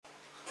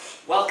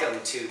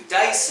welcome to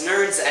Dice,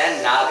 Nerds,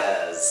 and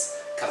Nagas,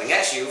 coming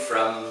at you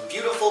from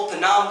beautiful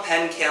Phnom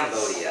Penh,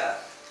 Cambodia.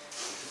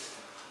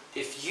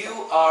 If you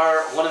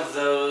are one of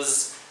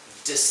those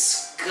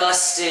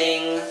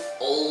disgusting,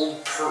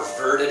 old,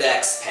 perverted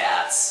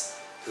expats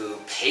who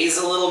pays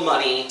a little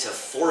money to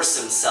force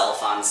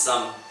himself on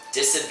some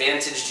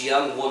disadvantaged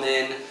young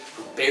woman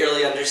who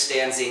barely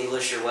understands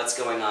English or what's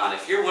going on,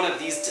 if you're one of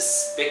these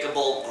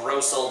despicable,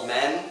 gross old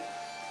men,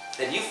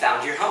 then you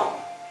found your home.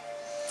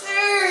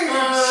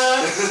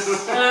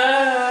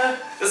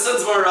 This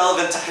one's more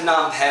relevant to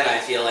Phnom Penh, I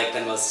feel like,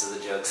 than most of the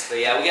jokes. But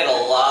yeah, we get a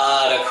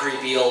lot of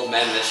creepy old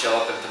men that show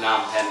up in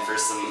Phnom Penh for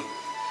some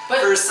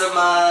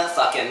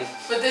fucking.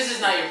 But this is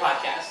not your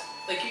podcast.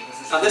 Like you.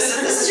 This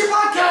is your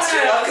podcast.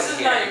 You're welcome this is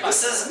here. Not your podcast.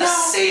 This is a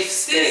safe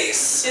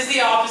space. This is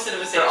the opposite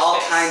of a safe space. For all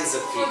space. kinds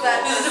of people.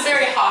 This is a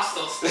very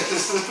hostile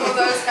space. For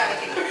those kind of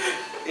people.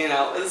 You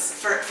know, it's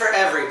for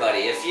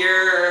everybody. If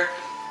you're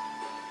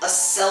a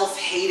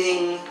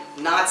self-hating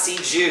Nazi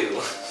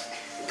Jew,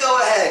 go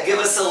ahead, give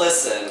us a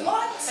listen.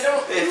 What? I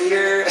don't. If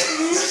you're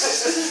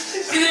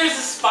See, there's a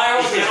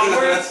spiral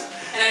downwards,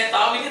 and I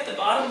thought we'd hit the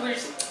bottom.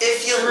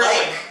 If you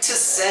like to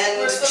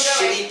send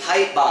shitty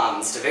pipe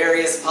bombs to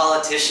various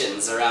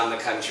politicians around the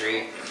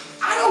country,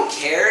 I don't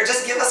care.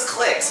 Just give us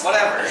clicks,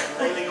 whatever.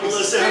 All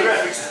those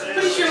demographics.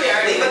 Pretty sure we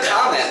are. Leave a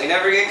comment. We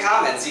never get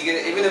comments. You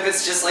get, even if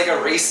it's just like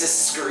a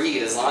racist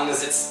screed, as long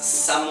as it's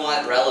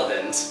somewhat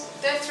relevant.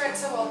 Death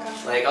threats are welcome.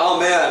 Like, oh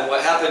man,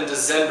 what happened to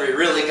Zenbri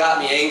really got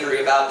me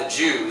angry about the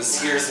Jews.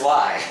 Here's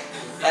why.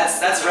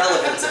 That's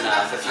relevant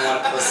enough if you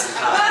want to post some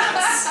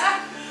comments.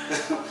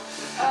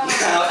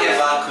 Now,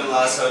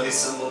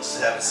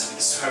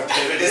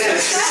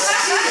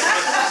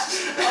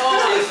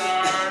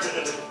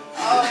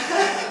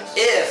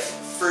 if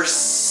for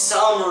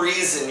some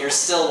reason you're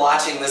still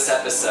watching this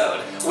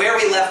episode, where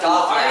we left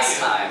off last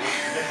time,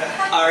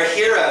 our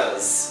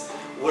heroes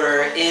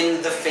were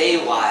in the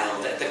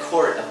Feywild at the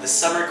court of the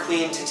Summer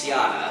Queen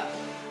Titiana.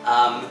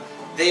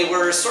 They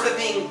were sort of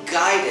being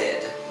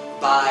guided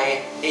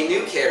by a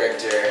new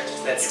character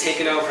that's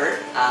taken over,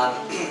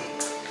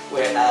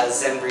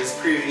 whereas Zenbri's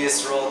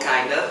previous role,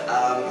 kind of.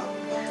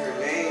 Her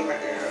name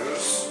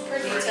is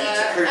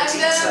Perdita.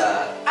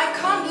 Perdita. And I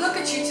can't look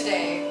at you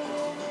today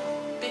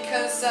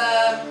because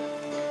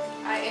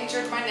I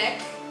injured my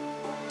neck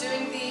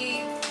doing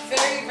the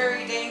very,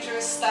 very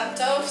dangerous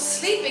stunt of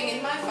sleeping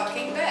in my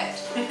fucking bed.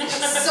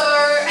 So...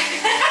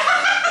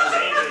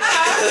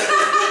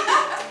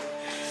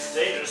 It's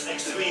dangerous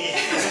next to me.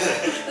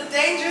 The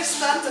dangerous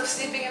stunt of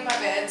sleeping in my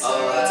bed. So,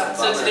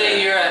 So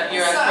today you're at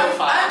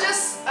profile. I'm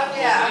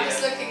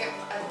just looking at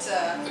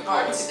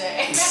art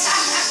today.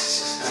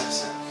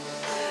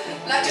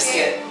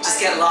 Just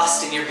get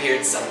lost in your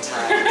beard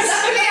sometimes.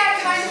 Luckily, I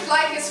kind of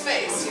like his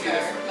face, you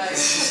know. Like,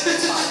 it's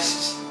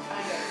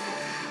fine.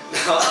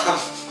 Kind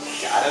of.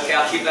 God, okay,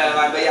 I'll keep that in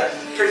mind. But yeah,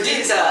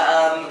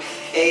 Perdita,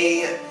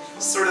 a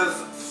sort of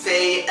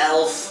Fey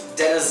elf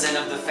denizen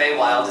of the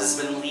Feywild, has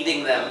been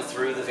leading them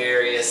through the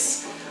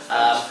various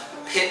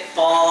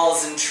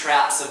pitfalls and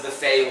traps of the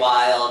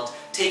Feywild,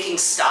 taking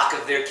stock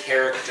of their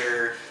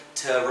character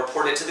to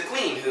report it to the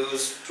Queen,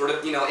 who's sort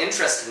of,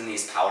 interested in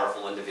these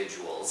powerful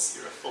individuals.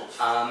 You're a fool.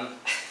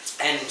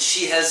 And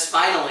she has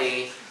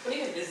finally... What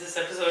even is this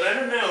episode? I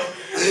don't know.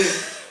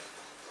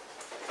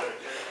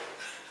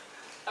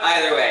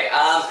 Either way,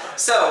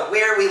 so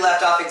where we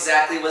left off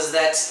exactly was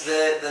that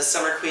the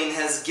Summer Queen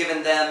has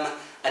given them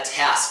a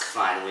task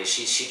finally.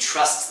 She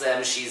trusts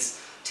them,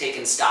 she's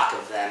taken stock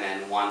of them,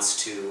 and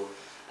wants to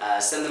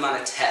send them on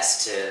a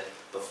test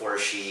before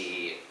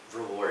she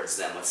rewards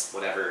them with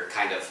whatever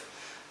kind of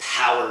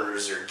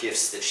powers or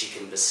gifts that she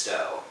can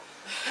bestow.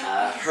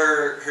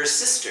 Her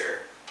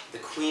sister, the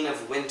Queen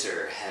of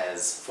Winter,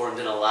 has formed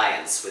an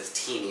alliance with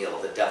Teniel,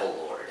 the Devil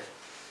Lord.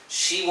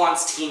 She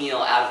wants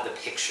Teniel out of the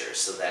picture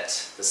so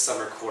that the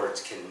Summer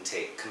Court can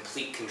take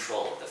complete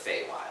control of the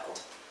Feywild.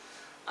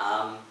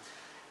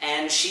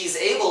 And she's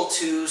able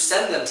to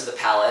send them to the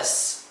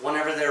palace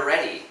whenever they're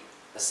ready,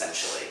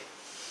 essentially.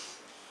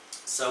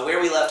 So where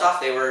we left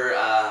off, they were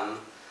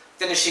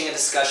finishing a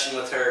discussion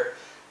with her,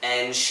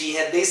 and she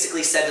had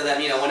basically said to them,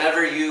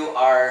 whenever you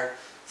are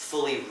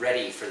fully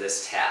ready for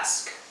this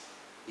task,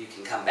 you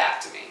can come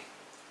back to me,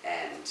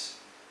 and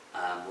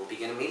we'll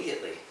begin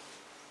immediately.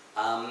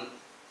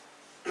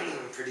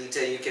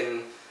 Perdita, you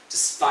can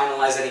just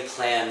finalize any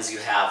plans you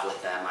have with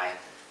them. I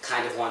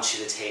kind of want you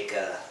to take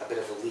a bit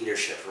of a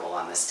leadership role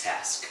on this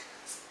task.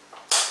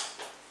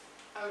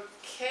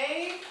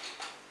 Okay.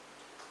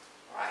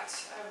 Right.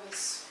 I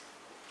was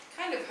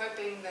kind of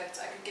hoping that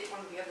I could get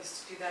one of the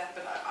others to do that,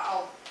 but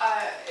I'll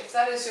if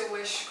that is your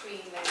wish,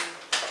 Queen, then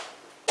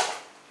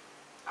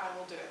I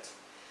will do it.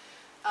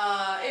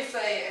 If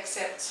they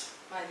accept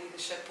my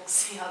leadership, we'll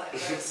see how that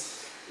goes.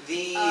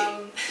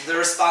 The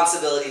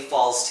responsibility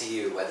falls to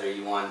you, whether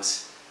you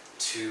want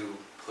to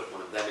put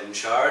one of them in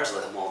charge,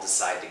 let them all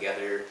decide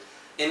together.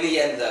 In the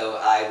end, though,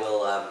 I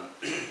will,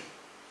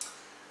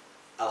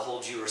 I'll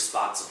hold you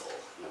responsible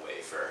in a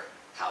way for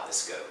how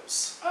this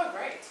goes. Oh,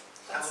 great.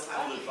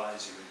 I will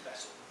advise you in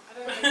battle. I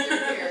don't think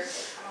you're here.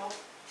 I'll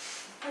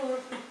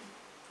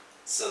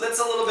So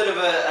that's a little bit of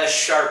a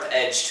sharp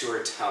edge to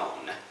her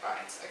tone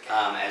Right,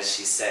 okay. as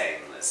she's saying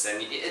this,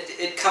 and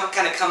it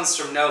kind of comes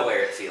from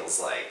nowhere. It feels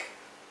like.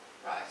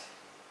 Right.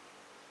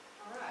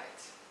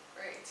 Alright,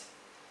 great.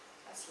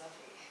 That's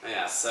lovely.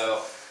 Yeah.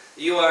 So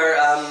you are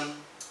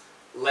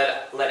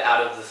let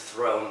out of the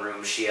throne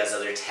room. She has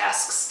other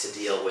tasks to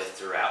deal with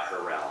throughout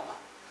her realm,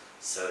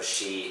 so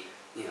she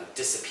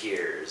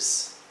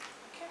disappears.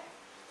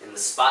 Okay. In the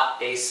spot,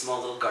 a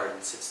small little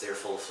garden sits there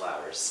full of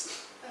flowers.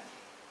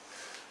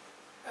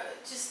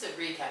 Just to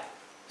recap.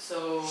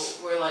 So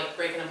we're like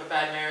breaking up a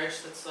bad marriage.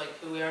 That's like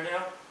who we are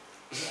now.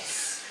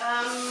 Yes.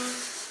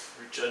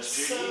 We're Judge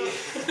So,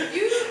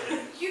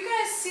 Judy. you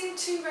guys seem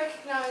to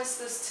recognize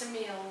this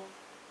Tamil.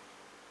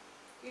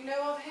 You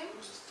know of him? It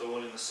was a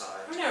thorn in the side.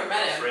 I've never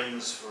met him.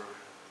 Friends for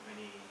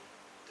many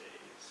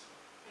days.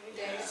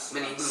 Any Yeah. days?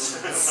 Many moons.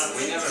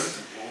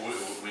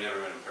 we never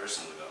met him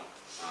personally though.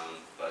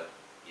 But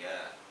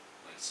yeah,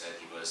 like I said,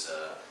 he was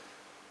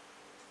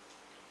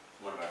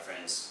one of our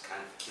friends kind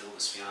of killed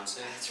his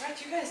fiance. That's right,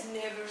 you guys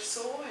never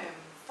saw him.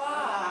 We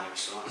Fuck. never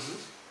saw him.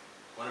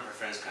 One of our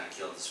friends kind of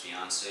killed his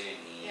fiance,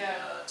 and he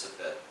Yeah. took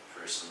that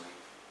personally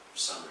for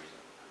some reason.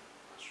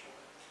 I'm not sure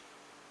why.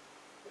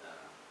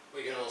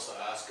 We can also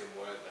ask him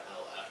where the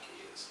hell Aki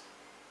is.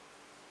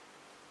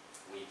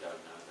 We don't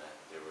know that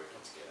they were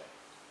together.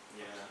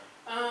 Yeah.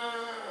 Do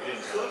He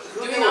didn't tell us. we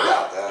Who knew not?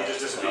 about that? He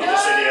just No. disappeared. He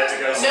said he had to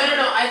go No, somewhere.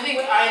 no, no. I think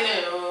I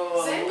know a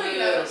Zambri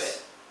little knows.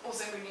 bit. Or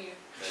Zambri knew.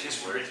 That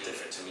he's working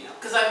for Tamil.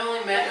 Because I've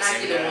only met Yeah,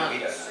 Aki we don't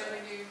once. know.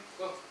 Zambri knew.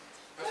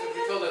 I think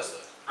you told us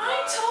that.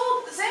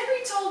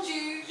 Zambri told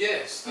you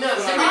Yes. No,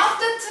 that's what Zambri- I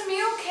after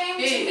Tamil came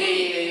Yeah, to yeah, me.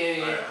 yeah, yeah,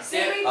 yeah. Yeah.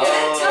 Zambri Oh,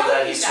 didn't tell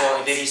that you he saw.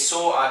 that. That he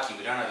saw Aki.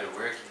 We don't know they're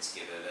working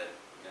together.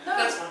 No,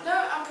 That's fine. no,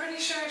 I'm pretty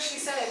sure she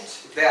said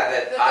Yeah,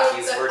 that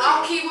Aki's that working.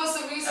 Aki was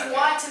the reason Okay.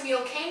 why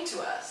Tamil came to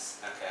us.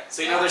 Okay.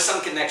 So there's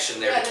some connection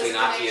there Yeah, between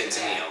there's a Aki and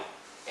connection, Tamil.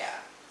 Yeah.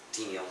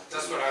 Tamil.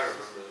 That's what I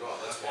remember as well.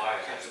 That's why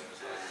I Okay. asked him.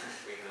 Was like,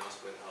 we can ask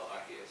where the hell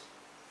Aki is.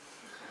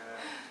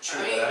 True,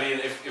 I mean- but I mean,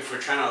 if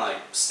we're trying to like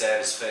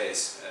stab his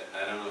face, I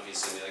don't know if he's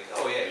gonna be like,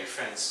 oh yeah, you're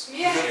friends.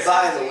 Yeah. Here.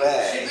 By the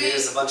way, Should we-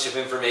 here's a bunch of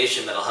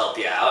information that'll help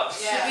you out.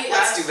 Yeah. Should we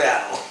Let's ask do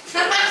battle.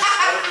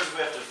 What does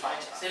we have to fight?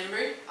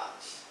 Zambri?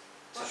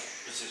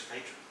 It's his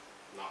patron.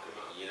 Knock him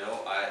out. You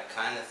know, I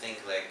kind of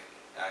think like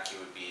Aki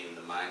would be in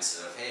the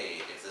mindset of,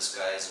 hey, if this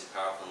guy isn't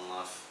powerful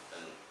enough,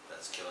 then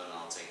let's kill him and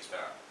I'll take his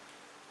power.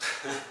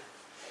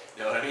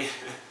 You know what I mean?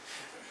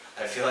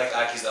 I feel like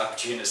Aki's the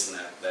opportunist in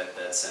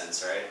that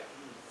sense, right?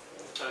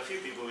 So a few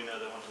people we know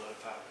that want a lot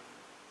of power.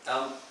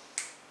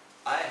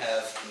 I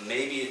have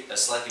maybe a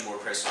slightly more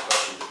personal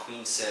question. The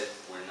Queen said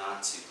we're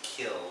not to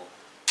kill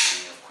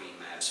any of Queen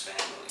Mab's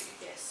family.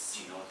 Yes.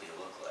 Do you know what they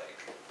look like?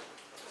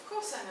 Of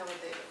course I know what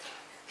they look like.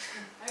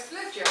 I've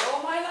lived here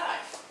all my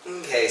life.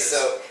 Okay,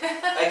 so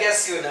I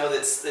guess you would know that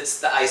it's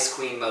the Ice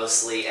Queen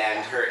mostly,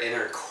 and her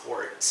inner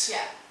court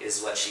Yeah.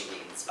 is what she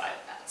means by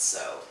that.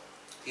 So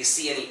if you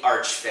see any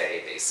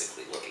archfey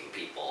basically looking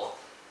people,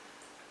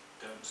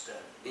 Don't stab.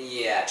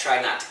 yeah,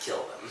 try not to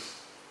kill them.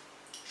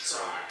 So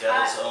Try.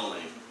 devils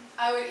only.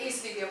 I would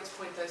easily be able to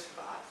point those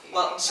people out for you.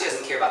 Well, she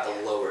doesn't care about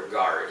the lower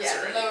guards Yeah,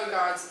 or the anything, lower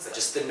guards and but stuff.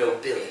 just the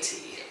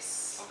nobility.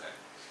 Yes. Okay.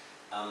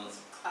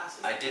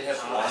 Classes. I did have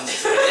Oh. one.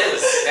 It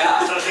is,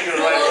 yeah. I was thinking of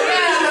the right Well, word.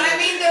 yeah, but I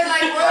mean they're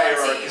like royalty.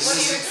 Hierarchies. What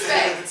do you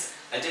expect?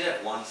 I did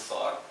have one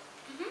thought.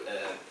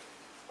 Mhm.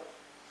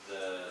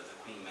 The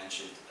Queen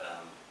mentioned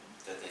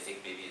that they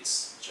think maybe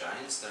it's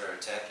giants that are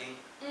attacking.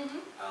 Mm-hmm.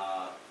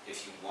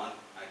 If you want,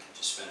 I can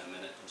just spend a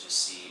minute and just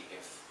see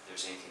if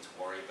there's anything to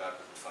worry about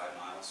within 5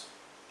 miles.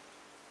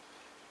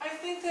 I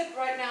think that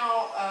right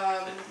now,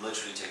 It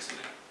literally takes a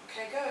minute.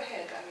 okay, go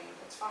ahead. I mean,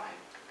 that's fine.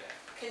 Okay.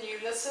 Can you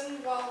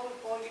listen while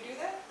you do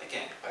that? I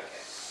can.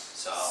 Okay.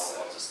 So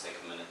I'll just take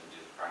a minute and do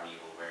the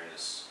primeval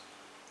awareness.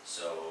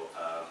 So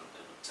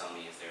it would tell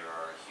me if there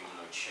are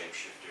humanoid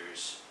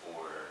shapeshifters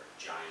or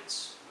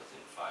giants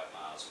within 5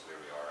 miles of where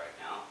we are right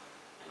now,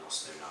 and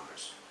also their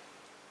numbers.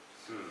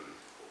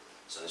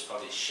 So there's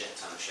probably a shit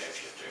ton of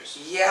shapeshifters.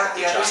 Yeah,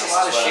 The yeah, there's a giants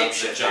lot of is what I'm-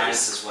 shapeshifters. The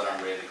giants is what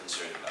I'm really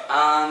concerned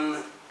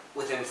about.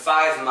 Within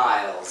 5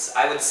 miles,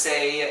 I would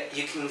say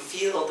you can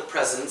feel the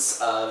presence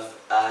of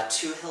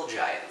 2 hill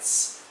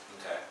giants.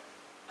 Okay.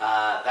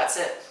 That's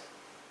it.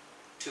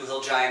 2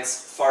 hill giants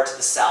far to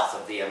the south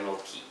of the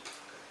Emerald Keep.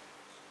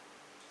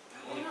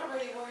 You're not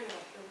really worried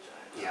about hill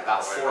giants. Yeah,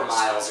 about Right, 4 right,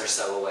 miles stone. or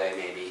so away,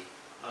 maybe.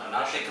 I'm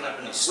not picking up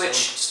any Which,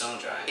 stone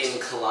giants. in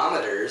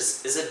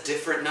kilometers, is a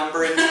different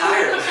number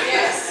entirely.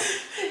 Yes.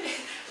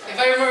 If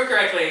I remember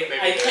correctly, Maybe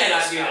I there's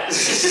cannot a do that.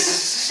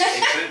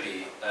 It could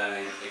be. I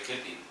mean, it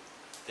could be.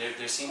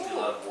 There seem to be a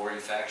lot of warring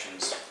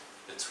factions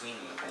between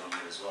them at the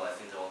moment as well. I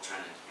think they're all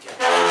trying to get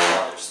each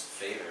other's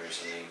favor or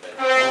something,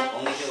 but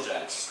only hill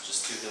giants.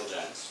 Just 2 hill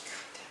giants.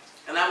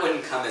 And that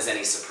wouldn't come as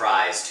any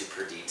surprise to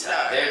Perdita.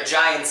 No. Their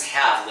giants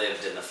have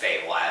lived in the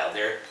Feywild.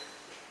 They're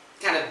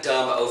kind of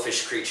dumb,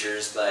 oafish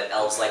creatures, but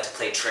elves like to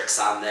play tricks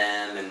on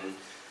them and,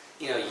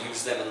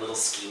 use them in little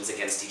schemes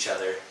against each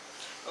other.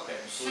 Okay.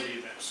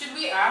 Believe it. Should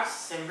we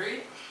ask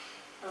Simbri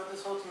about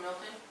this whole Tamil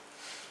thing?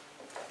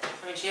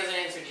 I mean, she hasn't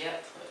answered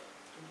yet, but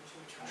I'm sure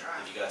we try.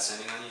 Have you got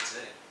sending on you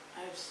today?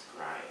 I have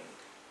scrying.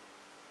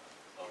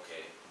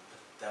 Okay, but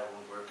that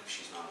won't work if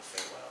she's not a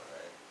Feywild,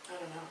 right? I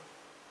don't know.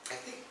 I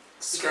think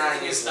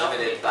scrying is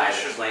limited by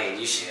the plane.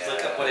 You should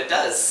look up what it By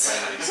does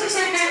non-existence,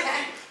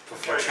 I think.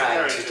 before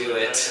trying to do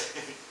it.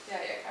 Yeah,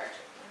 character.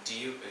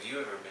 Have you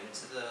ever been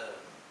to the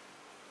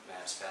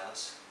Mavs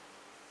Palace?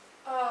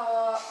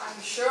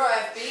 I'm sure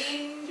I've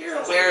been. You're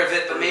aware of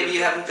it, but maybe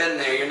you haven't been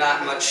there. You're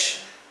not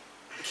much.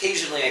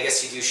 Occasionally, I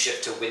guess you do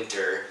shift to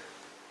winter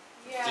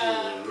Yeah.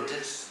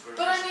 themed.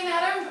 But I mean,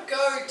 I don't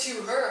go to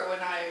her when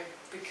I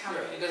become.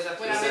 Right, it does have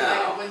to When be I'm in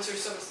like No. a winter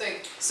sort of thing.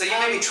 So you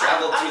maybe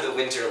traveled through the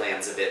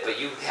Winterlands a bit, but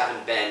you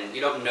haven't been.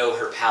 You don't know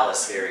her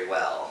palace very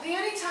well. The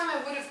only time I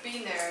would have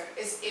been there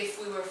is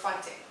if we were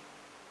fighting.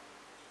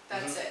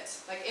 That's it.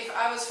 Like if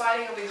I was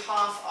fighting on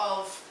behalf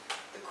of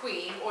the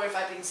queen, or if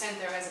I'd been sent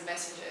there as a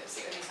messenger, it's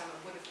the only time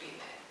I would have been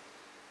there.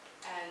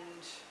 And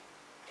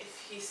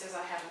if he says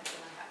I haven't, then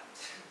I haven't.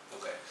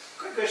 Okay.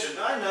 Quick question,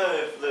 do I know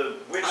if the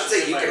witch I'd is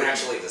say in you my can ring?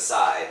 actually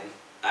decide.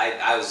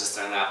 I was just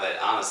throwing that out, but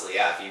honestly,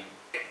 yeah, if you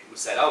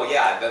said, oh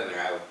yeah, I've been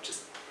there, I would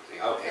just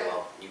think, okay,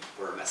 well, you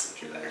were a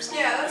messenger then or something.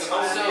 Yeah, that's Oh,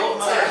 fine. so- So,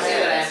 Mother I say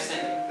that I Hag have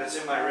sending. That's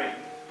in my ring.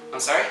 I'm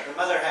sorry? The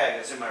mother hag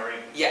that's in my ring.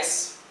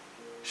 Yes.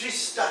 She's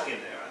stuck in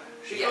there,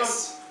 right? She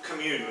Yes. can't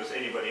commune with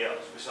anybody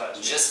else besides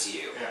me. Just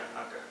you. Yeah,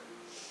 okay.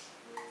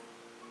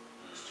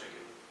 Just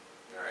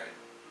checking. Alright.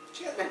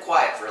 She has been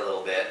quiet for a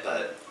little bit,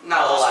 but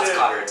not a whole lot's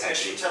caught her Can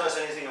attention. she tell us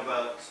anything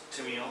about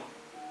Tamil?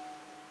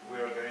 We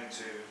are going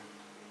to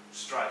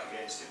strike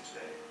against him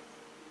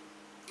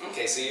today.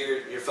 Okay, so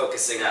you're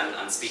focusing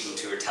on speaking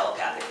to her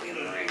telepathically in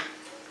the ring.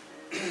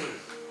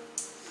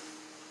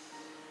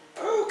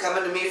 Oh,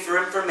 coming to me for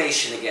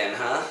information again,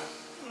 huh?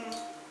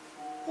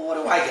 Well, what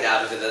do I get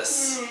out of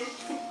this?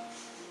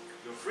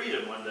 Your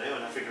freedom one day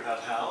when I figure out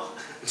how.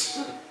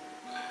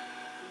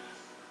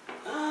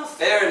 Oh,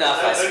 fair enough,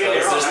 I Don't get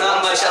me suppose. wrong, There's I not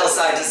want much you out else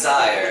of I it.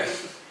 desire.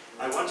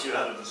 I want you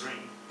out of this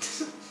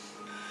ring.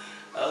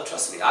 Oh,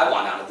 trust me, I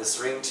want out of this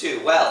ring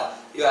too. Well,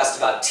 you asked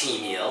about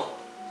Teemiel.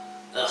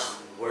 Ugh,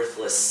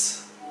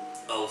 worthless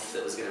oaf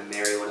that was gonna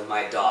marry one of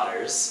my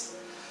daughters.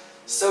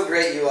 So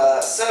great you,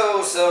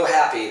 so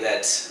happy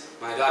that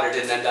my daughter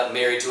didn't end up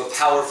married to a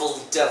powerful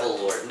devil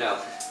lord.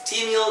 No,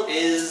 Teemiel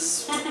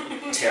is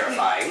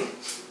terrifying.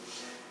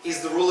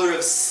 He's the ruler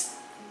of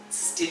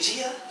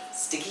Stygia?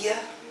 Stygia?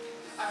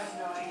 I have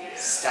no idea.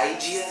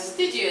 Stygia?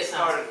 Stygia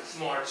sounds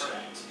more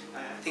correct.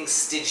 I think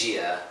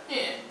Stygia.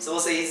 Yeah. So we'll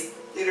say he's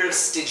leader of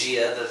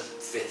Stygia, the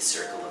fifth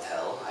circle of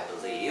hell, I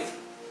believe.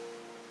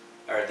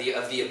 Or of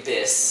the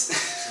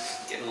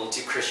abyss. Getting a little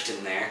too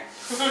Christian there.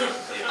 Wait,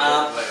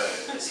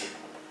 is he?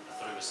 I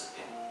thought he was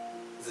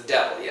in. The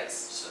devil, yes.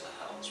 So the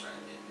hells, right?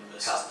 The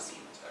abyss Hell. is the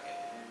demons. Okay.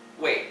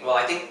 Wait, well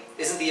I think,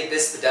 isn't the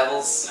abyss the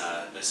devil's?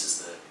 No, this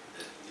is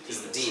the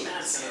Is the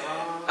demons.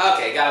 demons. Okay.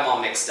 Okay, got them all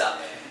mixed up.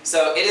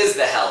 So it is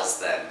the hells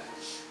then.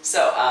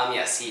 So,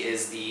 yes, he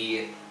is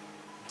the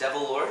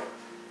devil lord,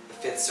 the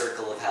fifth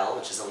circle of hell,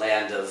 which is a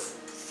land of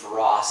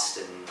frost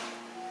and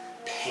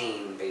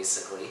pain,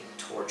 basically,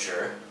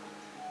 torture.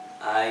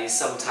 He's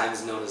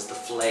sometimes known as the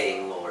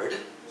flaying lord.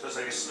 So it's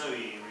like a snowy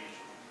region.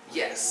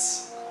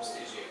 Yes.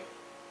 Stygian.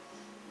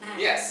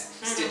 Yes,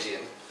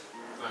 Stygian.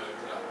 I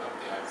looked it up the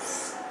iPhone.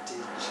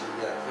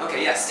 Stygian.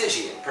 Okay, yeah,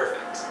 Stygian.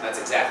 Perfect. That's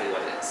exactly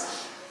what it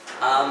is.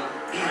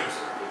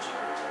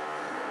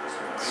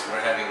 We're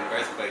having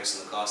earthquakes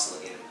in the coastal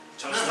again.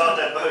 Trying to start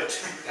that boat.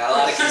 Got a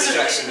lot of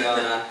construction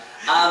going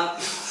on.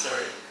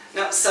 Sorry.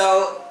 No,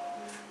 so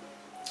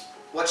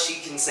what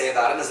she can say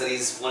about him is that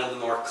he's one of the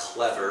more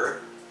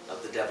clever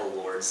of the devil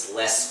lords,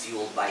 less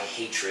fueled by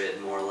hatred,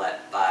 more led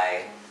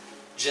by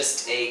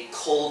just a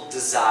cold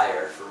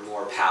desire for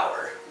more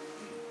power.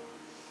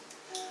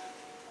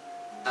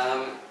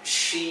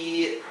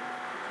 She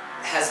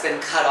has been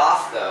cut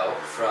off, though,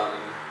 from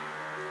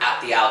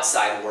the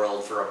outside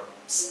world for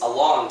a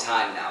long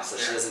time now, so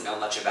she doesn't know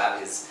much about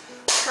his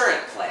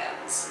current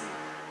plans.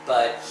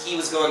 But he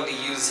was going to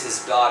use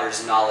his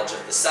daughter's knowledge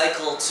of the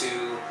cycle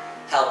to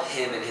help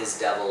him and his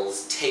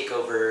devils take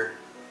over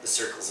the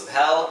circles of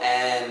hell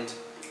and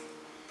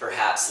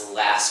perhaps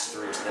last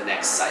through to the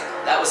next cycle.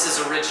 That was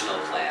his original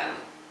plan.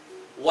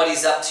 What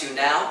he's up to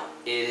now,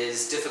 it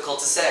is difficult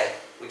to say.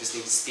 We just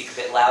need to speak a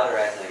bit louder,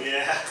 I think.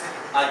 Yeah.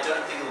 I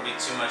don't think it'll be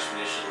too much of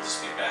an issue. It'll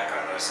just be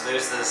background noise. So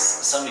there's this.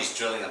 Somebody's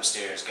drilling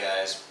upstairs,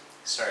 guys.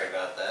 Sorry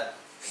about that.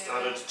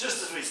 Started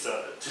just as we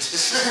started.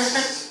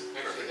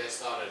 Actually, they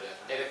started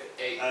at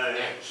 8 Oh, a.m.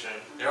 yeah, shame.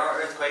 There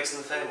are earthquakes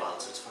in the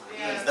Feywild, so it's fine.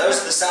 Yeah.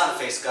 Those are the sound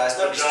effects, guys.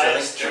 The Nobody's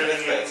giants drilling.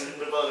 drilling Earthquakes. in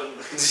the bottom.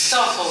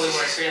 So fully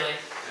works, really.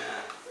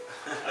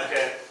 Yeah.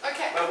 Okay.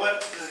 Okay. But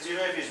what, do you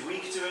know if he's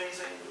weak to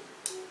anything?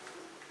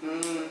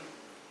 Mm,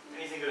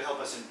 Anything that would help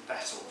us in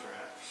battle, perhaps?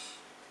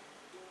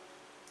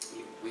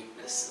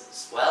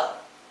 weaknesses. Well,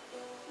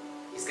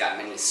 he's got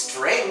many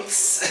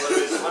strengths.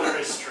 What are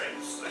his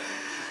strengths?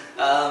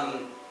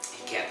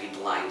 He can't be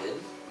blinded.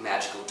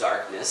 Magical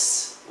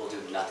darkness will do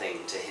nothing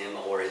to him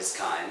or his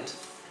kind.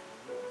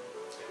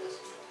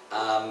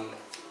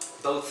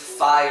 both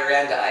fire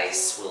and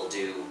ice will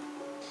do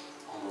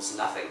almost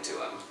nothing to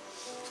him.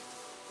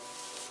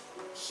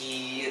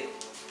 He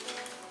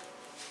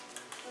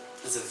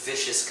is a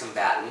vicious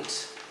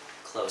combatant,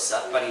 close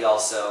up, but he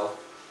also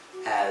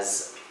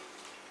has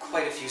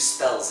quite a few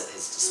spells at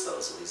his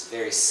disposal. He's a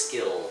very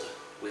skilled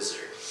wizard.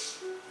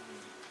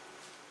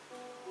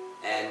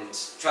 And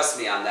trust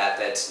me on that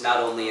not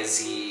only is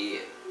he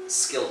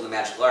skilled in the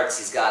magical arts,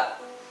 he's got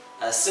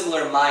a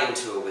similar mind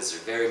to a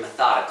wizard, very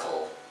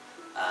methodical,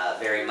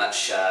 very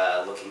much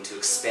looking to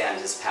expand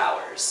his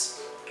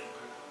powers.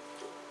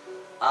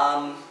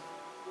 Beyond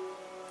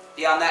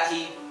that,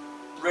 he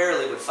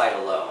rarely would fight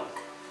alone.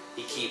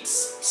 He keeps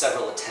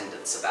several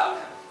attendants about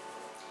him.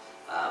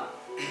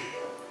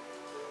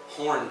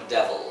 Horned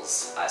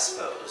devils, I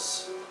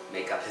suppose,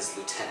 make up his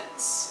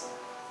lieutenants.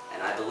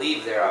 And I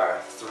believe there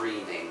are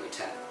 3 main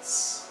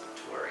lieutenants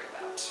to worry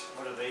about.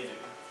 What do they do?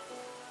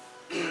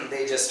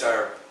 They just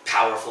are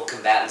powerful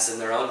combatants in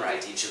their own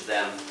right. Each of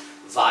them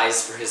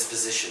vies for his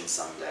position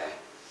someday.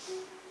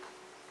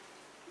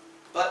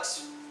 But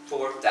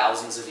for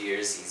thousands of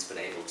years, he's been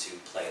able to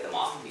play them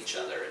off of each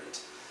other and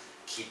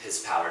keep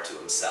his power to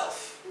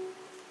himself.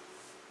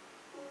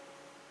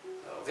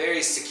 So,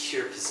 very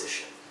secure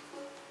position.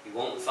 You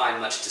won't find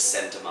much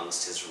dissent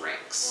amongst his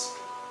ranks.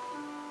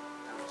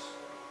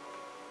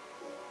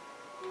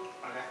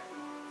 Okay.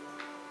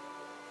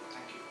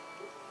 Thank you.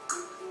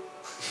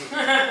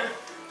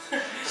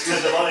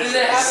 Does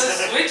it have a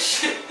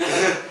switch?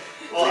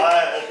 Well, I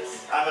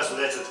must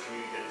let it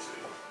communicate to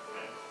you.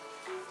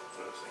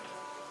 Sort of thing.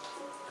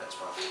 That's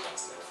probably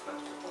that's there.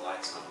 Let's put the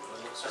lights on. It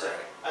looks I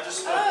alright.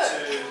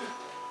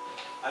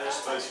 just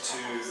spoke to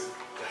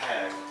the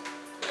hag.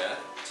 Yeah?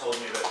 Told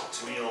me that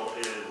Tamil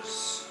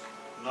is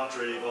not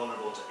really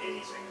vulnerable to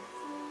anything,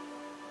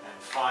 and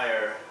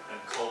fire and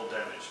cold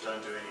damage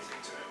don't do anything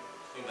to him. I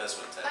think that's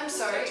what I'm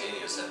sorry,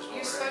 Titania said as well, You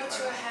right? spoke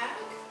to a hag?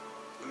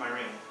 In my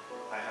ring,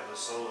 I have the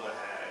soul of a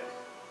hag.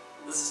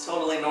 This is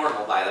totally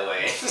normal, by the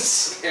way.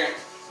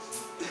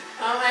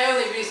 I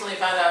only recently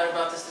found out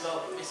about this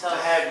development The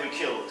myself. hag we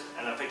killed,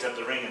 and I picked up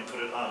the ring and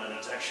put it on, and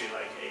it's actually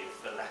like a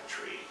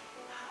phylactery.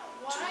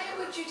 Why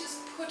would you just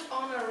put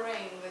on a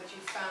ring that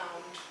you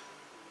found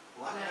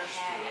What? in a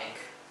hag?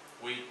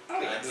 We Oh,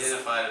 yes.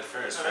 identified it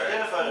first, I right?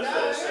 identified it No.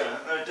 first, yeah.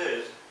 No, it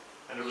did.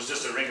 And it was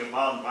just a ring of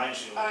mind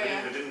shield. Oh, It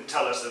yeah. didn't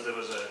tell us that there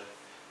was a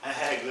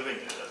hag living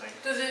in it, I think.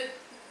 Does it,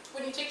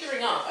 when you take the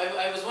ring off,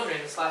 I was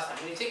wondering this last time,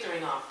 when you take the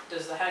ring off,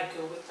 does the hag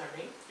go with the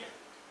ring?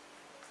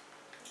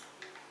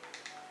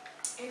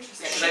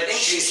 Interesting. Because I think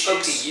she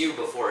spoke to you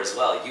before as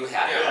well. You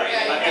had her, Yeah, right?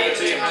 Yeah, you I had gave it the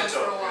to ring you on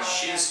mental. for a while.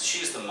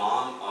 She's the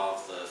mom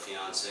of the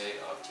fiance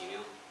of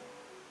Teniel,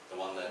 the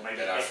one that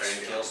our friend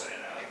killed. ex-fiancé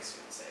now.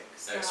 Ex-fiancé.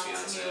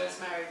 Ex-fiancé. He was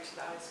married to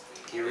the ice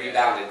He queen.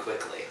 rebounded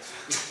quickly.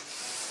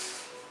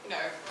 No,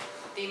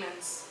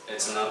 demons.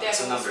 It's a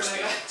Devils, numbers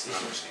game. whatever. It's a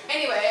numbers game.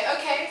 Anyway,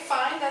 okay,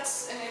 fine.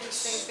 That's an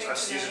interesting thing I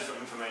just to use it know. for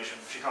information.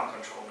 She can't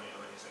control me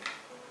or anything.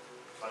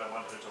 If I don't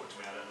want her to talk to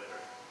me, I don't let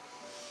her.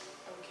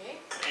 Okay.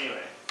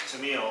 Anyway,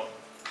 Tamil,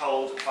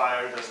 cold,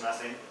 fire, does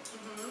nothing.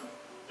 Mm-hmm.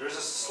 There's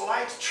a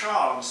slight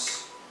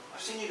chance.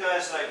 I've seen you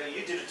guys like,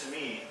 you did it to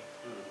me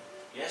Hmm.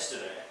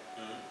 yesterday.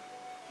 Hmm.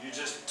 You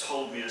just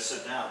told me to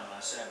sit down and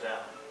I sat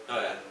down. Oh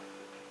yeah.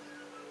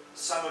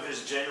 Some of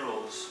his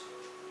generals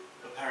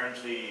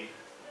apparently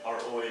are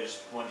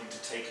always wanting to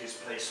take his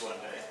place one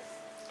day.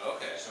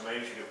 Okay. So maybe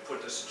if you could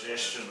put a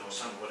suggestion or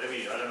some, whatever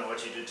you, I don't know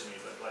what you did to me,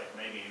 but like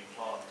maybe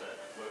implant that,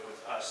 work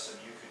with us and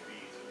you could be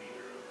the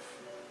leader of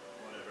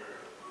whatever.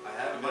 I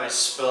have my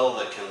spell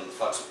that can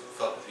fuck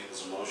with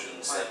people's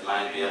emotions that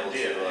might be able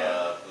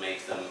to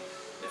make them,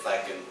 if I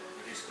can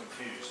If he's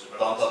confused about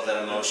bump up what's that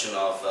going on. emotion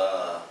of,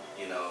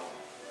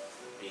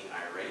 being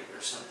irate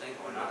or something,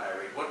 or not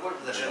irate. What would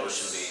that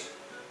emotion be?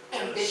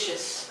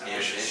 Ambitious.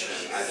 Ambition.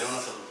 I don't know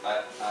if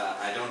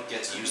I don't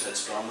get to use that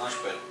spell much,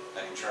 but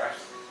I can try.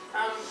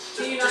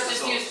 Can you not just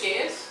just a use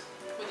gaze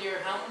with your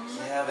helm?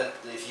 Yeah, but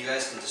if you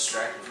guys can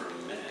distract him for a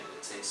minute,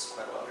 it takes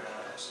quite a while to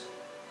realize.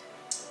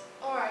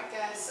 Alright,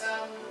 guys.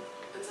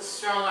 It's a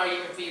strong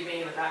argument for you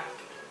being in the back.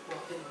 Well,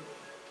 hidden.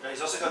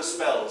 He's also got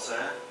spells,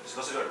 He's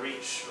also got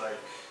reach, like,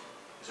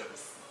 he's a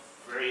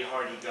very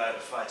hardy guy to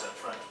fight up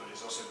front, but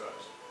he's also got,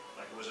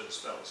 like, wizard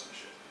spells and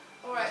shit.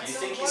 Alright, Do you so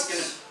think what... he's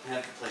gonna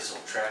have the place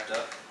all trapped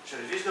up? Shit,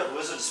 if he's got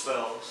wizard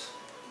spells,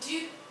 Do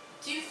you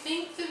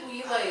think that we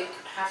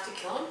have to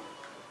kill him?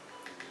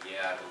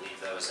 Yeah, I believe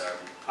that was our.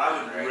 I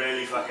would right?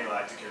 really fucking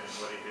like to kill him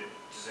what he did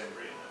to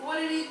Zembri. What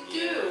did he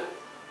do?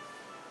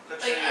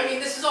 Let's Like, I mean,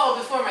 this is all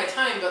before my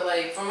time, but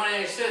like, from what I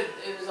understood,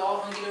 it was all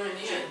hunky dory in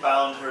the she end.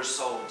 bound her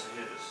soul to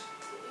his,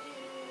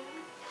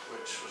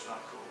 which was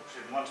not cool. She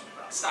didn't want to be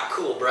bound. It's not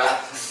cool, bruh.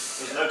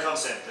 There's no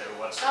consent there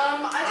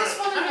whatsoever. I just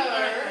want to know,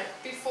 Alright.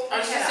 before we I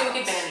was head just saying out, we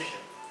could banish him.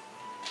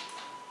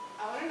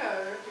 I want to know,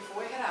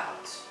 before we head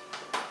out,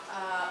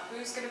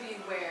 who's going to be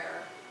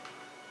where,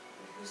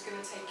 and who's going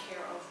to take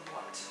care of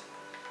what.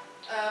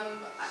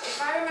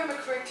 If I remember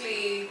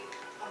correctly,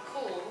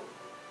 cool,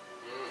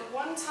 the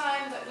one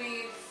time that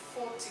we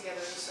fought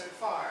together so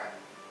far,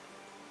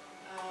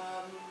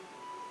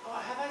 Oh,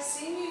 have I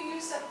seen you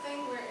use that thing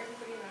where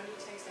everybody around you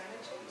takes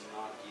damage?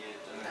 Not yet,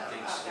 I No, don't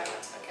think oh, so. that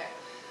one, okay.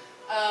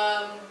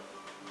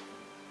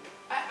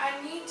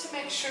 I need to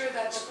make sure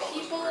that the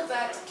people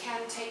that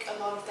can take a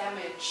lot of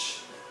damage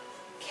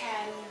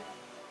can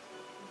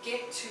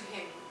get to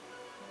him.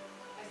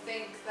 I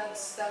think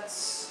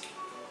that's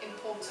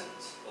important.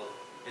 Well,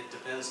 it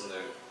depends on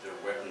their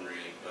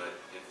weaponry, but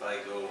if I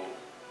go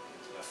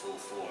into my full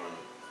form,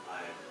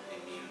 I'm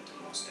immune to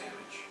most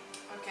damage.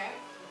 Okay,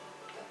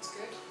 that's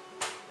good.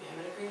 We have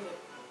an agreement.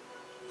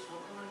 It's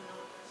not going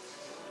on.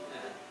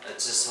 Yeah,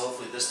 it's just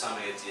hopefully this time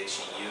I get to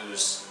actually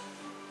use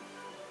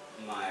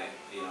my,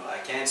 I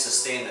can't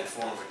sustain that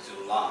form for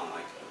too long,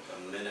 like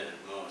a minute at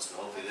most, but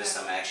hopefully this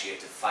Okay. time I actually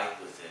have to fight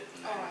with it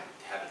and then Alright.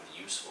 have it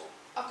useful.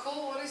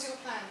 Akul, what is your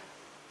plan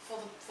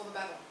for the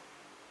battle?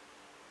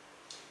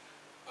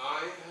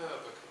 I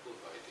have a couple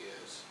of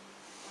ideas.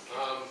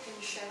 Okay. Can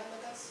you share them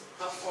with us?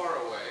 How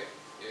far away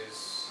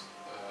is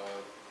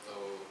the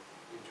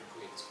Winter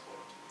Queen's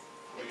court?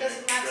 It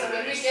doesn't matter.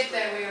 When we get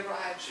there, we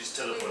arrive. She's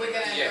We're teleporting.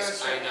 gonna Yes,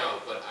 go I straight.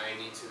 know, but I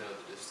need to know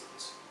the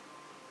distance.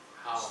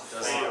 How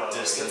Doesn't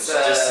distance, It's,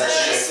 distance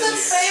It's the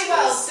shifts.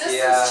 Feywild. is- Distance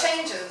yeah.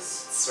 changes.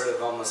 It's sort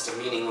of almost a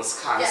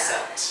meaningless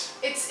concept.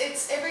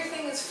 It's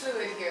everything is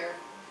fluid here.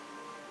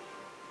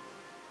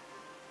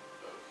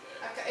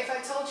 Okay. If I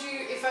told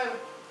you, if I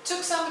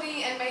took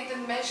somebody and made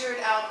them measure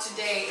it out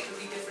today, it would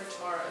be different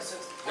tomorrow. So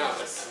it's No,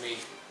 but pointless. I mean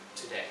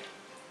today.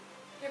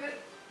 Yeah, but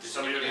Does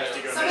Somebody would anybody have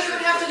to know? go somebody measure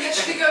would it have to quick.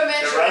 literally go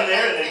measure. Go run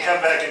there and then yeah.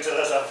 come back and tell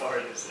us how far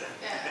it is.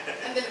 Yeah,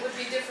 and then it would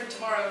be different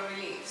tomorrow when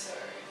we leave. So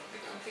it would be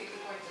completely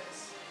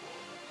pointless.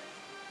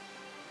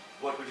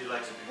 What would you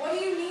like to do? What do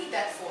you need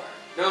that for?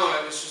 No,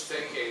 I was just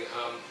thinking,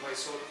 my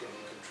sword can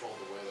control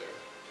the weather.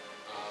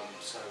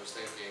 So I was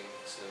thinking,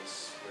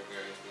 since we're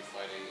going to be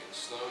fighting in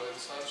snow and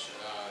such,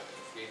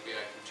 if need be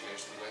I can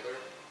change the weather.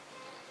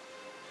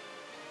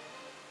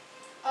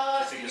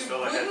 I think a You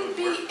spell like that wouldn't would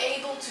be work.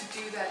 able to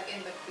do that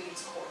in the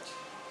Queen's court.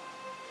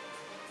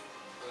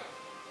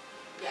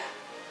 Yeah.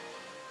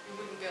 You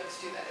wouldn't be able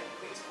to do that in the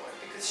Queen's court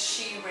because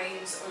she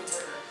reigns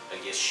over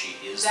I guess she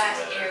is that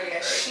the weather, area.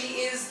 right?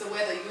 She is the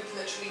weather. You would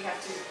literally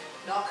have to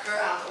knock her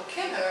out or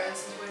kill her, and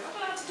since we're not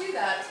allowed to do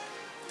that,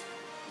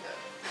 no.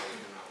 We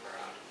can knock her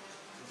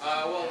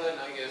out. Well then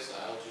I guess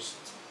I'll just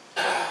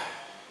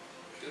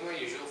do my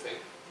usual thing.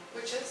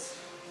 Which is?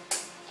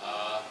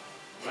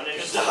 Run in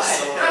and Just a die.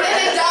 sword. Run in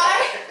and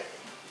die?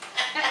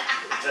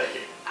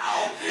 Okay.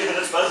 Yeah,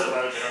 let's buzz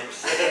about it.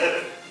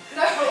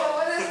 No,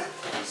 what is it?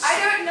 I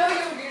don't know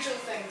your usual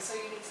thing, so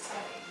you need to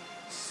tell me.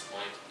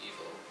 Smite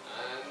evil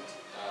and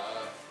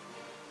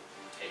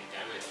take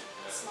damage.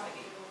 Smite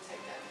evil,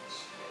 take damage.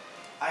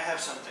 I have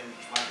something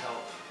which might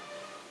help,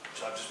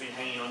 which I've just been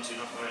hanging on to,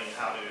 not knowing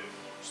how to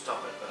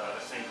stop it, but I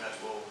think that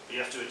will, you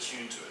have to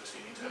attune to it,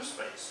 you need to have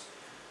space.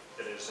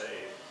 It is a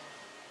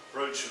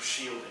brooch of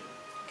shielding,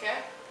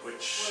 Okay?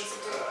 which What does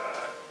it do?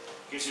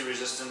 gives you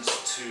resistance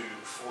to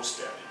force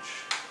damage.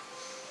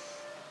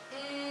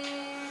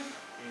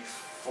 Any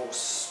force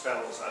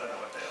spells, I don't know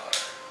what they are.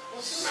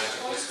 What's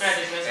Magic your missile.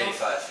 Magic missile.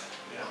 85.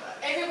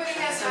 Yeah. Everybody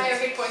has higher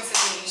hit points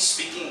than me.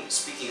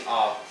 Speaking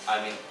of,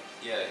 I mean,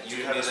 yeah, Do you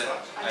you can have do a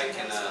that. spot? I do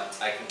have a spot.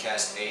 I can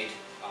cast aid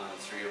on the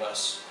three of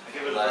us. I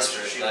give it a Last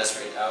brooch of for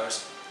shielding. 8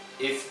 hours.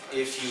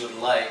 If you would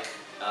like,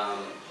 I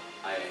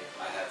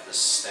have this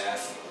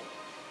staff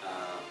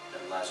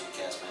that allows you to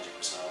cast magic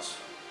missiles.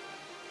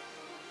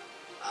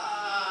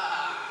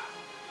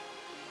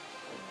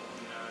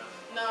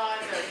 No,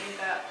 I don't need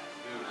that.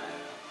 I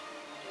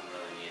don't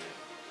really need it.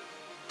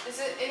 Is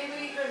it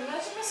anybody good?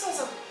 Magic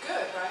missiles are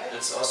good, right?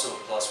 It's also a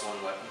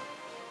 +1 weapon.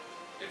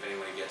 If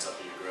anybody gets up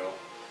in your grill.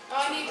 Oh,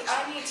 I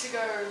need to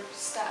go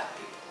stab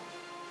people.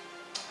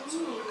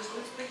 Ooh, this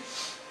looks pretty.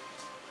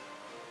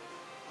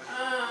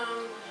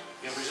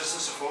 You have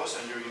resistance to force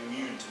and you're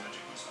immune to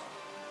magic missile.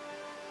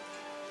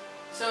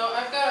 So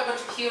I've got a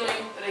bunch of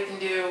healing that I can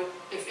do.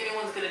 If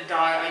anyone's gonna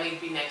die, I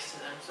need to be next to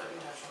them so I can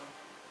touch them.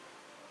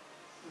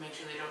 Make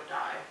sure they don't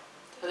die.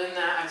 Other than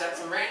that, I've got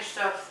some range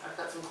stuff, I've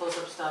got some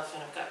close-up stuff,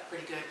 and I've got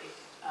pretty good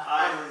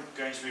armor. I'm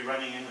going to be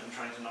running in and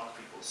trying to knock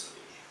people silly.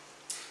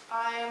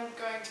 I am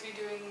going to be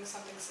doing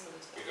something similar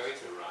to You're that.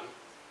 going to run,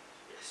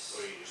 Yes.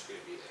 or are you just going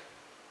to be there?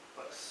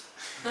 Both.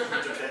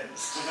 It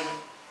depends.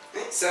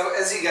 So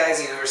as you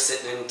guys, are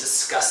sitting and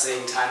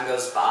discussing, time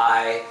goes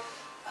by.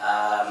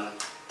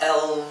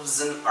 Elves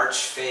and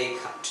archfey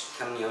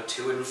come,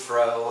 to and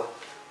fro.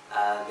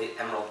 The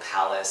Emerald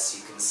Palace.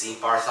 You can see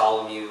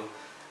Bartholomew,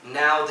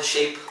 now the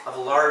shape of a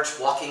large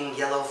walking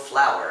yellow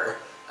flower,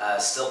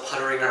 still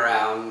puttering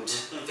around,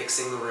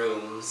 fixing the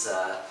rooms,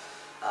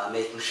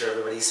 making sure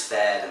everybody's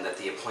fed and that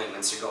the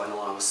appointments are going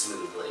along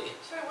smoothly.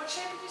 Sorry, what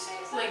shape did you say?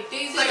 Is that? Like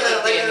Daisy Like or a-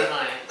 like like a-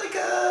 Dandelion? Like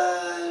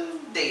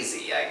a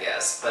daisy, I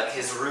guess, but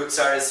his roots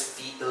are his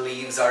feet, the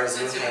leaves are his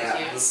new That's it, yeah.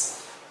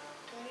 hands,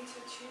 Do I need to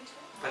attune to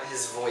it? but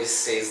his voice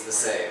stays the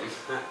same.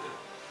 Good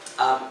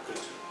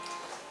to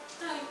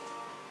Hi.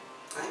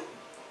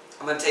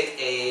 I'm gonna take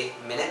a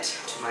minute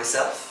to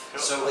myself.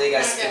 Cool. So what do you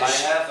guys Okay.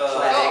 finish I have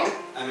planning?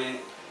 I mean,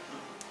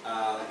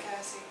 Okay,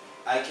 I see.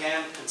 I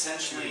can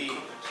potentially.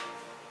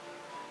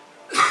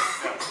 Yeah,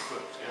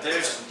 good, yeah.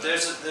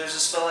 There's a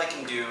spell I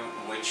can do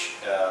which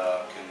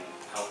can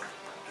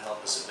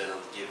help us a bit,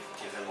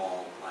 give him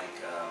all like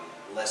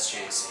less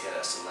chance to hit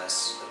us and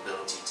less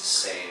ability to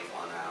save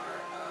on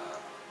our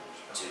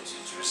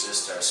to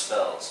resist our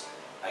spells.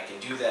 I can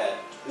do that,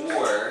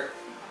 or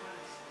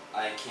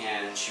I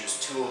can choose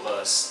two of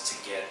us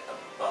to get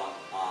a bump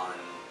on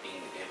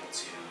being able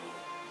to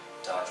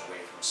dodge away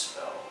from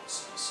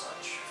spells and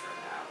such for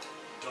now.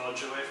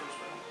 Dodge away from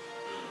spell.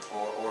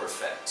 Or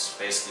effects,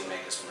 basically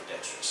make us more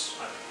dexterous.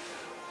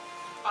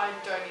 I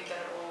don't need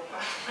that at all.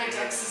 My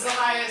dex is the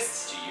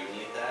highest. Do you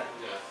need that?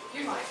 Yeah.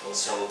 You might.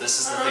 So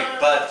this is the thing,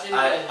 but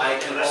I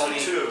So can that's only,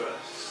 for two of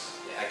us.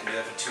 I can do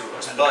that for two of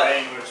us, And but,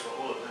 the bane works for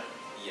all of them.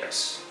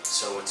 yes,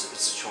 so it's a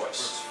choice.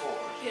 Works for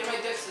Yeah,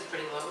 my dex is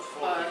pretty low,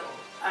 four but people.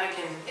 I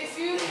can If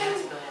you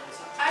enhance can, ability on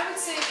myself. I would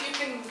say if you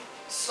can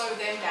slow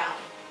them down,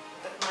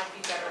 that might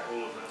be better.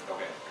 All of them.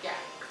 Okay, Yeah.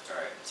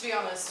 alright, To be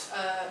honest,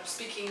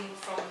 speaking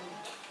from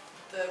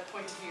the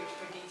point of view of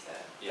Brigitte,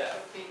 yeah.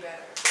 would be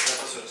better. That's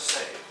also a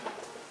save.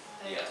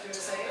 They Yeah. have to do a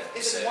save. Yeah,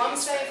 Is it save one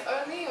against save bane.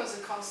 only, or is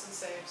it constant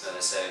saves? So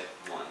they say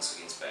once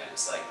against bane,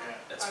 it's like, Yeah.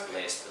 it's Okay.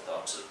 placed with the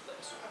opposite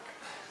place.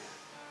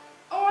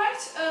 Alright,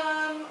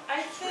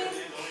 I think.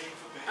 Really annoying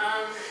for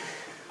bane.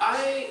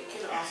 I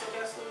can also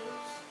cast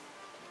those.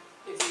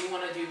 If you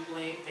want to do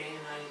Bane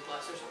and I need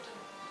Bless or something.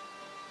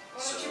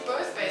 Why don't you So,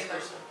 both Vice base them?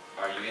 versa.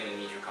 Are you gonna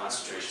need your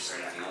concentration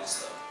for anything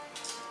else though?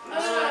 No,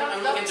 no, no,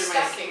 I'm not looking through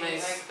my stacking, my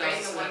like spells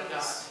bane the that I've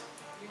got. ones.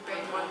 You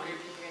bane one group,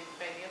 you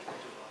bane the other.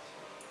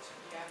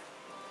 Yeah.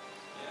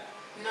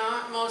 Yeah,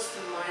 Not most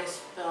of my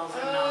spells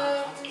are Um,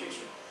 not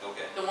concentration.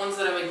 okay. The ones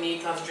that I would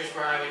need concentration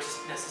for, I would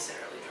just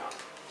necessarily drop.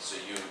 So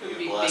It would you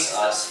be bless big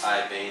us, stuff.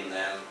 I bane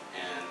them,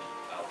 and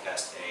I'll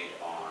cast aid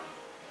on,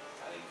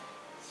 I think,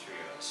 three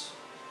of us.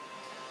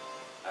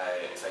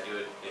 If I do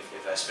it,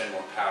 if I spend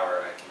more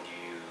power, I can give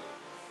you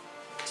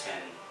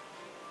 10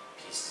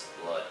 pieces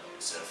of blood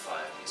instead of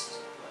 5 pieces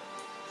of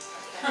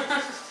blood.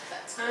 Okay.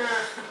 That's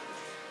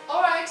cool.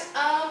 Alright,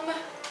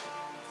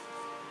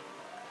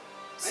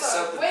 so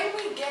So- when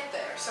we get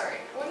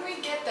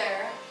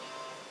there,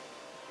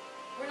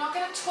 we're not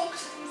gonna talk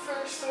to them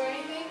first or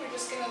anything, we're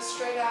just gonna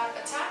straight out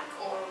attack,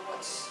 or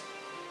what's...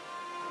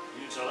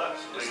 You tell us.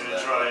 They're Isn't going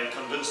to that- try and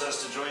convince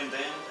us to join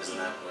them. Isn't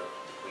that what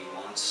the queen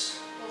wants?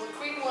 Well, the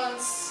queen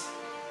wants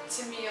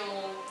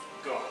Tamiel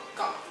Go on.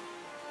 gone.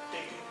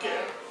 Taken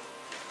care of.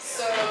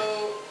 So,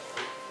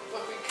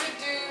 what we could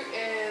do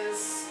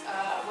is,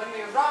 when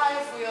we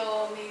arrive,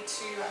 we'll need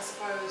to, I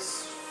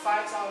suppose,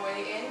 fight our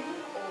way in,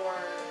 or...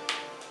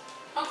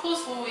 How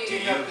close will we Do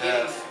end you up getting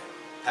have- there?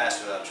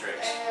 Pass without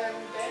trace. And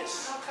then,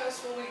 how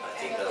close will we I end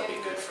think up that'll getting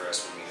be good there? for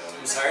us when we go in.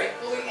 I'm sorry?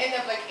 Will we end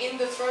up like in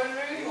the throne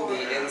room, You will or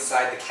be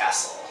inside the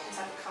castle.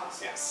 inside the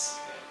castle? Yes.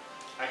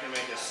 I can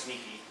make us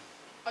sneaky.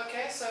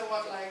 Okay, so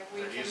what, like,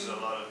 we That uses a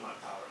can, lot of my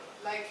power.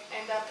 like,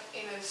 end up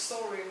in a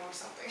storeroom or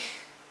something?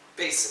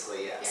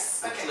 Basically,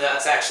 yes. Yeah, okay.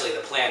 That's actually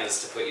the plan,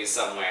 is to put you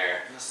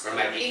somewhere where it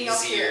might be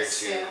easier Innocuous,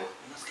 to yeah.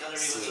 Let's gallery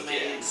with the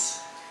sneak in. maids.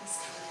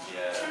 I'm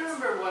Yeah, trying to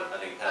remember what I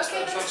think pass Okay,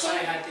 without that's trace.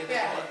 question I had the other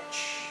Yeah. day.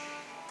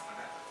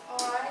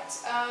 Alright,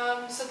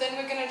 so then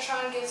we're gonna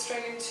try and get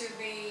straight into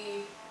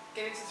the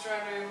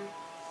throne room,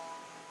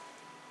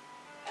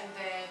 and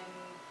then,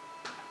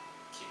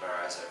 Keep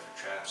our eyes out for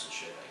traps and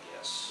shit, I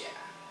guess. yeah.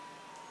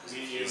 'Cause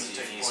We if use he's,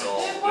 take if he's points.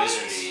 all There might-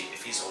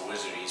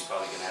 wizardy, he's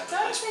probably gonna have the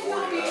Don't place think there'll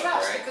boarded be up,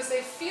 traps, right? because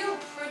they feel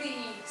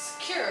pretty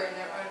secure in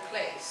their own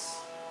place.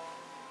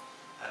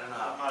 I don't know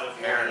how Might have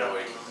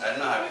paranoid. I don't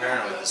know how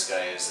paranoid this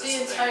guy is. That's The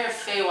the thing. entire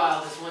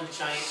Feywild is one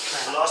giant The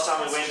trap. last time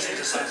we That's went true.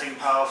 into something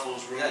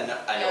powerful's room, Yeah, no,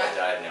 I know Yeah. I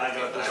died and I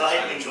everything, got but the I'm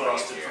lightning enjoying it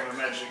blasted here. from a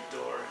magic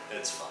door.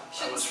 It's fun.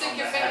 Shouldn't was stick from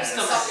your the fingers in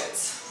hand.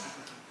 sockets.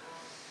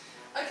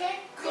 Okay,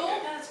 cool.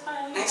 That's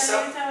fine. Think so?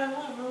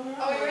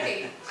 Are we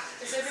ready?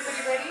 Is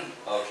everybody ready?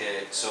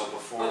 Okay, so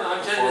before Hold on,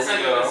 I'm trying to before decide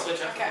we what to go,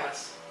 switch up Okay. for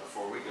us.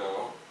 before we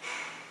go,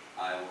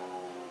 I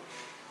will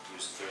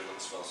use the third level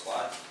spell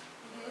slot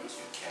Mm-hmm.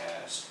 to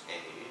cast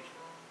aid.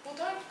 Well,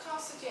 don't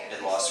cast it yet.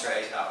 It lasts for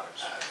 8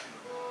 hours,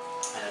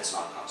 Oh. and it's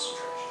not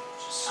concentration,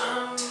 which is so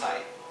Um,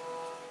 tight.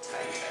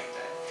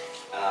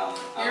 You're I'll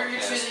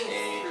cast choosing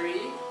aid.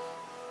 3.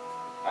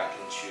 I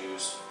can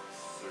choose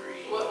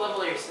 3 What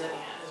level are you sitting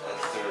at? Is at what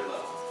I'm third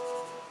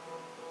level.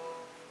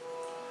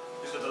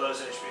 Who's got the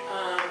lowest HP?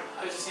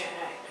 I was just saying,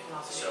 I can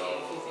also So- get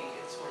 8 if you think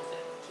it's worth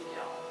it to get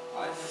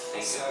all. I of this.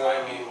 think it So-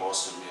 might be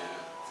awesome, yeah.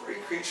 3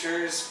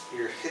 creatures,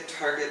 your hit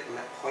target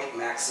point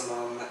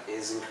maximum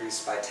is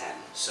increased by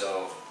 10.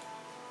 So,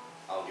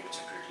 I'll give it to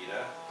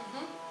Perdita.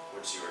 Mm-hmm.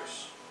 What's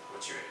yours?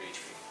 What's your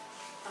HP?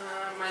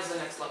 Mine's the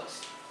next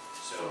lowest.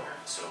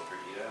 So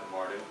Perdita,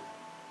 Martin,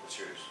 what's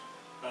yours?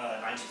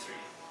 93.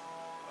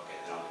 Okay,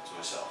 then I'll give it to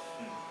myself.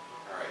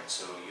 Hmm. Alright,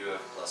 so you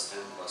have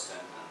 +10, +10,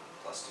 and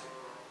 +10.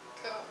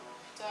 Cool.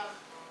 Done.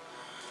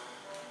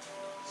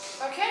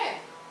 Okay.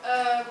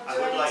 I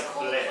Do would need like to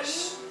call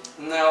less.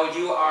 Queen? No,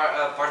 you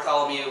are,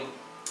 Bartholomew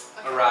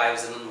Okay.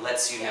 arrives and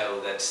lets you know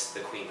that the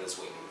queen is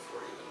waiting for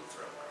you in the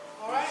throne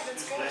room. Alright,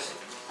 let's Who's go. blessing?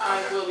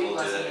 I will be We'll do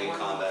that blessing in one.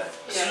 combat.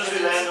 As Yeah, soon as we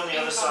because land on the in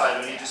other combat, side,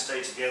 we need yeah. to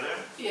stay together,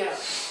 Yeah,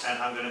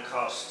 and I'm going to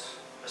cast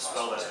a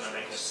spell that's going to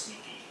make us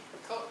sneaky.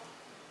 Cool.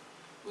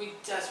 we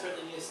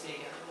desperately need to stay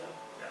together though.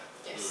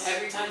 Yes.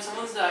 Every time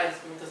someone's died, it's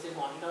been because they've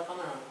wandered off on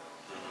their own.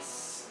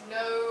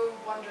 No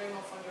wandering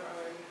off on your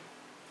own.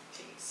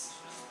 Please.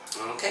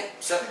 Okay,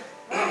 so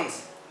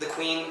the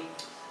queen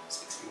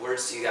speaks a few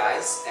words to you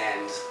guys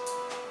and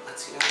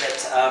lets you know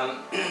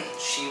that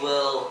she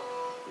will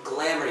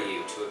glamour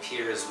you to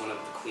appear as one of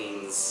the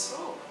queen's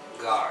Oh.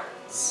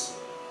 guards.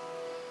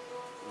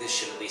 This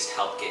should at least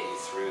help get you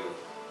through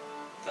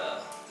the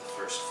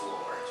first floor.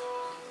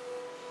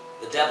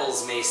 The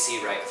devils may see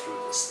right through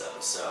this though,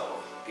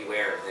 so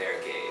beware of their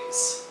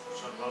gaze.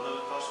 Should I bother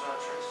with passing out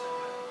tricks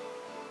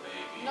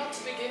Maybe. Not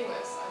to begin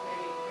with, I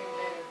maybe later.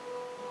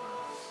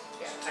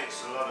 then? It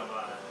takes a lot of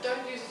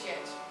Don't use it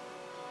yet.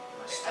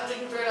 my I stunning.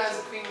 didn't realize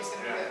the queen was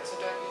going to Yeah. do it, so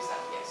don't use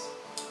that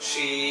yet.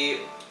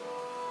 She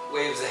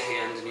waves a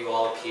hand and you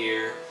all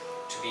appear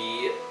to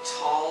be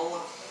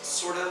tall,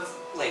 sort of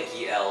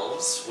lanky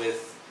elves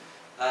with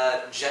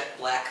jet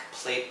black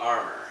plate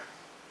armor.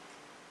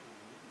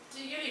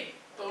 Do you get any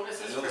I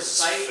bonuses know for this is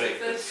sight fake, with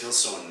but it this? feels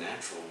so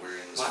unnatural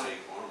wearing this What? fake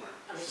armor.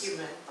 I'm a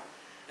human.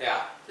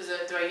 Yeah. Do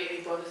I get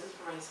any bonuses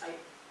for my sight?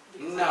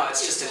 Because No,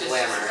 it's just a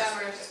glamour.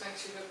 Glamour just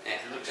makes you look. Yeah,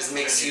 You look it just just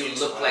makes you trendy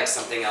look into like life.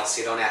 something else.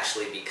 You don't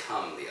actually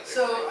become the other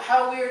So thing.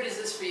 how weird is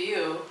this for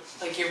you?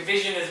 Like your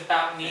vision is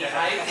about knee Yeah.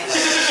 height?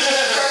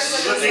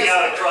 Looking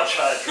out a crotch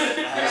height right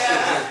now.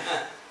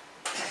 Yeah.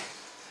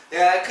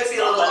 Yeah, it could be a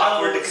Not little my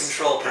awkward to nose.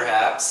 control,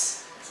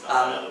 perhaps. It's not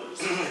my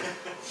nose.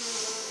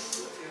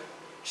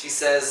 She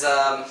says,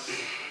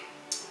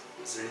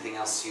 is there anything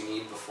else you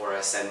need before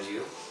I send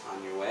you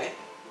on your way?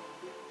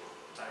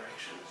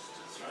 Directions to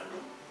the throne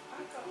room.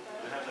 I got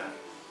We that. have that.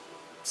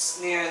 It's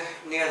near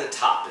the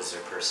top is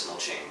her personal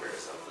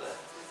chambers of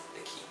the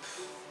keep.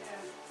 Yeah.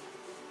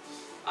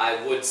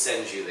 I would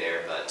send you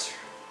there, but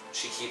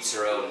she keeps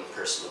her own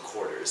personal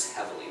quarters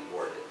heavily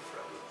warded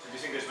from Do you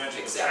think there's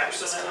magical Exactly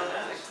traps this in kind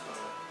there?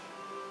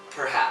 of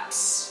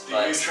perhaps. Do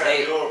but you trap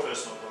they, your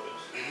personal quarters?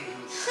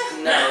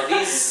 no,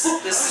 this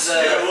is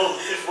Yeah, a well,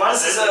 if one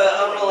this is did,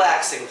 a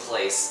relaxing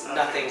place. Okay.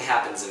 Nothing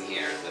happens in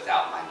here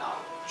without my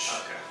knowledge.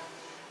 Okay.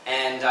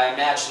 And I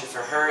imagine for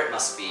her it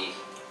must be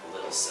a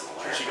little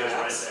similar. She goes right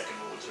perhaps. back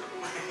and wards her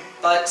room.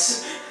 But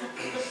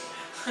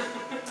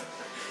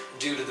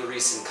due to the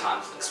recent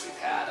conflicts we've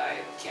had, I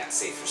can't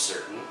say for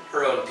certain.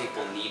 Her own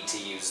people need to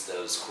use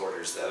those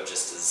quarters though,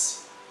 just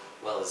as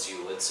well as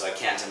you would, so I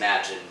can't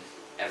imagine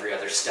every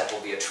other step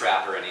will be a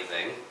trap or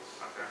anything.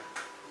 Okay.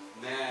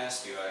 May I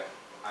ask you,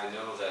 I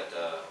know that,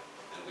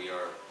 and we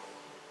are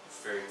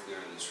very clear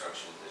in the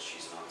instructions that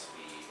she's not to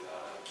be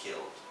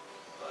killed,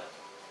 but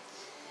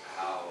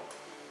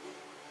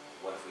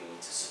what if we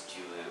need to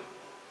subdue him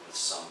with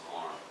some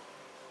harm?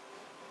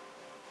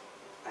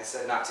 I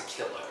said not to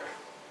kill her.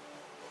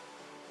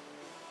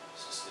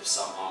 So if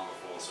some harm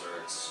befalls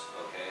her, it's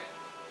okay?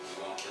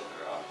 We won't kill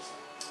her, obviously.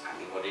 I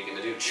mean, what are you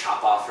gonna do?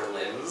 Chop off her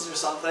limbs or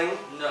something?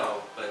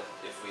 No, but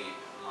if we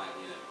might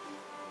need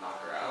to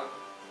knock her out?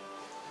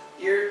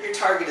 Your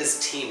target is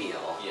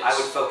Temiel. Yes. I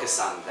would focus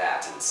on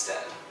that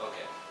instead.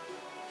 Okay.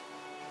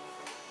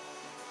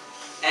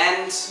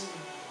 And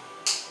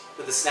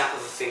with a snap of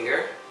a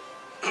finger,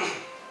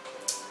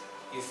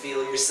 you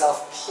feel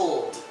yourself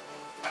pulled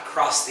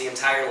across the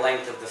entire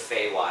length of the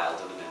Feywild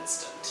in an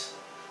instant.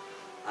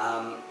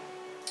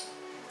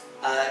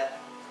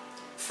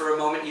 For a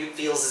moment, it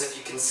feels as if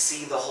you can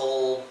see the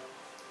whole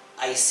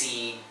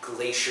icy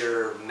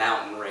glacier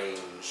mountain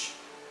range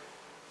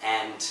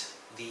and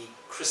the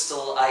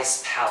crystal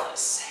ice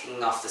palace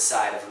hanging off the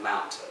side of a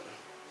mountain.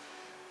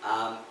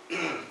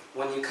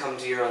 When you come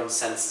to your own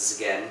senses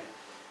again,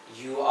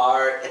 you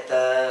are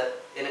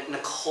in a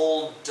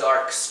cold,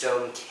 dark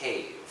stone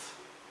cave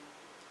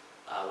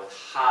with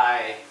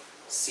high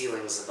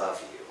ceilings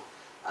above you.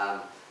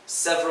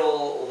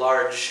 Several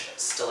large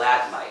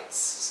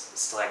stalagmites?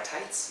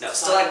 No,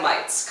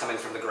 stalagmites coming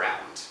from the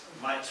ground.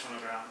 Mites from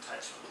the ground,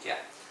 tights from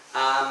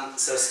the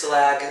So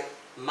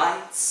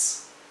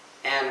stalagmites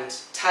and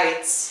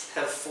tights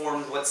have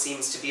formed what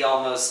seems to be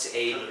almost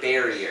a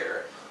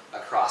barrier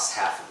across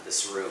half of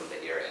this room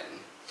that you're in.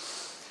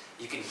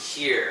 You can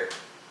hear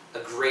a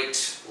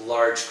great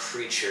large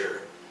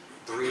creature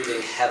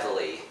breathing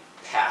heavily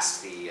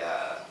past the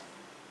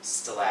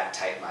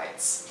stalactite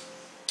mites.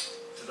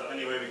 Is that the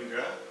only way we can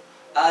go?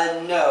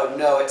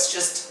 No, it's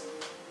just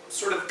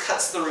sort of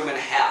cuts the room in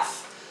half.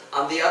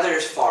 On the other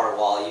far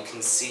wall, you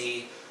can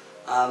see,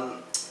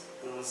 what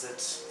was it,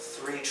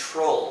 3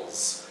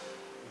 trolls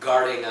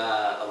guarding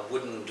a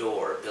wooden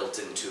door built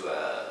into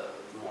a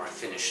more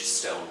finished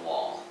stone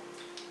wall.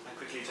 I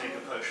quickly take a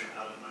potion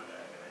out of my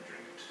bag and I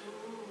drink it.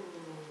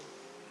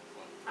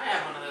 Ooh. I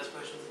have one of those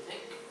potions, I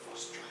think.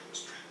 Fast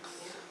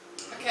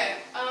strength. Okay,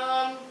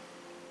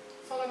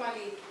 follow my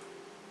lead.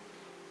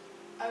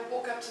 I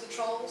walk up to the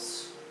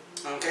trolls.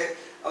 Okay.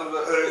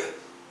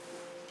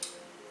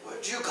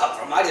 Where'd you come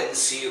from? I didn't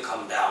see you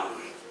come down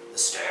the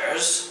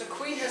stairs. The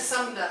queen has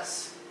summoned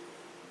us.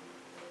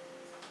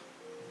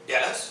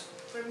 Yes?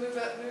 Remove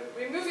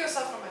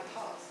yourself from my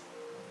path.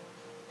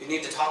 You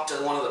need to talk to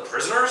one of the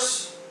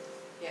prisoners?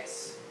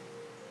 Yes.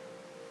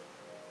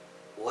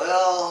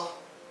 Well...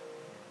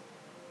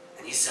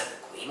 And you said the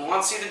queen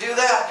wants you to do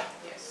that?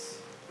 Yes.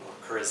 Well,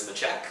 charisma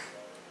check.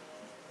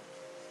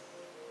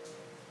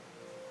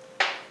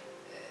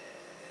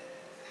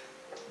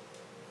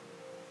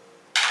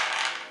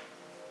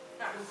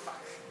 Oh,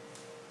 fuck.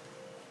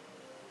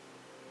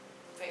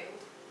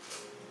 Failed.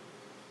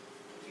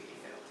 Completely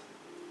failed.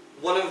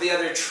 One of the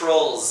other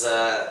trolls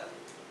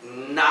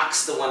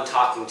knocks the one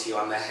talking to you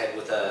on the head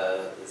with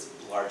this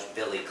large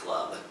billy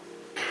club.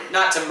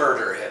 Not to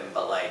murder him,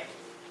 but like,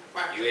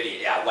 you idiot,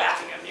 yeah,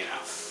 whacking him, you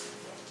know.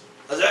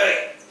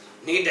 They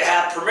need to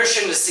have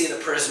permission to see the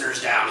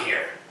prisoners down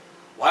here.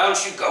 Why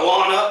don't you go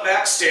on up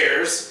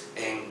backstairs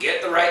and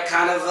get the right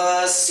kind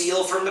of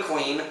seal from the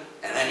queen,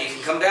 and then you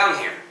can come down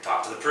here,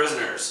 talk to the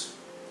prisoners.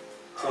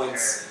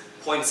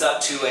 Points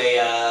up to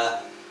a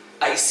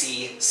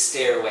icy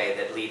stairway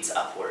that leads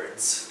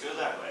upwards. Go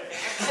that way.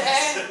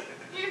 Okay.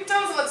 You didn't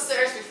tell us about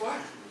stairs before.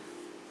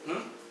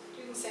 Hmm?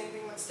 You didn't say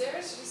anything about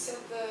stairs. You said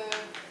the...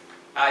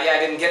 Yeah, I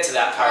didn't get to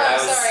that part. Oh, I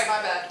was sorry,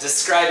 my bad.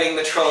 describing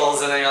the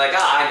trolls, and then you're like,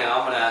 I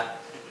know, I'm gonna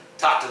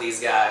talk to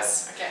these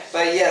guys. Okay.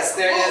 But yes,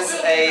 there We'll is do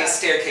a that.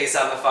 staircase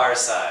on the far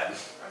side.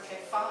 Okay,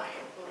 fine.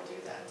 We'll do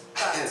that.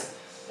 But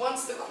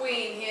once the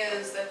queen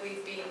hears that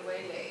we've been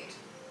waylaid,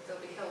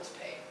 there'll be hell to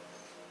pay.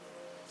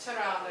 Turn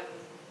around and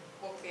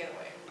walk the other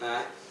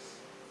way.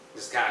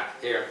 Just kind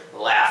of here,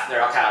 laugh.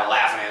 They're all kind of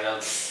laughing at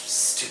those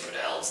stupid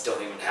elves.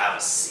 Don't even have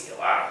a seal.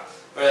 What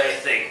do they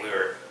think? We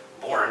were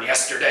born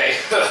yesterday.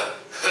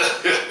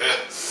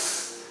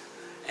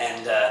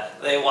 And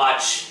they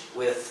watch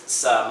with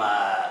some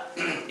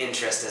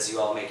interest as you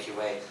all make your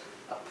way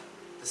up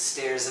the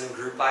stairs in a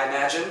group, I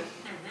imagine.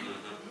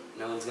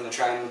 No one's going to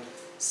try and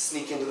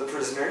sneak into the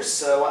prisoners.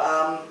 So,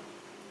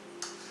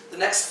 the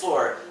next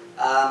floor.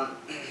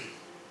 Let's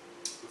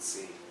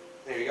see.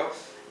 There you go.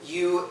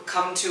 You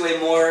come to a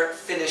more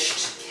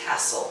finished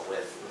castle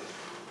with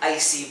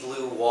icy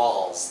blue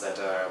walls that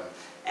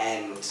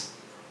and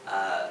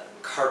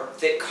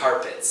thick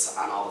carpets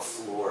on all the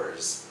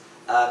floors.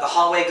 The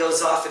hallway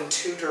goes off in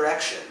two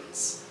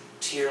directions.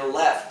 To your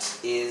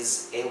left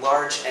is a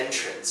large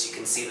entrance. You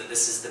can see that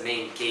this is the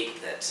main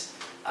gate that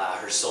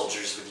her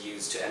soldiers would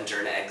use to enter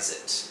and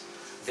exit.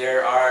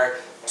 There are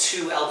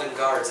two elven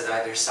guards at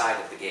either side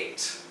of the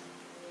gate.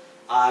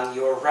 On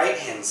your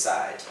right-hand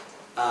side,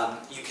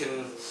 you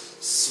can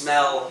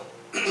smell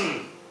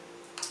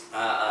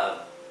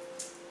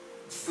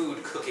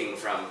food cooking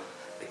from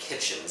the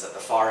kitchens at the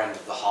far end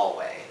of the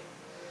hallway.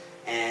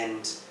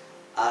 And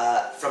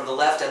from the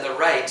left and the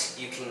right,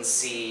 you can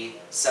see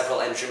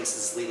several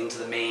entrances leading to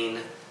the main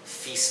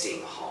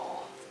feasting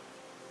hall.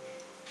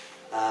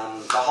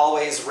 The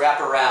hallways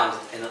wrap around,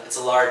 and it's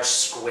a large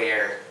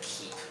square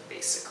keep,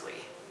 basically.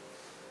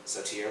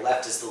 So to your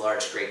left is the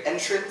large great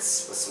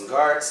entrance with some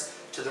guards.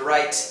 To the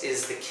right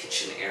is the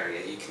kitchen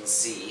area. You can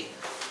see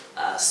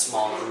a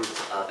small group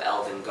of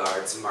elven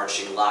guards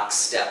marching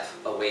lockstep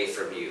away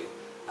from you,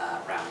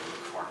 round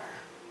the corner.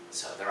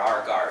 So there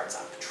are guards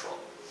on patrol.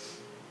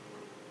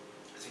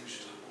 I think we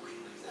should start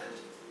walking like that.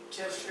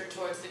 Gesture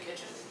towards the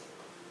kitchen.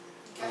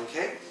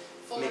 Okay.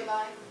 Full in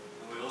line.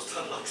 And we all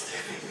start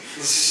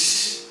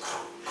lockstepping.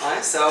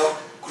 Alright, so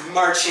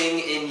marching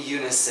in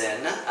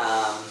unison,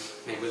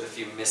 maybe with a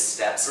few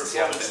missteps since you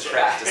haven't been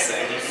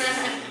practicing.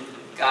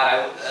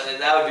 God,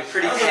 that would be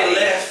pretty petty.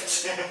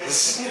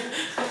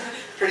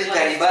 Pretty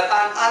petty, but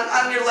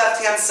on your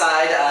left-hand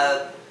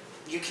side,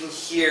 you can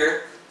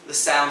hear the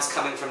sounds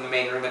coming from the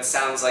main room. It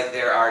sounds like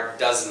there are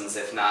dozens,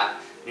 if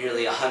not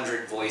nearly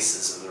 100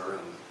 voices in the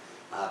room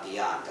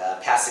beyond.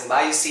 Passing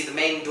by, you see the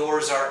main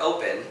doors are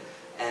open,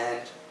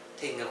 and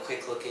taking a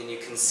quick look in, you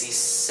can see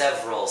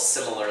several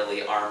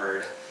similarly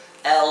armored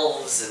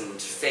elves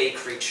and fey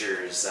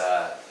creatures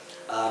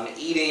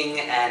eating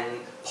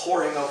and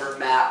poring over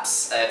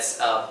maps. It's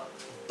a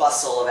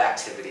bustle of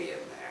activity in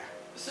there.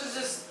 So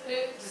does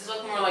it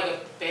look more like a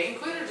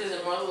banquet, or does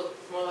it look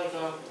more like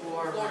a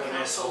war room?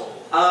 council.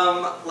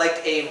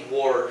 Like a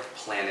war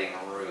planning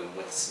room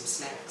with some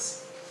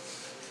snacks.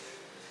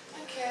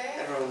 Okay.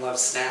 Everyone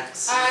loves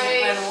snacks.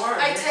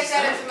 I take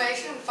that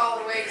information and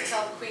follow away to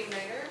tell the queen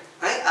later.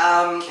 Right,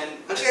 Can,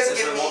 don't you guys as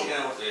give we're me walking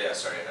out, yeah,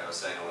 sorry, I was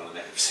saying I wanted to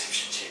make a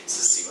perception check to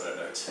see what I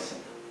noticed.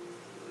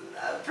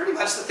 pretty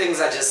much the things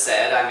I just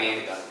said. I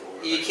mean,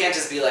 you can't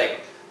just be like,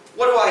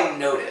 what do I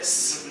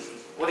notice?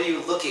 What are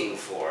you looking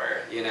for,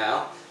 you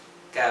know?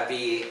 Gotta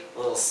be a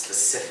little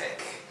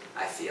specific,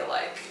 I feel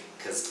like.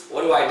 Because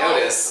what do I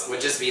notice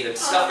would just be the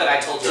stuff that I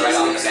told you right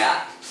on the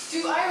bat.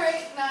 Do I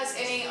recognize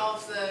any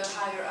of the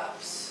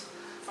higher-ups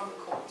from the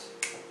court?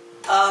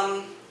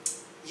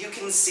 You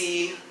can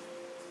see,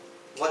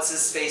 what's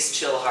his face,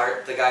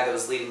 Chillheart, the guy that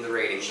was leading the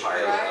raiding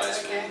party. Right,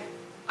 Ice okay. Vein.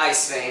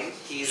 Icevane,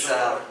 he's,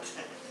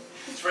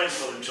 His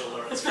friends call him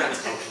Children. his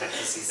friend's called him,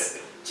 'cause he's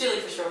Chili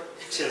for sure.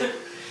 chilly.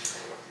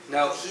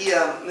 No,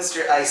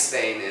 Mr.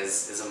 Icebane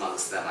is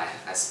amongst them,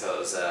 I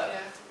suppose. Yeah.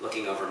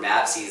 Looking over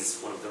maps, he's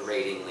one of the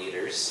raiding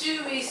leaders.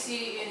 Do we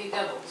see any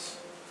devils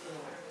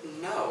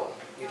anywhere? No,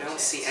 you don't Okay.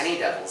 see any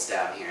devils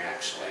down here,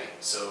 actually.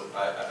 So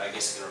I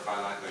guess I can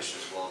refine my question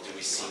as well. Do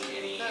we see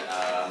any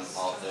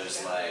of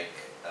those like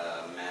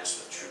maps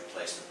with troop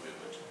placement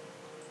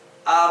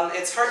movement?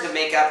 It's hard to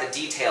make out the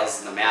details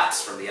in the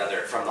maps from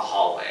the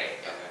hallway,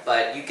 Okay.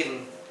 but you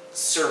can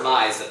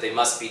surmise that they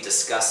must be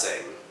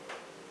discussing,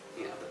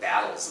 you know, the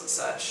battles and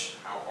such.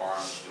 How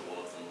armed do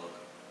all of them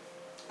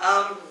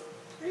look?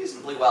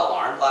 Reasonably well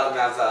armed. A lot of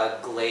them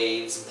have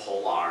glaives and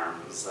pole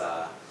arms,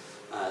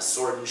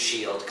 sword and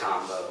shield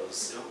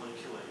combos. They don't want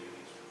to kill any of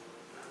these.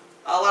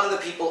 A lot of the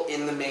people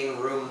in the main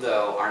room,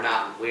 though, are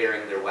not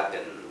wearing their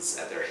weapons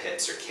at their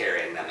hips or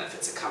carrying them if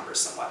it's a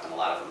cumbersome weapon. A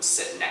lot of them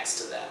sit next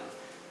to them.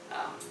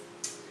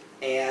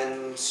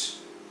 And,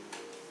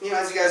 you know,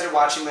 as you guys are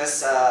watching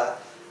this, a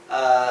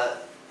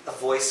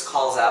voice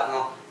calls out,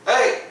 and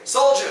 "Hey,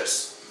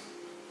 soldiers!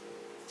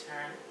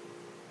 Turn.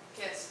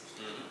 Yes.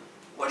 Mm-hmm.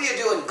 What are you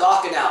doing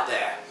gawking out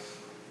there?"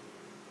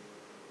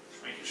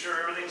 Just making sure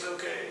everything's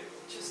okay.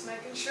 Just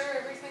making sure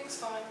everything's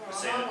fine. We're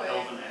Say on an our way.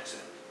 elven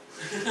accent.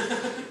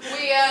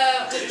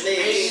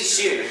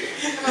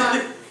 Come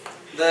on.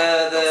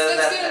 That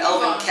get a move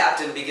elven on.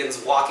 captain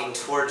begins walking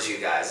towards you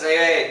guys.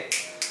 Hey,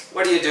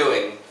 what are you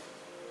doing?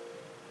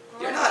 We're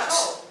You're on not-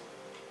 patrol.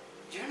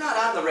 You're not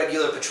on the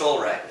regular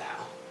patrol right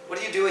now. What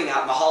are you doing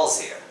out in the halls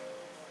here?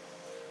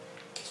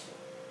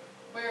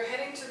 We're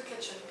heading to the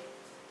kitchen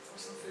for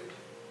some food.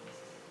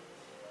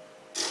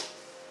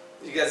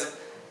 You guys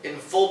in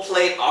full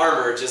plate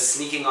armor just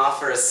sneaking off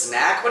for a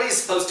snack? What are you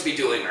supposed to be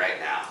doing right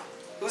now?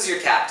 Who's your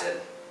captain?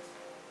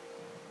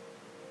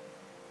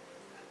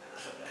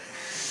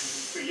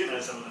 You know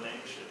some of the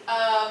names, shit.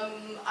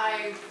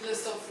 I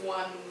list off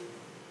one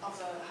of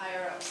the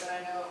higher ups that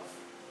I know of.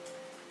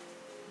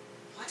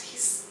 What?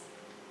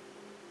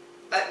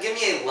 Give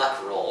me a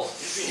luck roll.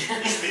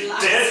 He's been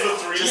dead for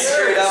 3 Just years.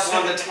 straight up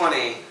 1 to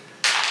 20.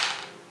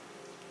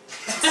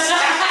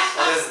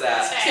 What is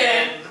that?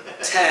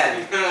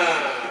 10.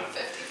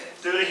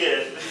 50-50. Do it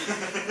again.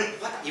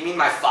 What? You mean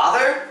my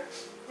father?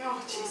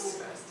 Oh,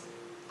 Jesus Christ.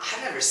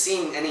 I've never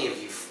seen any of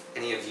you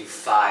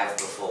five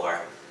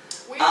before.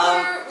 We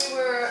Um,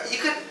 were You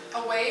could.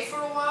 away for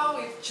a while.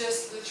 We've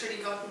just literally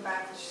gotten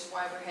back, which is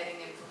why we're heading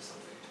in for some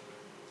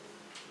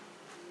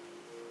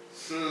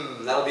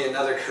food. That'll be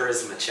another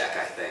charisma check,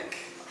 I think.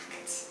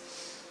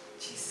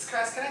 Jesus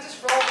Christ, can I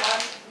just roll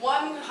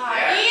one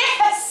higher? Yeah.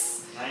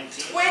 Yes!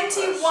 19.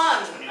 21.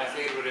 I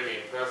think it would have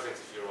been perfect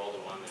if you rolled a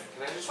 1 there.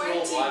 Can I just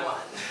roll 21.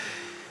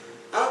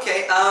 1?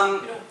 Okay, You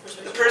know,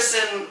 the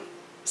person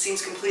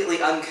seems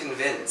completely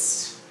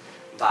unconvinced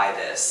by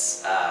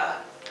this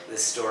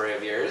story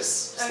of yours,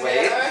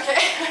 Slade.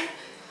 Okay.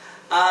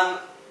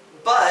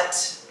 But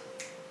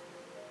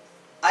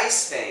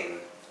Icebane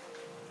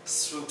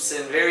swoops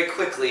in very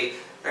quickly,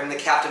 grabbing the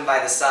captain by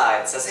the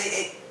side, says,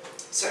 hey,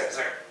 sir,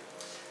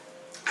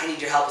 I need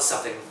your help with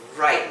something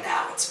right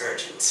now. It's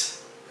urgent.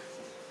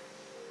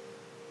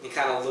 He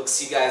kind of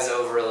looks you guys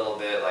over a little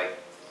bit, like,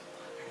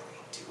 what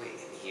are we doing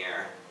in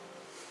here?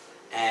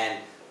 And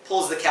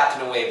pulls the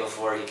captain away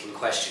before he can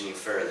question you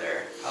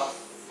further. How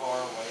far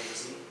away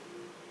is he?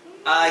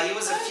 He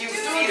was a few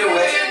feet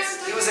away.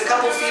 He was a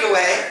couple feet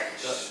away.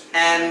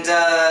 And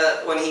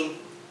when he,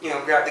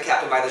 grabbed the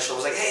captain by the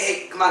shoulder, was like,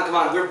 hey, come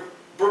on,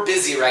 we're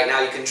busy right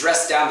now. You can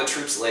dress down the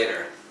troops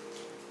later.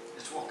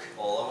 Let's walk.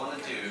 All I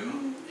want to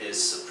do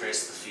is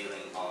suppress the feeling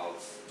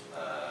of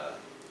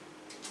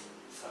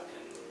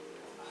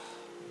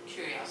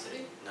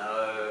Curiosity.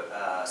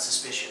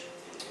 suspicion.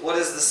 What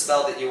is the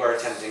spell that you are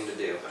attempting to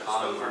do?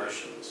 Calm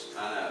emotions.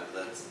 I know,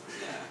 that's,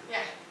 yeah. Yeah.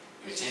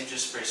 We tend to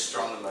express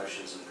strong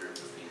emotions in a group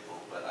of people,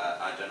 but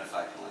I don't know if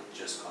I can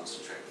just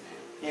concentrate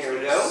on him. Here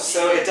we go.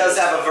 So it does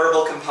have a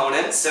verbal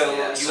component, so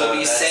Yeah, you so will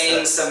be that's-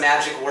 saying some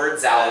magic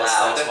words out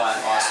loud. That's why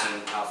I'm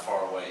asking how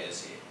far away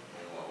is he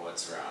and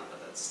what's around, but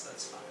that's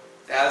fine.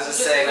 I was just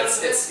saying,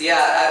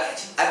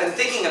 I've been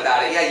thinking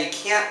about it. Yeah, you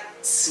can't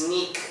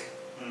sneak,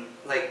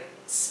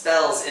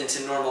 spells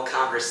into normal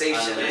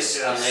conversation.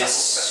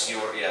 Unless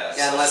you're,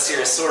 Yeah, unless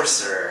you're a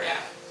sorcerer. Yeah.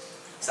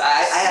 So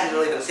I hadn't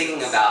really been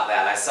thinking about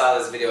that. I saw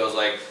this video, it was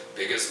like,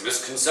 biggest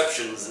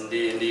misconceptions in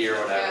D&D or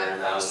whatever. Yeah.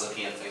 And I was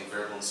looking at things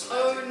verbal and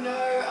semantic. Oh no,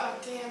 our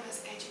DM has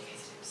educated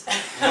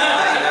himself.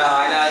 I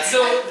know. It's, So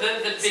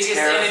the biggest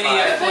enemy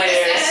terrifying. of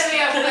players.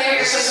 enemy of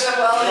players is a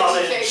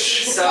well-educated.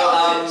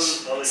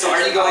 so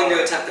are you going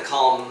to attempt the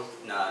calm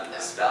No.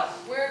 spell?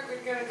 We're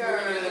gonna go.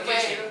 We're going to the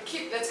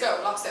kitchen. Let's go.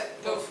 Lockstep.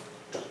 Move.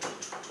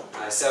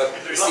 So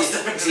We lost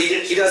him into the he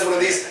kitchen. does one of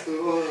these.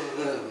 No,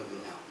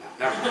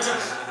 never mind.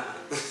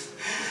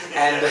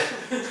 And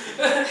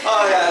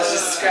oh yeah, it's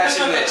just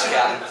scratching an itch,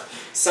 Captain.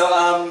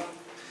 So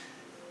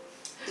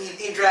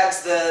he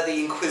drags the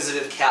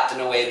inquisitive captain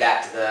away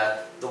back to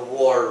the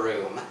war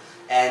room,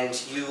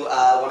 and you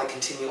want to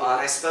continue on,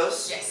 I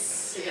suppose.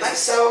 Yes. Right,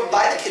 so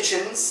by the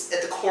kitchens,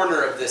 at the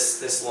corner of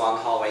this long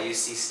hallway, you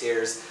see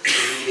stairs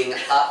leading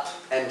up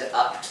and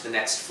up to the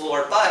next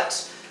floor,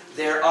 but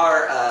There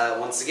are,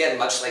 once again,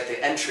 much like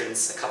the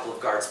entrance, a couple of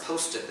guards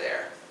posted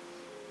there.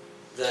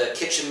 The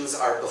kitchens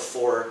are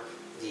before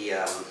the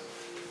area.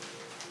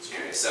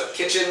 So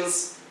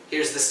kitchens,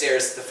 here's the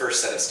stairs, the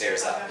first set of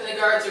stairs up. And the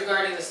guards are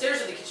guarding the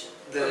stairs or the kitchen?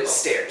 The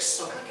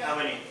stairs. Okay. How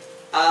many?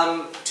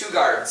 2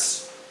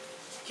 guards.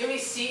 Can we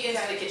see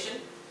into the kitchen?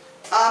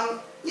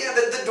 Yeah,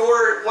 the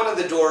door, one of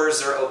the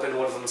doors are open,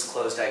 one of them's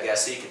closed, I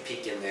guess, so you could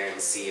peek in there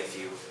and see a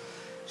few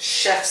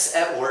chefs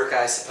at work,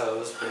 I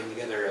suppose, putting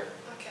together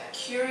Okay.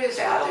 Curious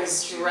Battle what their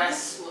stew?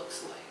 dress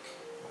looks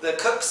like. the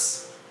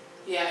cooks.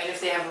 Yeah, and if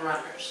they have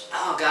runners.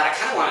 Oh god, I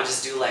kind of want to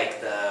just do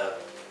like the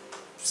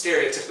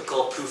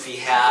stereotypical poofy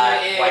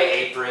hat, Yeah. white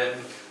apron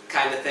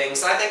kind of thing,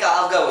 so I think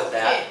I'll go with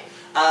that.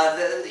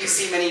 You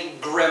see many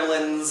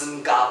gremlins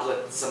and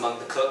goblins among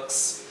the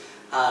cooks,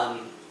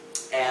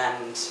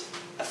 and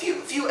a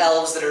few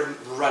elves that are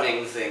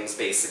running things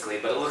basically,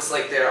 but it looks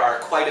like there are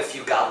quite a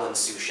few goblin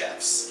sous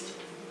chefs.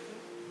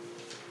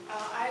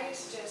 I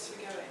suggest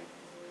we go in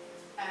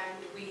and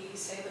we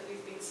say that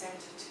we've been sent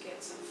to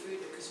get some food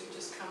because we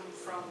just come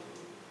from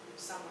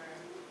somewhere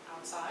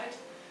outside,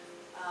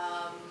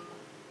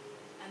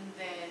 and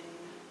then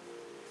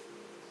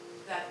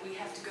that we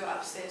have to go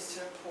upstairs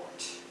to report.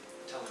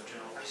 Tell them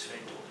General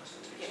Icevein told us to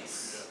take Yes.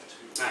 some food up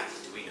too. Right.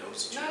 Do we know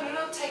it's No,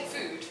 not take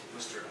food.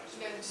 Mr.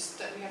 Icevein. No, just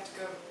that we have to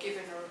go give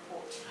in a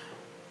report.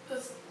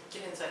 Let's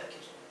get inside the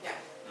kitchen.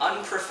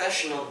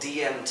 Unprofessional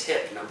DM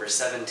tip number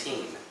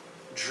 17.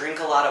 Drink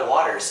a lot of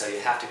water so you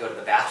have to go to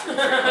the bathroom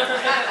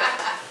frequently.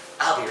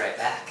 I'll be right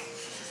back.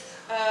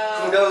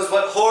 Who knows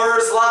what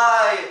horrors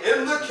lie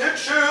in the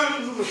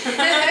kitchen?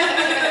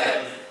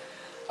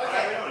 Why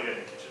Okay. we don't want to go in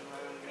the kitchen. Why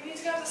don't We need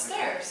to go up the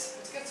stairs.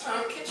 Let's get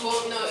through the kitchen.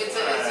 Well, no, it's a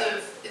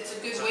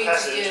good There's way a to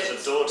passage, get.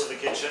 there's a door to the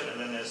kitchen, and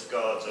then there's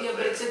guards up Yeah,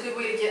 but there. it's a good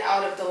way to get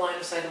out of the line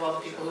of sight of all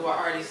the people who are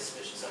already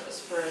suspicious of us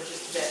for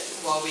just a bit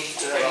while we get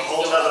There's ready a to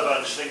whole go. other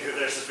bunch think that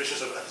they're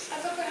suspicious of us. I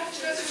thought we have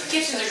to go through the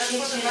Kitchen, kitchen. they're That's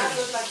what the kitchen. map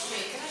looked like to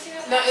me. Can I see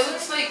that? No, map, it sir?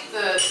 looks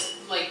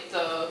like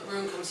the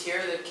room comes here,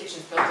 the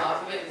kitchen's built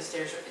off of it, and the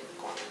stairs are in the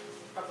corner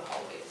of the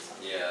hallway itself.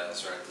 Yeah,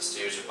 that's right. The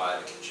stairs are by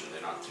the kitchen.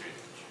 They're not through the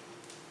kitchen.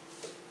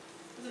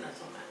 Isn't that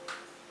so mad?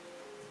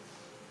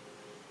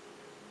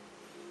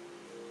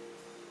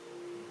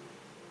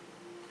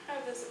 How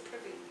does it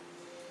privy?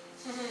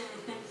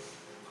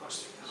 Of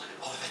course, they're behind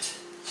all of it.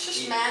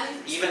 Shush, E- man.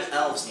 Even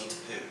elves need to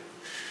poo.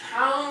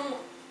 How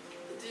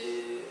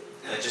do...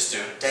 They just do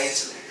it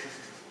daintily.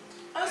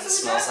 Oh, It so we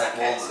smells don't, like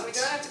okay, so we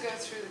walnuts. don't have to go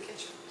through the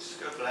kitchen. Just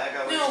go blag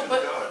our way No, through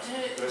but... the guards.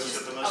 Whoever's just-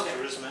 got the most okay.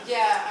 charisma.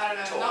 Yeah, I don't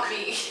know, Talk. not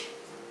me.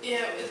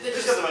 Yeah, they're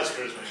Who's just... got the most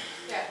charisma?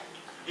 Yeah.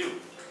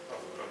 You.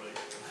 Probably.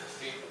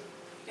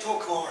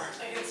 Talk more.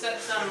 I can set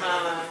some,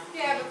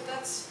 Yeah, but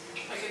that's...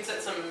 I can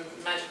set some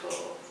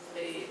magical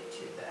aid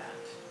to that.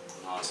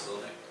 No, it's a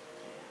building.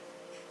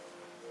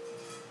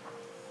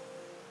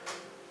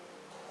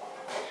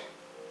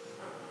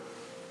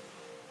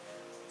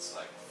 It's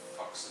like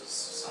foxes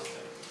something.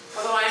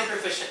 Although I am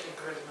proficient in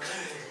charisma.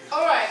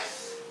 Alright,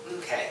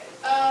 Okay.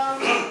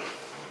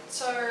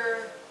 so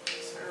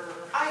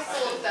I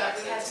thought that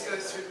we had to go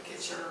through the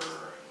kitchen,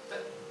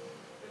 but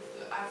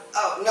I've...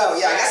 Oh, no,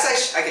 yeah, I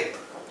guess I could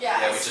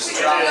Yeah, Yeah, we just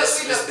looked- drop we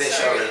this looked, bitch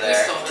sorry. over We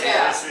there. stole it. Yeah.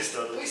 Yes, we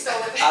started. We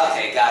stole it.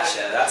 Okay,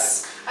 gotcha.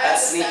 That's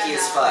sneaky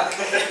as fuck.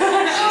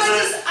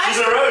 She's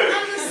a rogue.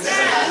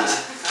 understand.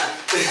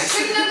 I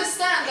couldn't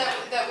understand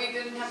that we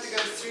didn't have to go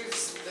through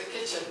the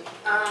kitchen.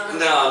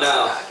 No.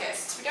 Okay,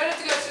 so we don't have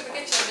to go through the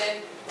kitchen then.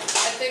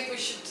 I think we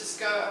should just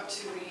go up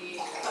to the...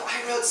 But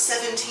I wrote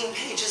 17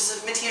 pages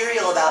of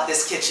material about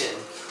this kitchen.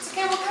 It's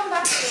okay, we'll come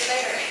back to it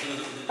later.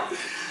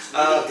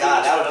 Oh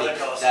god, that would be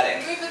Another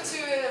pathetic. Move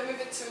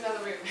it to another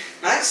room.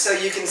 Alright, so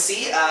you can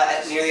see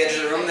near the edge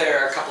of the room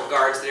there are a couple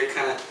guards that are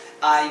kind of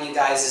eyeing you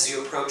guys as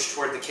you approach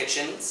toward the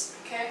kitchens.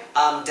 Okay.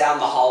 Down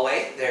the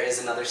hallway there is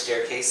another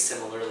staircase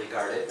similarly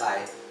guarded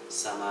by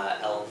some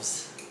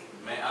elves.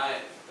 May I,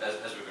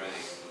 as we're going,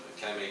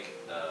 can I make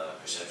a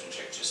perception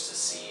check just to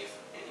see if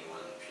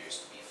anyone appears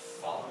to be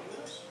following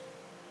us?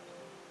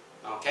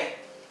 Okay.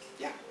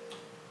 Yeah.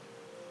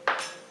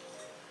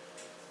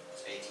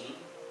 It's 18?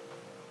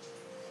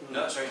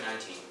 No, sorry,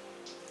 19.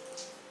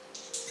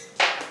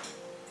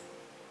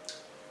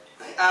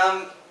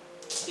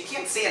 You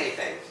can't see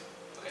anything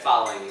Okay.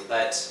 following you,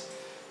 but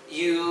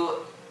you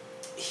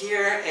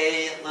hear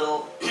a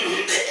little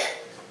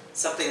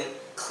something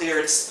clear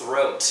its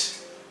throat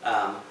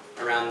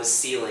around the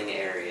ceiling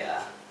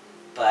area.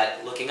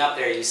 But looking up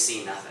there, you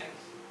see nothing.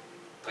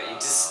 But you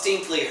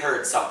distinctly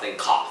heard something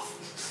cough.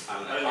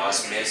 I'm going to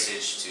pass a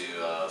message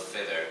to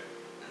Feather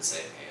and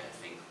say, hey, I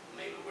think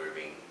maybe we're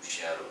being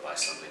shadowed by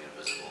something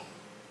invisible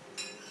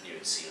near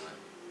the ceiling.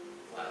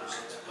 I heard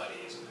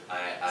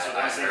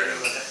him.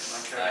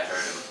 I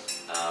heard him.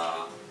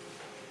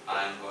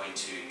 I'm going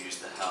to use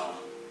the helm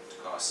to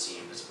cast sea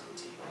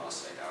invisibility.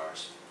 Last 8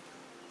 hours.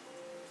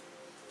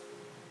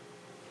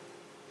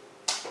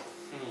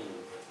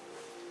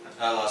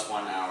 Last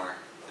 1 hour.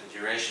 For the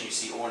duration, you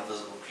see all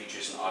invisible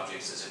creatures and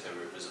objects as if they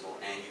were visible,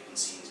 and you can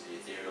see into the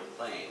ethereal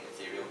plane.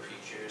 Ethereal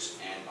creatures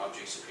and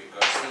objects appear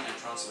ghostly and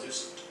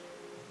translucent.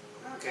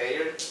 Okay,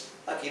 you're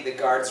lucky the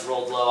guards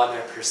rolled low on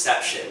their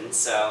perception,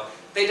 so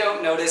they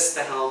don't notice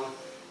the helm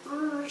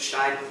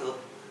shine with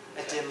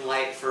a dim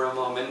light for a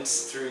moment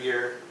through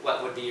your,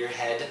 what would be your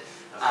head.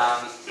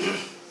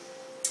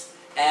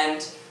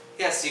 And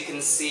yes, you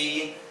can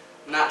see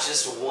not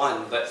just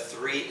one, but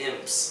 3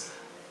 imps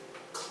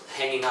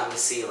hanging on the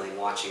ceiling,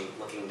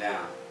 looking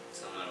down.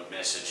 So I'm gonna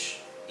message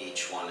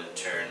each one in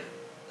turn.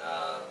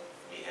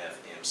 We have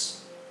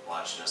imps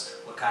watching us.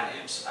 What kind of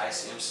imps?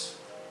 Ice imps?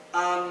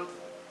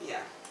 Yeah.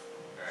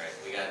 Alright,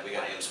 we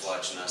got imps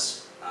watching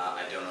us.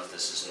 I don't know if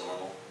this is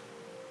normal.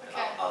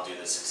 Okay. I'll do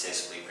this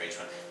successfully for each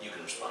one. You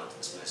can respond to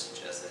this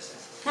message as they say.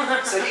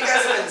 So you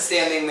guys have been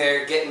standing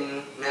there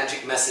getting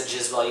magic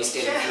messages while you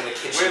stand in front of the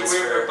kitchens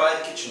We're by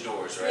the kitchen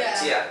doors, right?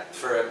 Yeah. yeah,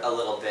 for a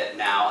little bit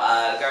now.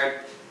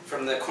 Guard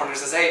from the corner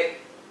says, "Hey,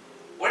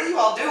 what are you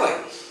all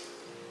doing?"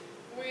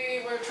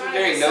 We were trying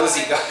Very to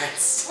nosy decide.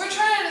 guards. We're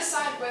trying to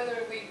decide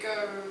whether we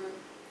go.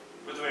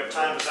 Whether we have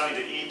time for something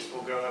to eat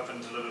or go up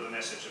and deliver the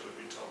message that we've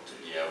been told to.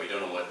 Yeah, we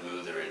don't know what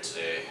mood they're in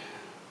today.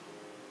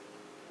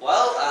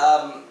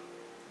 Well,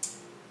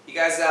 you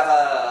guys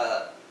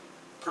have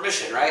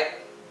permission, right?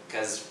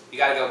 Because you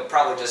gotta go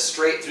probably just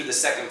straight through the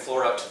 2nd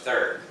floor up to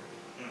 3rd.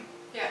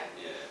 Yeah.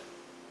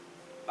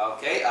 Yeah.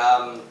 Okay,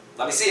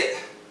 let me see it.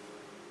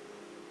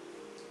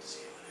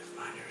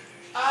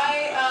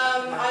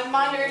 On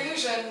minor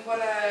illusion,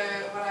 what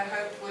I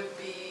hope would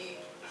be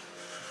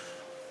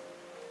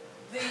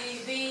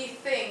the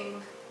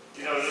thing.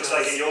 Do you know what it looks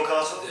like in your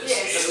castle?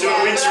 Yes. Just do a Yeah,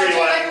 but I wintry do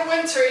one. like a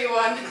wintry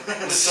one.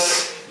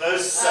 No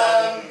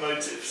satin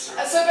motifs.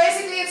 So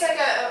basically, it's like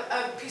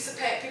a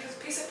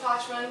piece of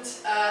parchment,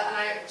 and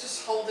I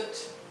just hold it,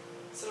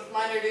 sort of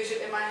minor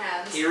illusion, in my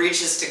hands. He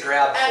reaches to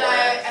grab And for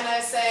it.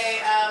 I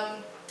say,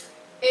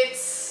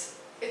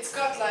 it's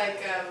got like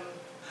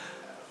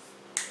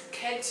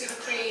head to the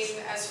queen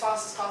as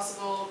fast as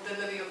possible.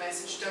 Deliver your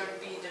message. Don't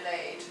be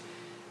delayed.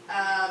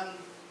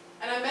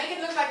 And I make it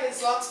look like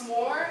it's lots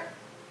more.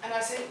 And I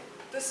say,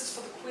 this is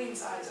for the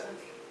queen's eyes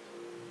only.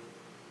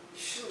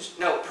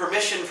 No,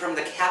 permission from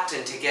the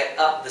captain to get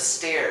up the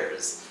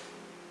stairs.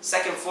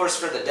 2nd floor's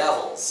for the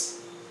devils.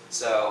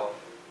 So,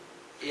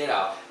 you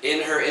know,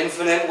 in her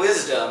infinite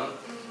wisdom,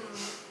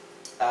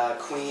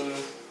 Queen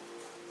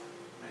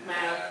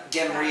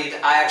Gemreed,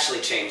 I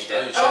actually changed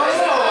it.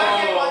 Oh,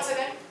 okay, what's it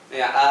in?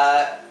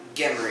 Yeah,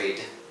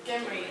 Gemreed.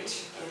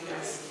 Gemreed.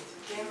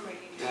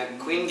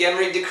 Queen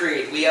Gemreed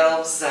decreed, we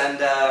elves and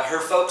her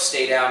folks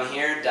stay down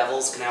here,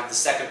 devils can have the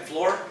 2nd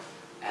floor,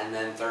 and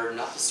then 3rd and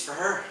up is for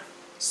her.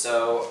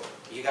 So,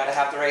 you gotta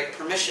have the right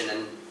permission,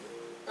 and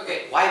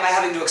Okay, why am I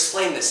having to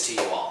explain this to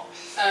you all?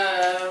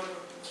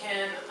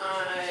 can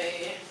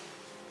I,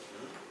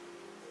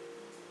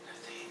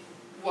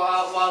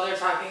 while they're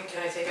talking,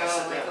 can I take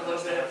out like a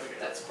little bit of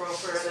that squirrel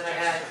fur that I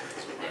had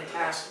and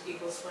cast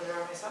Eagle Splendor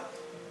on myself?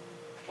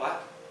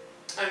 What?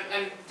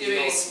 I'm Eagle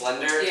doing,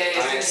 Splendor? yeah, it's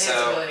Alright, an so,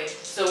 enhanced ability.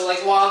 So like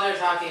while they're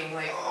talking,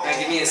 like. now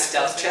give me a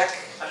stealth check.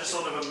 I just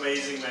thought of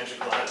amazing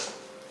magical item.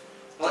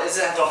 Well, is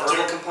it have a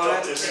verbal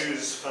component? Doctor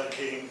Who's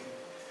fucking.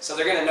 So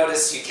they're gonna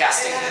notice you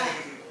casting Yeah.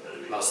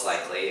 it, most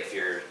likely, if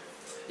you're...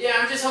 Yeah,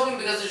 I'm just hoping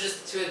because there's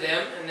just 2 of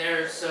them and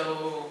they're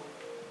so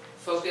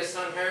focused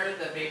on her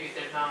that maybe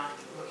they're not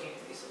looking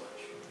at me so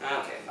much.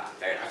 Okay, fine,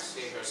 fair I enough.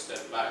 see her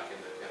step back and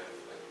then kind of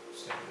like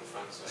step in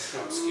front so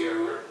I can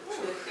obscure her.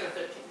 Oh, look at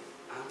 13.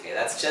 Okay,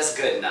 that's just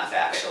good enough,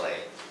 actually.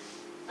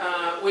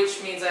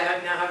 Which means I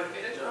now have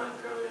advantage on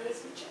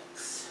charisma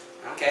checks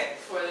Okay.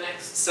 for the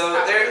next. So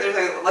they're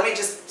like, let me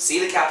just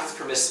see the captain's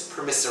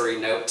promissory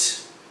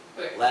note.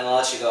 Okay. Then I'll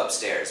let you go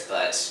upstairs,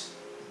 but...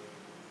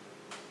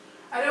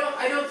 I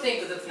don't think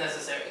that that's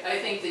necessary. I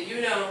think that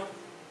you know,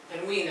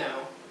 and we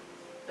know,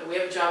 that we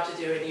have a job to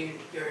do and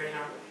you're in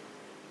our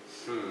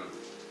way.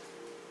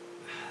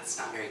 That's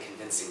not very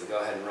convincing, but go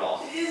ahead and roll.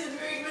 It isn't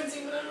very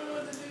convincing, but I don't know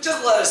what to do.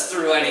 Just let us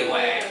through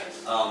anyway.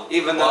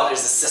 Even though there's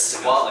a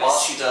system in While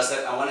place. she does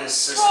that, I want to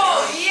assist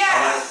Oh, her.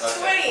 yeah!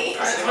 Okay. 20!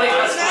 Alright, 20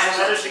 That's plus five.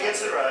 How does she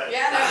gets it right?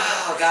 Yeah, no.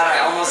 Oh god, I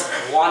almost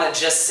want to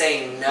just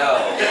say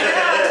no.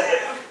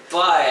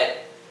 But,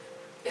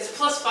 It's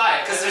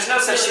 +5. because there's no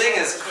such thing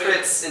as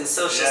crits in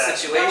social Yeah.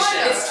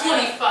 situations. It's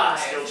 25.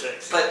 Skill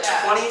checks. But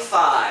Yeah.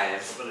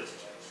 25 Ability checks.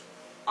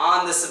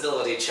 on this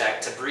ability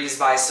check to breeze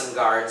by some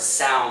guards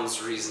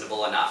sounds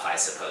reasonable enough, I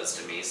suppose,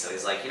 to me. So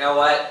he's like, you know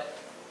what?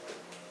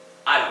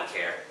 I don't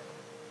care.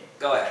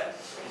 Go ahead.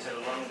 He's had a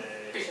long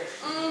day. Pretty sure.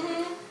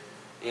 Mm-hmm.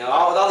 You know,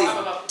 all with all these I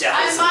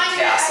devils in the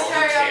castle, who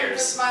carry on cares?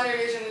 with minor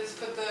illusion and just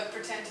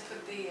pretend to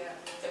put the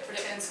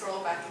pretend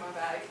scroll back in my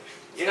bag.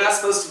 You're not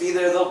supposed to be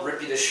there, they'll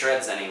rip you to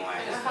shreds anyway.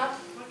 Uh-huh.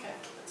 Okay,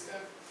 let's go.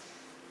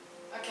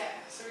 Okay,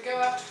 so we go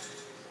up.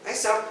 Okay,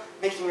 so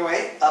making your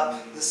way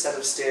up the set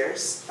of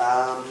stairs.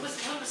 What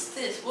was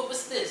this? What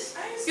was this?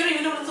 You don't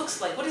even know what it looks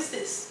like. What is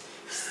this?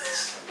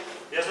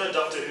 You guys know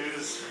Doctor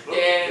Who's book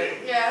Yeah. thing?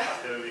 Yeah.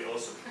 That would be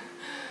awesome.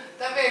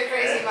 That'd be a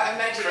crazy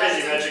magic Crazy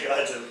item. magic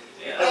item.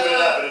 Yeah. Open it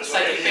up and it's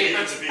Psychic like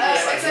paper. to be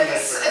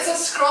It's a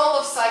scroll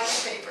of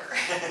psychic paper.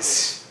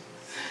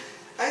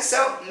 Alright,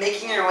 so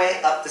making your way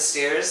up the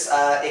stairs,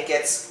 it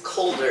gets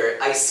colder,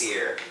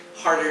 icier,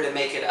 harder to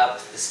make it up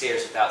the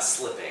stairs without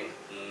slipping.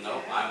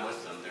 Nope, I'm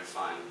with them, they're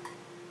fine.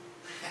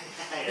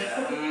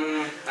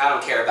 Yeah. I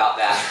don't care about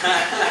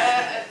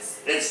that.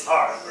 Yeah, It's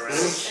hard, right?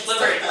 it's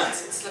Slippery.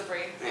 It's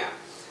slippery. Yeah.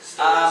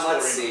 Still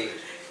Let's story see.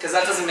 Because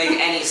that doesn't make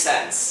any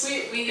sense.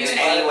 We In use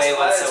any way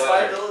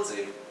whatsoever.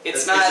 ability.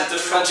 It's It's not a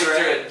different trudging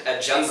terrain. through a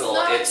jungle.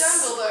 It's not It's a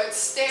jungle though, it's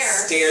stairs.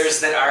 stairs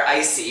that are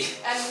icy.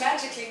 And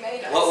magically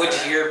made us. What would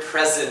your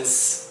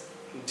presence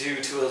do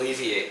to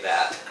alleviate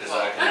that? Because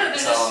Well, I I can don't know,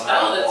 there's a tell them how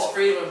spell to that's walk.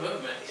 freedom of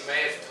movement. You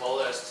may have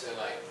told us to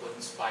like put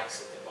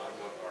spikes at the bottom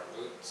of our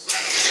boots.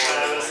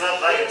 It's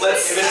not like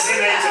Let's- if it's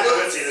innate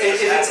ability, then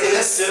If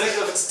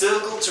it's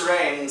difficult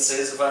terrain,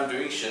 says if I'm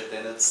doing shit,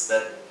 then it's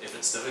that if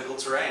it's difficult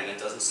terrain, it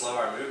doesn't slow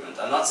our movement.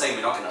 I'm not saying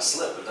we're not gonna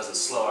slip, it doesn't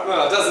slow our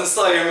Well, it movement. doesn't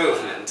slow your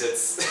movement.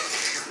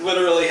 It's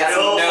literally has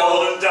You'll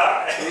fall no and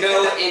die.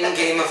 no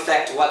in-game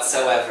effect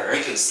whatsoever.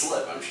 We can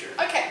slip, I'm sure.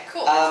 Okay,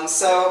 cool.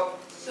 So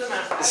Doesn't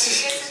matter. As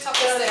we get to the top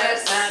of the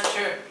stairs. That's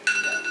true.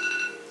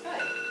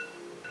 Right.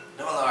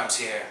 No alarms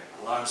here.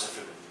 Alarms are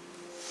for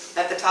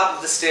at the top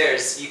of the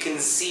stairs, you can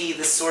see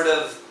the sort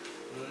of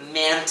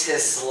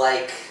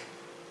mantis-like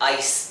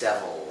ice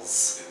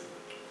devils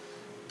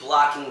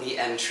blocking the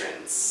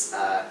entrance,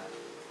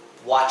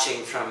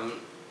 watching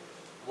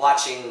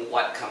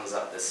what comes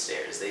up the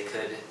stairs. They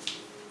could,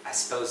 I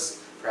suppose,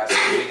 perhaps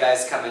hear you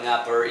guys coming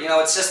up, or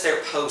it's just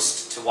their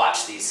post to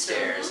watch these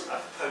stairs. I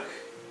poke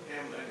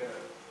him and go.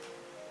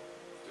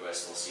 Do I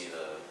still see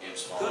the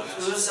imps following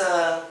us? Who's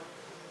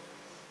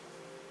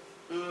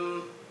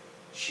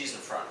She's in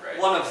front, right?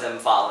 one of them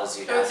follows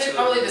you I down. would say Two of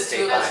probably them the stay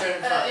two of us behind. are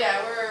in front.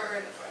 Yeah, we're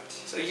in the front.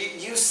 So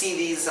you see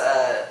these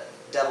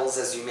devils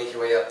as you make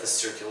your way up the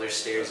circular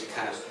stairs. You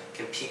kind of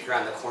can peek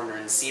around the corner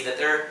and see that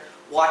they're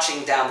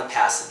watching down the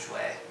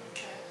passageway.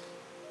 Okay.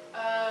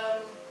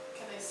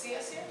 Can they see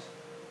us yet?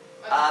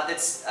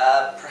 That's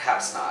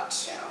perhaps not.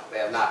 They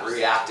have not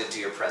reacted to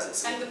your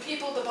presence. And the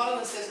people at the bottom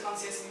of the stairs can't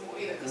see us anymore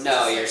either. 'cause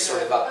No, it's you're like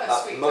sort of a- up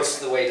oh, sweet, most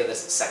of okay. the way to the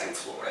second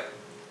floor.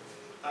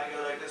 I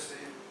go like this to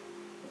him.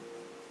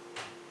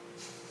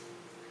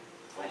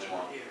 Only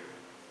Hold one. my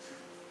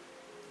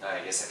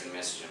ear. I guess I can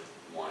message him.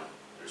 One.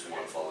 There's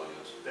one following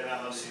us. Then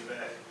I'll see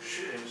back.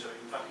 Shoot him so I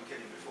can fucking kill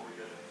him before we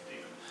go to the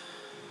demon.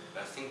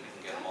 I think we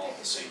can get them all at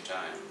the same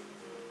time.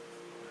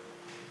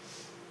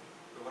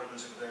 But what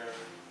happens if they're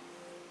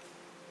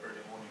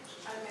early mornings?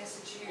 I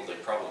message you. Well, they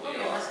probably Oh,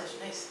 your are. message,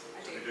 nice.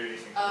 I If do. we do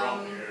anything Um,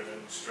 wrong here,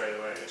 then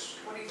straight away it's...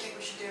 What do you think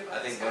we should do about I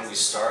think this, when guys? we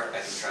start, I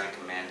can try and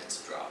command it to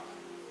drop.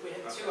 We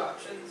have two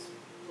options,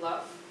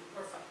 bluff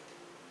or fight.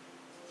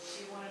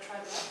 Do you want to try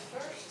bluff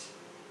first?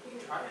 We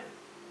can try it.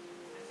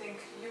 I think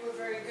you were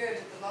very good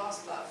at the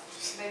last bluff.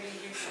 Maybe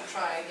you should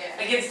try again.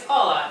 Against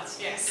all odds.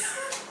 Yes.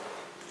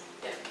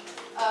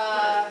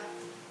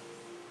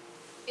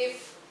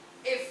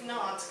 If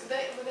not,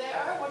 they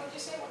are. What did you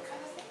say? What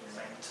kind of things?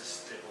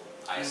 Mantis devil.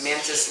 Ice.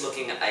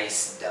 Mantis-looking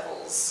ice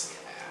devils.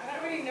 I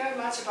don't really know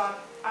much about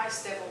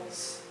ice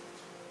devils.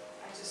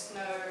 I just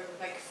know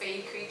like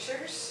fey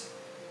creatures.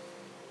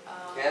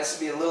 It has to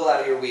be a little out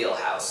of your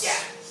wheelhouse. Yeah,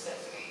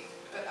 definitely.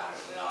 But I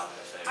don't know.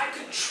 I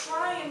could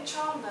try and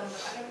charm them,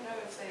 but I don't know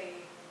if they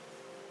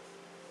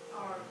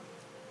are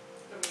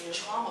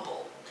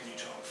charmable. Can you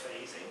charm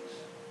fey things?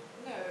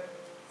 No,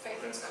 fey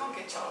things can't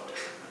get charmed.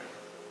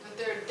 But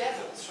they're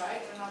devils,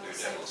 right? They're not They're the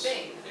same devils,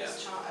 thing yeah.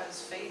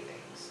 as fey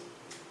things.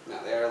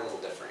 No, they're a little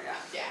different, yeah.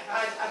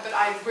 Yeah, but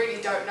I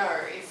really don't know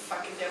if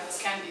fucking devils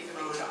can be even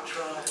charmed.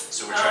 Try.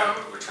 So we're trying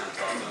to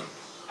talk to them.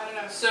 I don't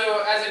know.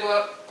 So as I go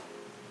up,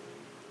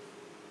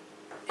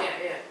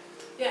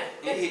 yeah.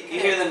 You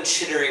hear them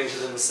chittering to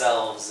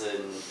themselves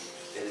in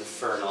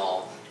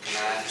infernal.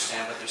 Can I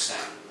understand what they're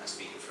saying? I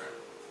speak infernal.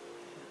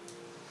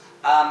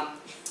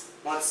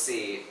 Let's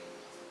see.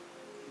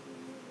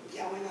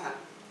 Yeah, why not?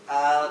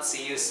 Let's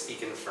see, you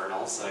speak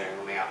infernal, so you're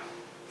moving out.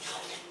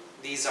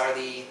 These are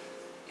the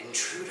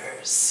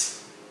intruders.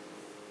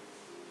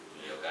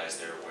 Guys,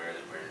 they're aware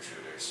that we're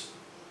intruders.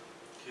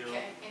 Kill.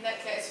 Okay, in that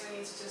case we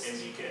need to just...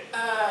 NDK.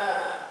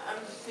 I'm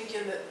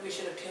thinking that we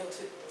should appeal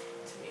to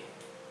me.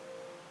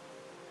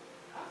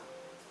 Huh?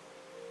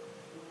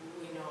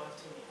 We know of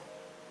Timmy.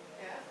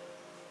 Yeah,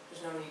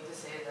 There's no need to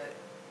say that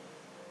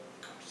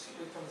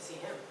we come to see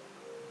him.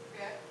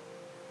 yeah.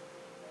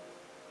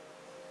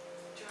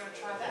 Do you want to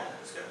try Yeah, that?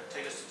 let's go.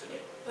 Take us to Timmy.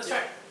 Let's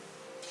try.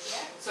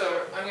 Yeah?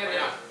 So I'm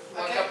gonna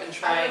walk Okay. up and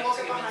try I'm gonna walk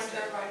to up behind convince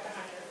her, them. right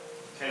behind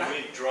her. Can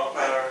we drop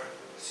our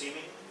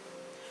seeming?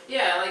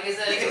 Yeah, like is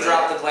it? You can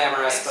drop the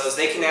glamour, I suppose.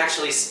 They can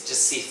actually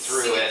just see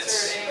through See it.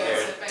 through it,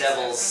 Their it's the best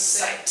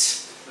devil's I can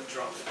sight. Let's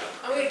drop it.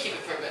 I'm gonna keep it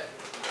for a bit.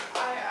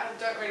 I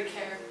don't really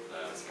care.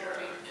 It's You're,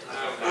 boring.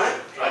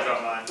 I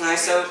drop mine. Alright,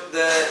 so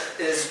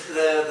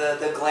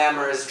the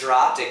glamour is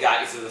dropped. It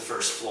got you through the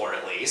first floor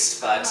at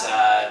least, but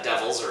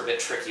devils are a bit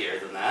trickier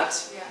than that.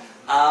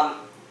 Yeah.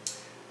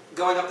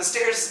 Going up the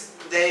stairs,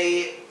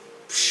 they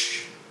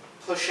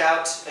push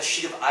out a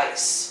sheet of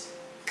ice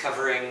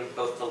covering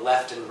both the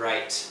left and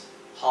right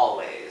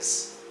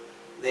hallways.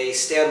 They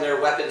stand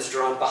their weapons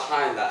drawn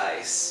behind the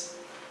ice,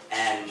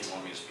 And Do you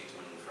want me to speak to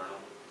an infernal?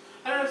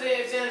 I don't know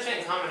if they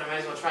understand common, I might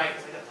as well try it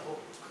because I got the whole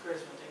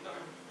charisma thing going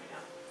right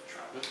now.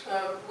 Try.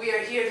 We are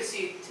here to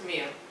see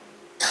Tamia.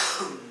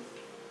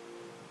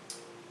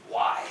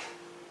 why?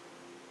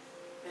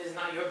 It is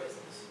not your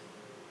business.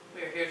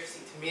 We are here to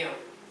see Tamia,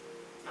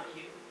 not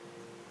you.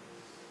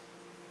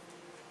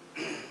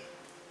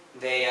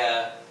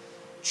 They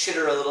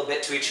chitter a little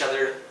bit to each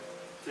other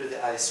through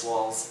the ice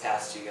walls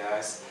past you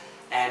guys,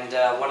 and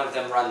one of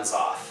them runs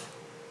off.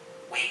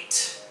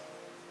 Wait.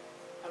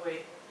 Oh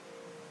wait.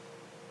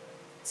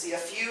 See, a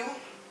few,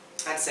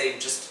 I'd say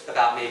just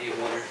about maybe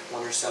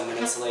one or so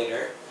minutes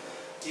later,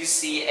 you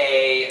see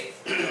a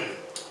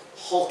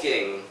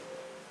hulking,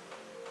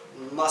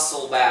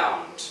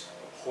 muscle-bound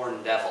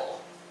horned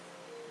devil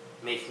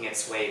making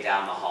its way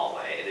down the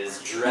hallway. It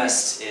is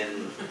dressed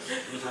in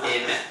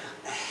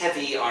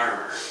heavy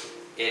armor.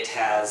 It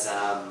has,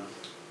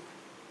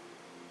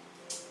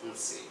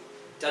 let's see,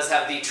 does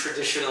have the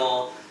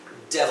traditional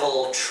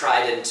devil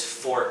trident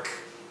fork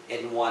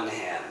in one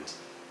hand,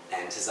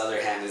 and his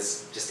other hand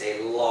is just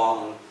a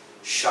long,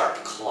 sharp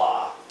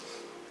claw.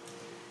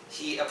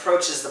 He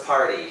approaches the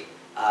party,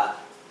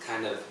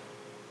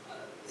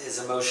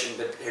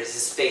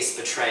 his face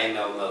betraying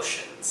no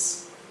emotions.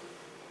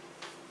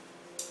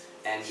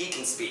 And he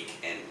can speak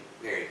in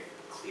very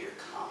clear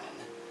common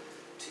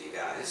to you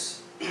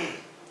guys.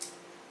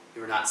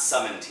 You were not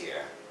summoned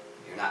here.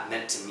 You're not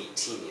meant to meet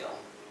Teniel.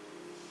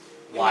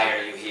 Why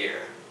are you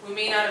here? We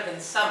may not have been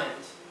summoned,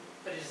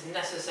 but it is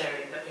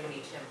necessary that we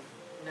meet him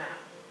now.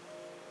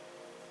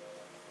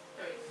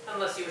 I mean,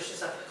 unless you wish to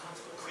suffer the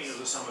consequences. Queen of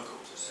the Summer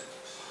Court has sent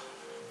us.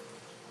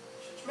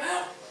 Shut your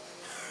mouth.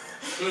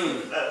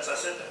 That's, I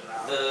said that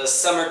now. The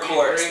summer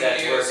court bring that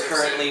we're news of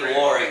currently Saint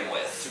warring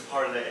with. To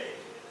parley.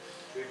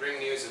 We bring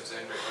news of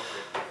Zendrick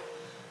over.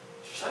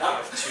 Shut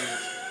up. Two.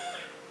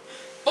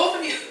 Both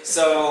of you.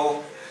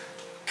 So,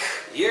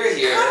 you're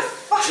here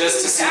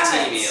just to see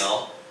damn it.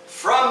 Teniel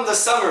from the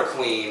Summer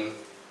Queen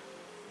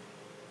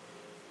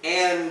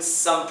and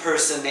some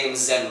person named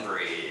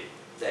Zenbri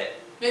that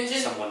Mention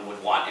someone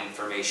would want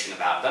information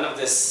about. None of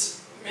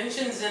this.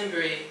 mention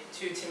Zimbri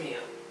to Tamia.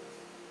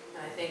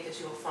 And I think that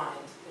you will find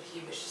that he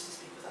wishes to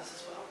speak with us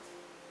as well.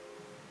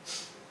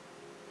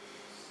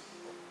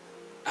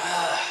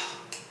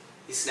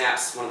 He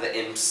snaps, one of the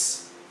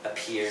imps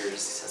appears, he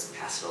says,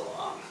 pass it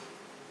along.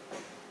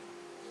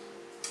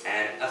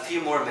 And a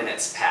few more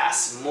minutes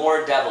pass.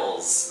 More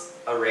devils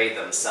array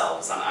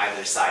themselves on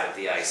either side of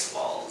the ice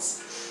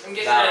walls. I'm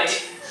getting About- ready.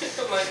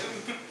 I'm like,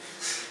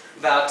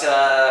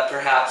 About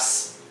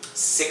perhaps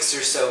 6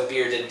 or so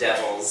bearded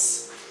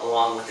devils,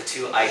 along with the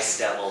 2 ice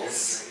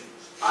devils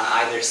on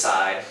either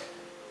side.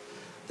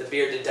 The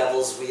bearded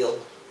devils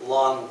wield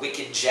long,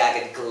 wicked,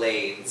 jagged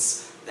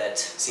glades that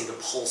seem to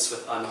pulse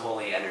with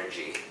unholy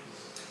energy.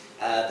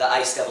 The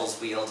ice devils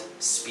wield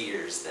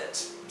spears that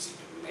seem to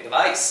be made of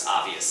ice,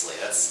 obviously.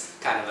 That's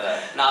kind of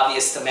an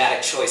obvious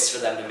thematic choice for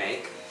them to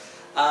make.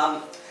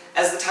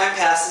 As the time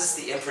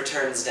passes, the imp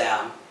returns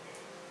down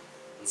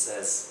and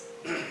says,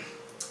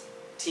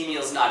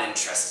 Teniel's not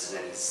interested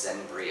in any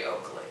Zenbri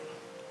Oakling.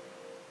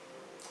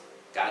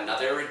 Got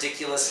another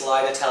ridiculous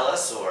lie to tell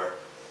us, or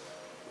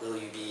will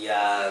you be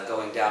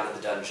going down to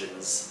the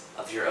dungeons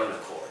of your own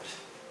accord?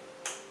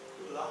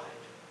 Who lied?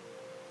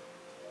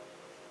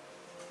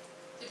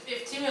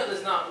 if Tamia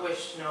does not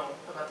wish to know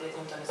about the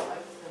attempt on his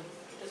life, then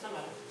it does not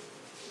matter.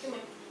 You can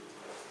win.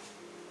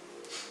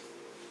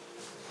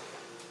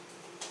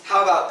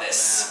 How about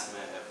this? May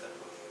I have that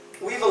book?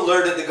 We've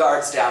alerted the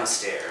guards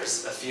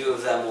downstairs. A few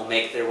of them will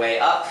make their way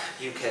up.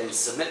 You can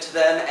submit to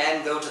them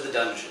and go to the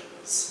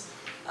dungeons.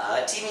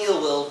 Teniel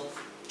will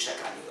check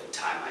on you in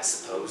time, I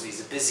suppose. He's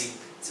a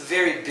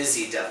very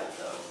busy devil,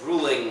 though.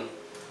 Ruling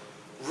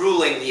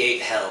the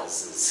 8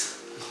 hells is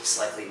most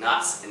likely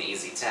not an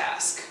easy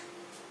task.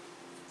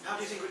 How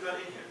do you think we got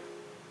in here?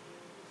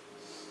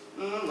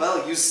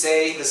 Well, you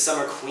say the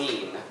Summer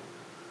Queen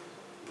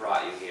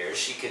brought you here.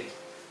 She could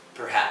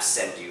perhaps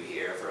send you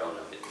here of her own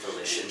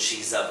volition.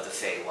 She's of the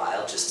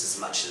Feywild just as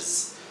much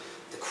as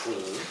the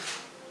Queen.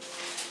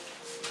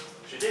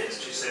 She did.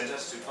 She sent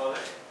us to parley.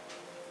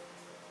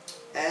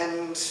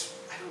 And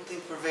I don't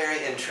think we're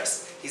very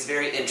interested. He's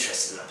very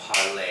interested in a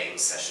parlaying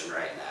session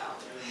right now.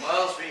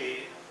 Miles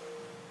be.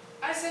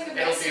 I send a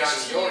It'll message be on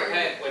to your you.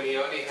 head when he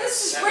only has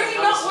This is 7 really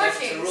houses not left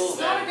working. to This rule is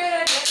not a then. good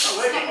idea. This Oh, is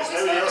wait, not because what we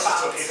nobody spoke else is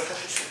about. talking about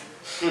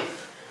it.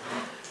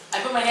 I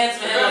put my hands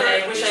in my head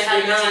like I wish I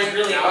had mentioned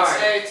really now hard.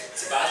 It's 8,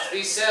 it's about to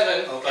be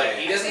 7, but Okay.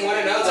 he doesn't want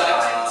to know that.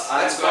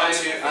 I'm That's going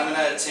fine. I'm going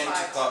to attempt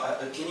to call.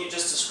 Can you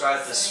just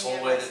describe this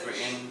hallway that we're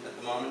in at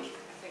the moment, I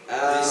think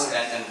please,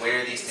 and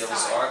where these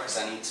devils Sorry. are? Because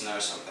I need to know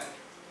something.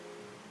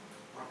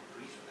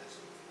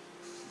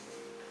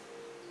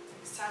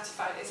 it's time to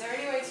fight. Is there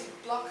any way to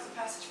block the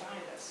passage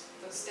behind us?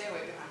 The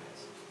stairway behind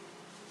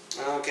us?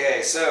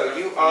 Okay, so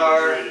you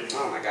are...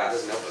 Oh my god,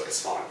 this notebook is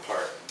falling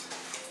apart.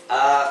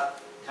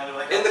 Kind of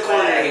like In a the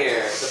corner flag.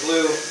 here,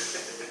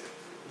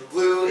 the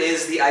blue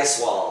is the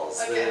ice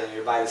walls. Okay.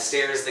 You're by the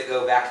stairs that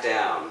go back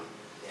down.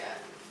 Yeah.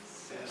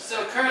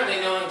 So currently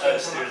no one can come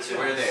up stairs, to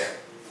We're us. there.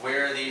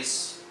 where are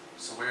these?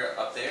 So we're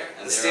up there,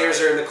 and The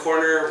stairs are in the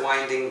corner,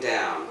 winding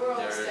down. We're all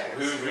They're, upstairs.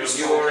 who's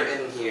You're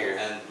talking? in here.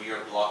 And we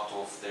are blocked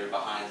off. They're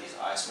behind these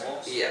ice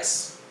walls.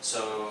 Yes.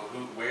 So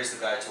where's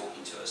the guy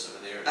talking to us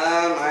over there?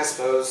 I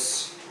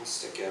suppose I'll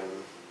stick him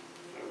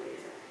over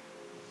here.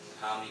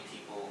 How many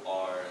people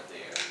are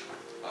there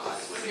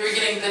behind? You're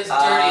getting the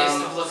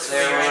dirtiest of looks for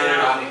there you right were-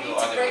 now. We need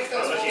to break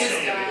those Oh, walls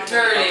okay. down.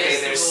 Dirtiest Okay,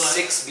 of there's looks.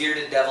 6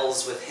 bearded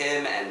devils with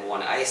him and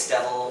 1 ice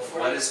devil.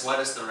 What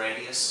is the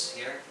radius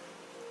here?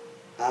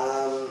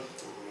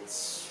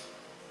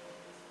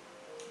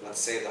 Let's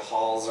say the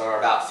halls are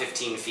about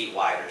 15 feet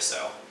wide or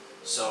so.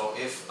 So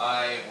if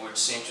I would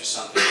center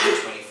something in a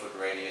 20-foot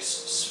radius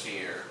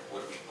sphere,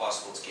 would it be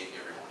possible to get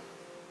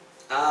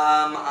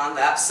everyone? On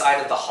that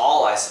side of the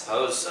hall, I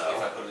suppose If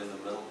so. I put it in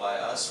the middle by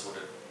us, would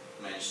it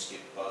manage to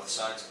get both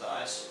sides of the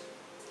ice?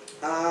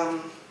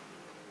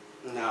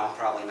 No,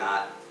 probably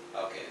not.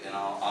 Okay, then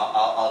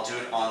I'll do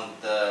it on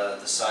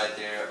the side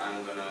there.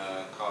 I'm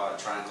gonna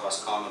try and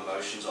cause calm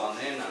emotions on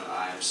them, and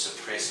I'm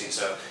suppressing.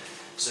 So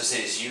it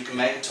says you can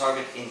make a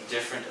target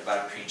indifferent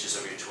about creatures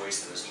of your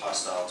choice that is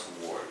hostile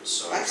towards.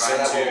 So I'm Right, so trying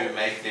that to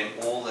make them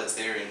all that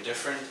they're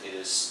indifferent. It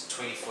is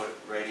 20-foot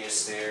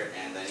radius there,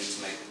 and they need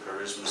to make the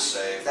charisma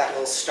save. That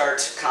will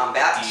start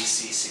combat.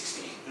 DC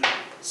 16.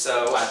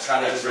 So I'm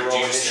trying we to need roll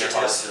reduce their initiative.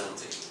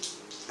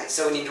 hostility. Right,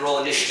 so we need to roll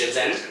initiative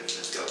then.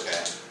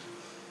 Okay.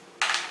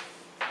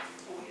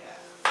 Oh, yeah.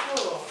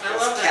 Oh, I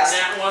love that Cast-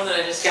 nat one that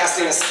I just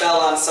Casting a got. spell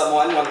on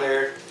someone when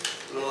they're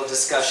in a little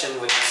discussion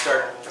would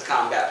start the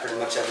combat pretty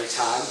much every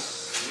time.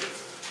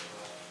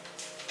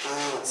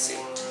 Let's see.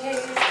 Hey,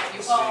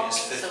 You all It's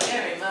so 15.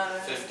 very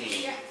much.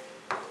 15. Yeah.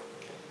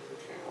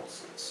 Okay, what's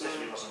that?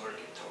 Definitely wasn't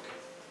working talking.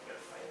 Got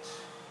a fight.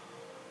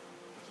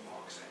 With the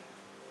marks in.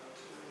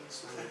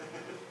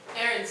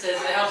 Aaron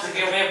says it helps if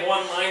you only have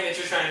one line that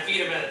you're trying to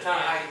feed him at a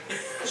time. I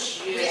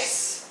just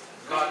Yes.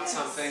 got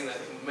something that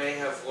may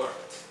have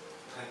worked.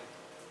 God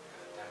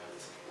damn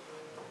it.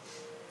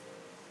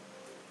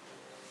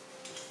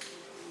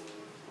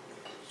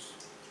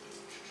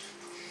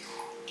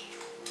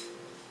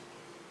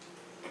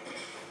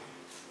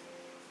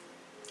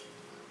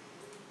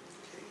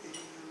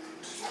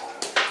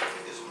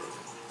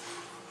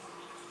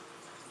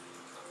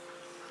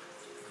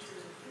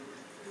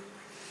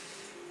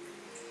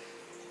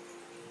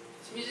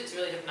 This music's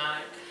really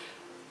hypnotic.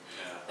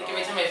 Yeah. Like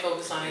every time I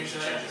focus on it, You it's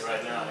should really- change it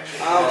right now,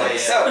 actually. Okay,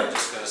 so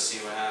just gotta see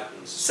what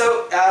happens.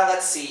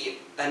 let's see.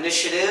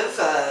 Initiative,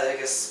 I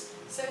guess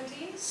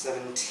 17?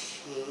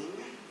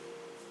 17.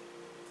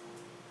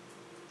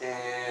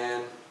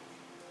 And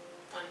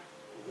Fine.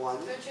 1.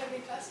 Don't you have any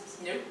classes?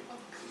 Nope.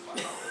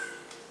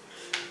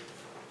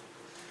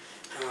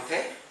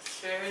 Okay.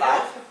 Fair 5.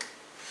 enough.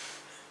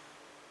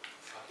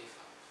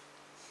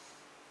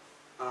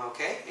 45.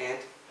 Okay, and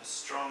A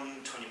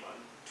strong 21.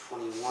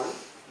 21.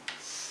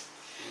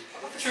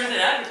 Turn it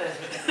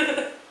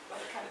advertisement.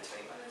 What kind of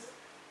 21 is it?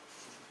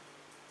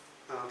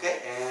 Okay,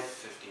 and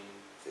 15.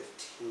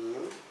 15.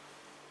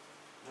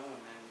 No,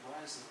 man,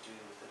 why is it doing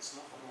that? That's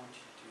not what I want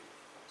you to do.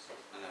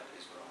 I know it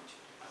is what I want you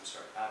to do. I'm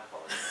sorry, I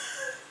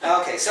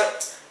apologize. Okay, so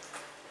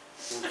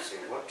let's see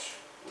what.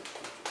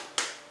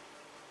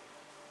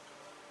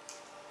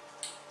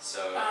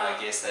 So I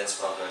guess that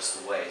spell goes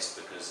to waste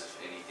because if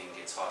anything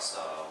gets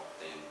hostile,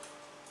 then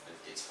it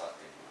gets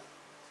fucked anyway.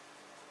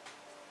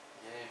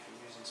 Yeah, if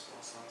you're using spell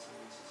slots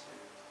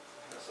unnecessary.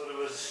 I thought it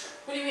was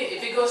What do you mean?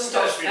 If it goes into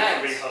stop speed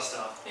for being effect?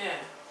 hostile.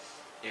 Yeah.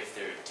 If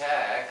they're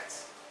attacked,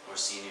 or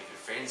seeing if your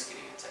friend's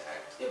getting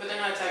attacked, Yeah, but they're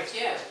not attacked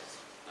yet.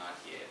 not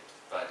yet.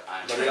 But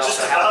I'm But it Just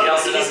also, how he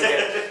also easy. doesn't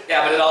get.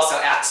 Yeah, but it also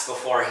acts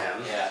before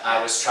him. yeah,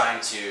 I was trying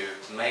to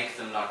make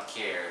them not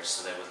care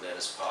so they would let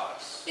us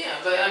pass. Yeah,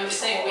 but I'm just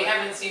saying we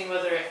haven't seen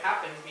whether it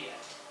happened yet.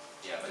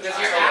 Yeah, but Because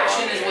I your thought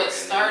action on is there what in the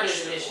started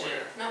initiative initiative.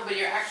 order. No, but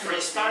your action is what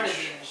Free started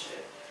speech. the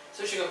initiative.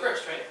 So it should go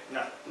first, right?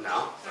 No.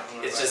 No,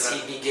 nothing it's like just that.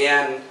 he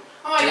began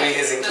Oh, I doing get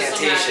his it. That's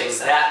some magic incantations.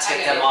 stuff. That I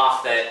tipped get him it. off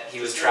that he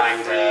was Just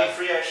trying free, to.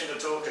 free action to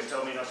talk and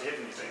tell me not to hit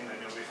anything,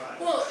 then you'll be fine.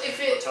 Well, if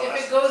it Tell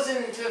us. goes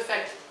into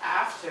effect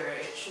after,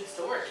 it should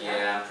still work.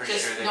 Yeah, I'm pretty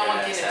Just sure they're no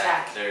one gonna can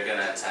attack. attack. They're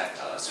gonna attack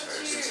us But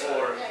first. you, So.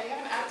 Or- yeah, you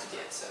haven't acted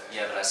yet, so.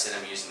 Yeah, but I said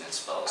I'm using that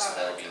spell, so Oh,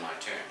 that'll okay. be my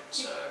turn.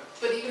 So.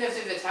 But even if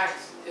they've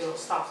attacked, it'll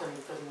stop them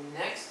from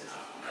next to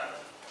them. No.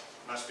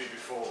 Must be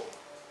before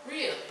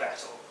Really?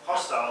 battle.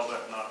 Hostile,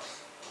 but not.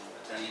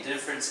 The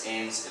difference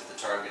ends if the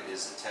target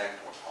is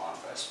attacked or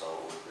harmed by a spell,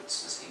 or if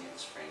it's just any of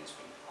his friends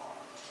being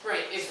harmed.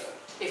 Right,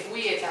 if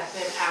we attack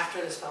them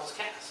after the spell's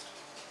cast.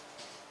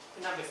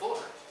 But not before.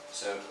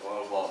 So,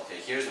 okay,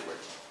 here's the word.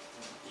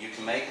 You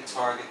can make a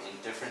target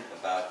indifferent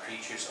about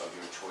creatures of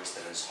your choice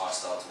that is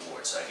hostile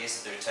towards. So I guess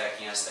if they're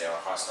attacking us, they are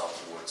hostile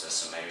towards us,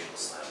 so maybe it'll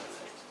slam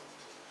with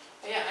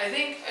it. Yeah, I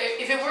think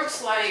if it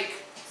works like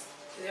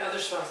the other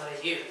spells that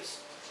I use,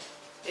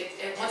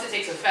 once it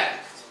takes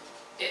effect,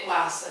 it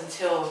lasts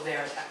until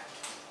they're attacked.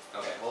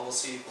 Okay, well we'll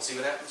see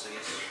what happens, I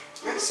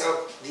guess. Right,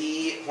 so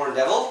the Horn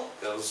Devil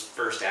goes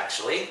first,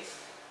 actually,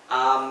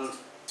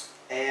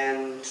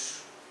 and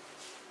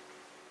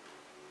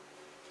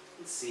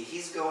let's see.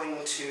 He's going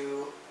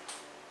to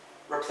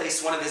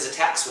replace one of his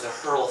attacks with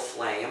a hurl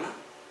flame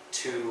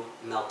to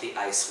melt the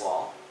ice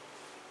wall.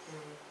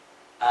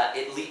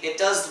 It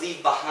does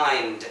leave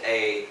behind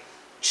a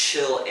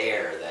chill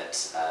air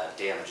that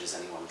damages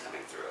anyone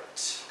coming through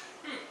it.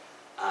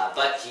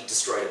 But he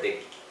destroyed a big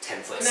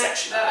 10-foot And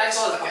section that of ice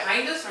wall is it.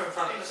 behind us or in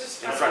front of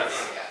us? In front of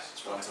you.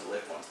 It's one to the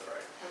left, one to the right.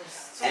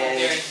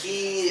 And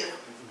he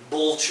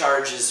bull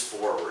charges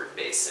forward,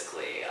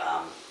 basically,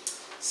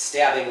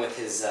 stabbing with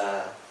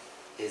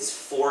his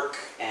fork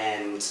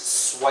and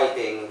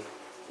swiping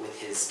with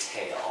his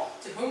tail.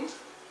 To whom?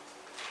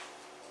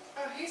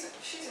 Oh,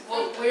 she's in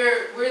Well, front.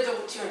 we're the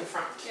two in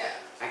front. Yeah.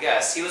 I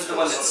guess he was the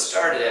one that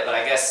started it, but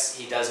I guess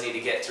he does need to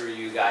get through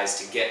you guys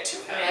to get to I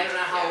mean, I him. don't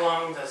know how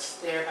long the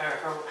stair,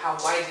 or how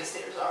wide the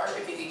stairs are,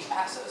 if he can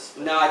pass us.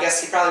 No, I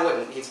guess he probably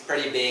wouldn't. He's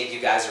pretty big. You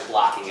guys are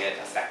blocking it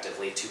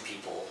effectively. 2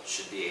 people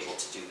should be able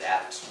to do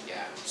that.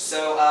 Yeah.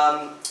 So,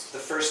 the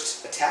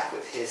first attack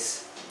with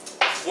his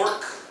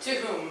fork To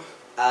whom?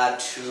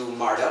 to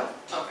Mardo.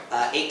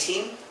 Okay.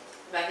 18.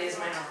 That is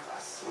my armor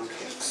class.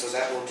 Okay, so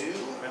that will do.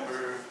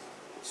 Remember,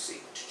 Let's see.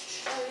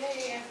 Oh,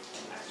 yeah.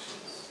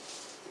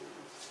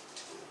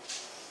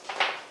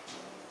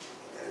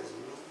 That is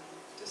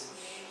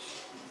Disengage.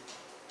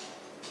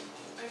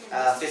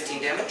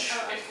 15 damage.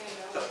 Oh, okay,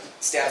 go.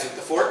 Stabs with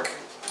the fork,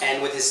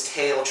 and with his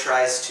tail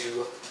tries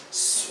to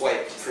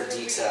swipe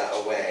Perdita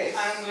away.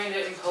 I'm going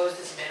to impose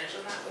disadvantage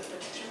on that with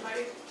protection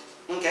fighting.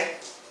 Okay.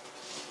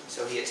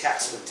 So he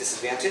attacks with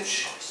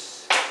disadvantage.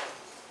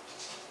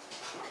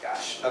 Oh my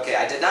gosh. Okay,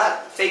 I did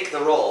not fake the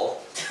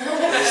roll.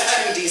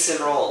 There's 2 decent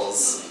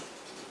rolls.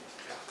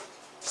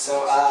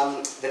 So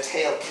the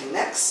tail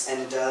connects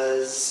and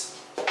does.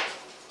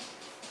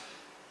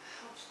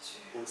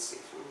 Let's see.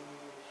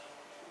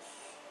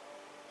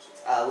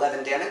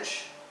 11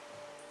 damage.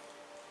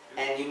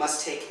 And you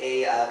must take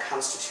a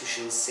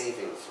Constitution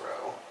saving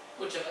throw,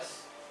 Which of us?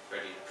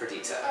 Ready?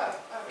 Perdita. Oh,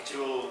 but okay. you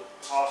will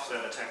half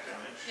that attack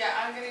damage. Yeah,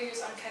 I'm gonna use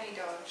Uncanny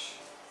Dodge.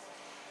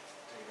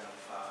 Take down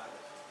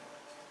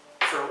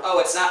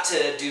 5. It's not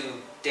to do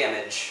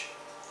damage.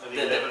 The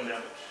The- 11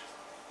 damage.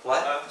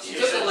 What? You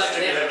took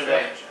 11 damage,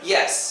 right?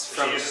 Yes, She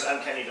from. uses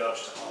uncanny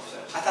dodge to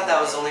offset. I thought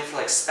that was only for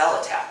like spell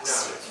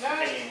attacks. No,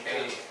 Any-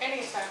 any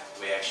attack.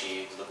 We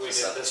actually looked We this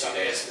did up this 2 up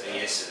days yesterday.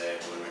 yesterday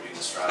when we were doing the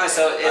Oh, Strata.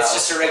 so it's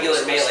just a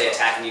regular melee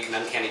attack and you can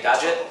uncanny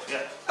dodge it?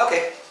 Yeah.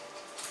 Okay.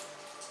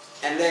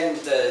 And then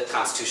the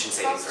Constitution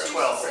saving throw. Constitution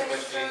 12. saving Which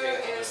throw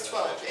anything is other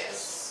 12, than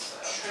yes.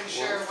 magic. I'm pretty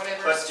sure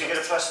whatever. But you get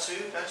a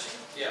 +2, don't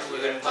you? Yeah, we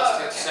get Oh, plus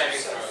okay, 2 saving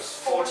so throws.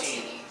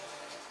 14.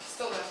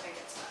 Still don't think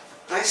it's enough.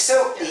 Nice.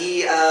 So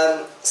he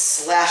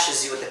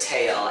slashes you with the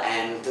tail,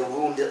 and the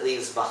wound it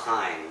leaves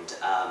behind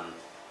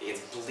is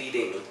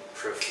bleeding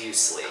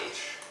profusely.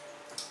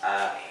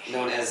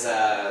 Known as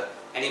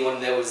anyone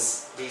that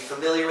was be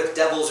familiar with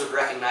devils would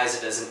recognize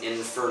it as an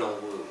infernal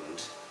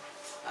wound.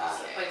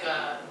 Like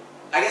a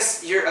I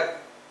guess you're a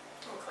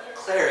cleric.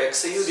 cleric,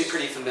 so you would be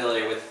pretty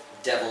familiar with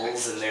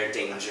devils and their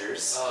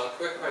dangers.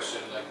 Quick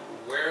question, like,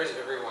 where is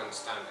everyone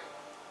standing?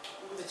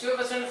 The 2 of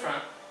us are in the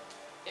front.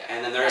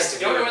 And then the rest I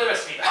of don't know you where the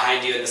rest of you are.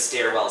 behind you in the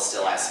stairwell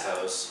still, I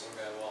suppose.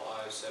 Okay, well,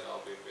 I said I'll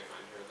be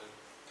behind her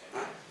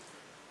then.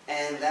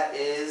 And that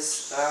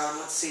is,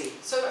 let's see.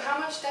 So how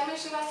much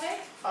damage did I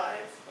take? 5.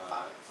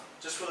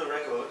 Just for the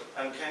record,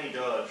 uncanny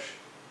dodge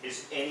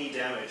is any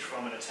damage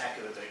from an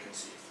attacker that they can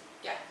see.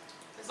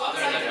 As long Other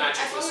as I than can,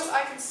 magic as long missile. as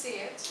I can see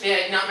it.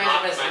 Yeah, not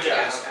Not magic magic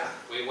missile. missile.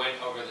 Yeah. We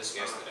went over this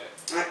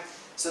yesterday.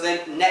 So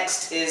then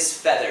next is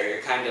Feather.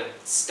 You're kind of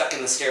stuck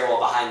in the stairwell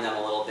behind them a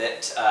little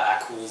bit.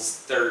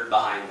 Akul's 3rd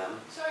behind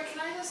them. Sorry,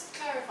 can I just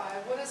clarify?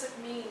 What does it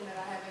mean that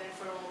I have an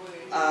infernal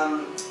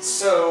wound?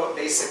 So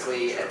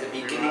basically, at the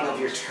beginning of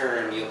your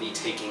turn, you'll be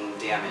taking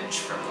damage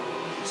from the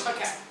wound.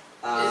 Okay.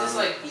 Is this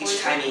like Each poison?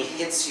 time he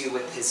hits you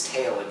with his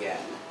tail again,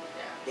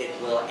 Yeah.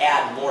 it will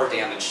add more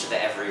damage to the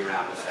every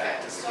round Okay.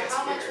 effect as it So gets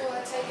how much bigger. will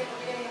I take at the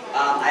beginning of my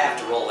I have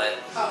to roll it.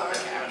 Oh,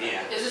 okay.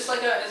 Yeah. Is this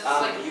like a, is this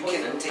like You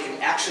poison? can take an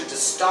action to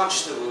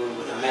staunch the wound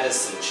with a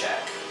medicine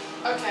check.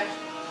 Okay.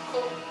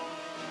 Cool.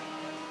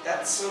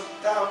 That's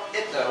about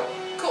it though.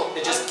 Cool.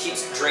 It just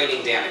keeps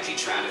draining damage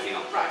each round if you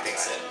don't right,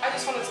 fix right. it. I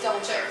just wanted to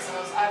double check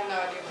because I have no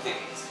idea what it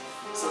Yeah. means.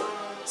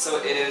 So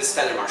it is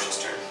Feather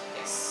Marshal's turn.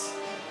 Yes.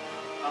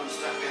 I'm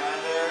stuck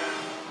behind there.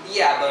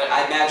 Yeah, but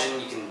I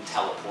imagine you can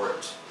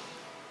teleport.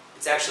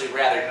 It's actually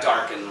rather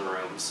dark in the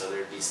room, so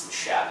there'd be some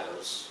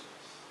shadows.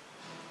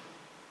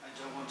 I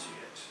don't want to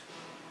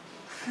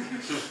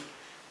yet.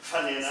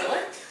 Funny So enough.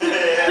 what?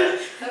 Yeah.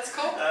 That's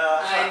cool.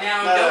 I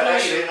now no, don't know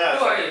actually, you. No,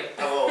 Who are you?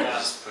 I will now.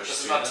 Just push This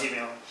is through not them.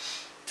 T-mail.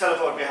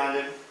 Teleport behind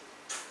him.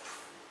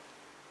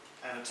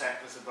 And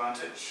attack with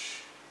advantage.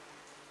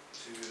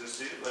 To this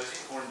dude. What is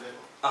he? Horn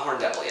devil. A Horn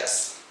Devil,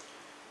 yes.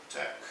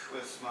 Attack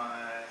with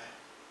my...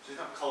 So he's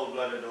not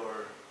cold-blooded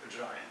or a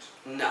giant.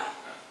 No.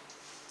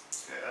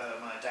 Okay,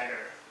 my dagger,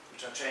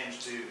 which I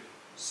changed to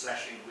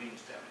slashing wind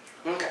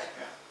damage. Okay.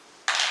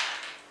 Yeah.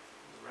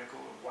 The record,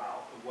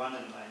 wow, a 1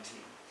 and 19.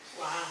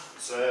 Wow.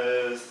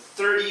 So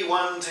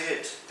 31 to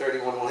hit.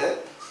 31 will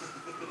hit.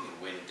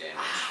 Wind damage.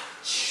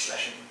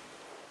 Slashing.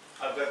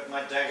 I've got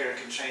my dagger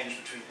can change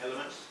between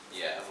elements.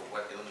 Yeah,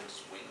 what element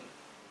is wind?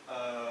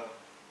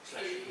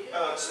 Slashing.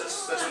 Oh,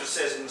 that's what it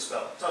says in the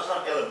spell. So it's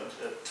not element,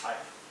 type.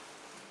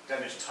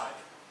 Damage type.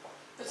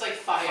 It's like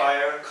fire.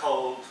 Fire,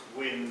 cold,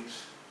 wind,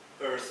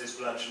 earth is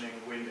bludgeoning,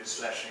 wind is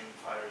slashing,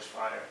 fire is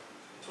fire.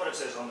 That's what it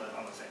says on the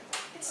thing.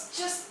 It's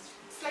just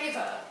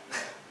flavor.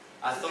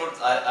 I thought,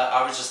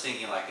 I was just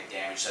thinking like a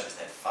damage type is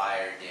that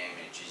fire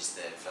damage is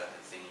that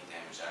fucking thingy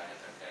damage I had,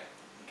 okay.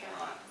 Okay.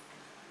 Right.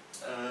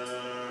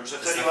 So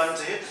 31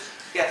 to hit.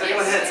 Yeah,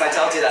 31 hits. I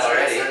told you that Sorry,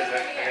 already. sorry, sorry.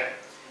 Okay.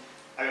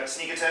 I got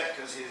sneak attack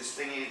because his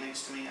thingy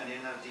next to me. I need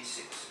another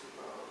d6.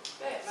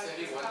 There, like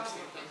 31 it's to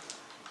common.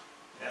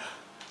 Yeah.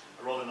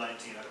 I rolled a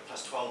 19. I got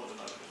plus 12 at the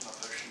moment with my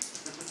potion.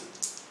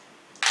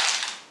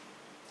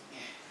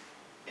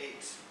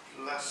 8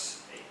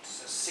 plus 8.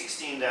 So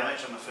 16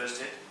 damage on the first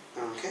hit.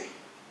 Okay.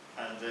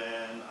 And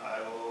then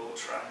I will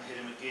try and hit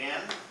him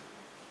again.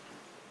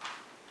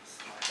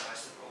 My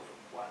dice have rolled a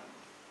 1.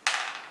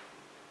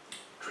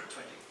 Crit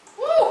 20.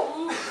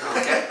 Woo!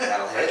 Okay,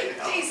 that'll hit.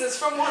 Jesus,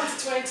 from 1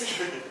 to 20.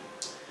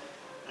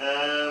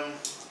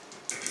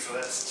 So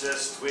that's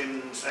just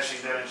wind,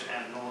 slashing damage,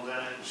 and normal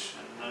damage,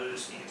 and no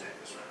sneak attack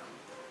this round.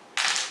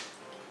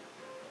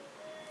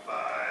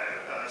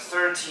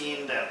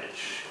 13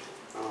 damage.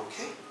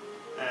 Okay.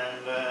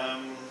 And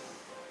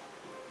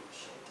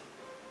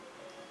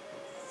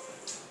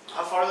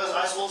how far are those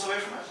ice walls away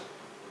from us?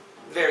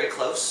 Very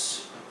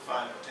close.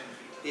 5 or 10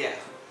 feet. Yeah.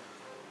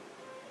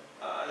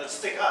 And it's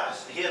thick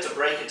ice. He had to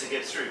break it to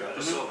get through. I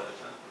just saw that.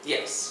 Huh?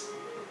 Yes.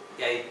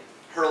 Yeah, he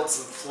hurled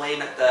some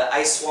flame at the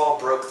ice wall,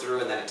 broke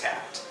through, and then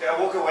attacked. Okay, I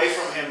walk away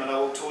from him and I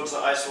walk towards the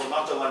ice wall,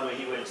 not the one where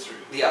he went through.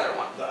 The other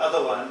one. The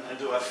other one, and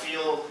do I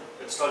feel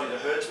it's starting to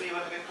hurt me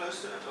when I get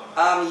close to it? Or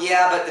not?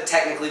 Yeah, but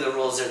technically the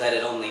rules are that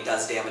it only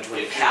does damage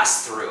when you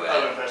pass through Oh,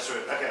 it. no, that's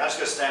through it. Okay, I just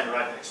go stand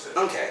right next to it.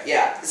 Okay,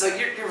 yeah. So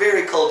you're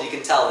very cold. You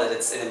can tell that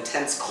it's an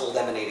intense cold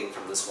emanating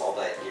from this wall,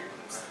 but you're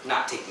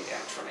not taking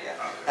damage from it yet.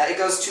 Okay. It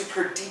goes to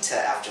Perdita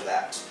after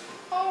that.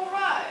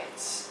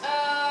 Alright.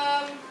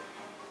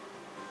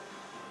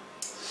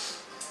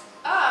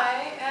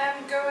 I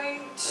am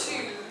going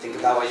to. Think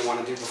about what you want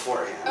to do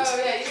beforehand.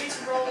 Oh, yeah, you need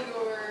to roll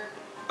your.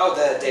 Oh,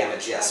 the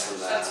damage, yes, from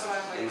That's what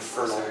I'm the waiting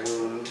for, infernal sorry.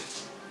 wound.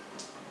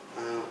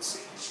 Let's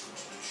see.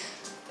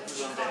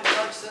 Then you can't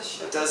dodge this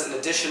shit. It does an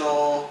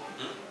additional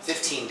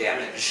 15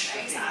 damage.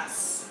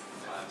 Jesus.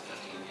 5,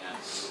 15, yeah.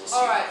 So we'll see.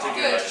 Alright, How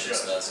good. much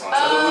this does. So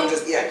the wound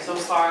is, yeah, So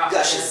far off,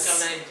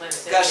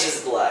 Gushes.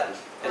 gushes blood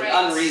at Great.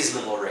 an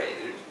unreasonable rate.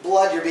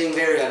 Blood, you're being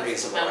very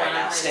unreasonable right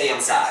now. Stay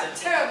inside.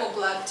 Terrible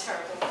blood,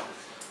 terrible.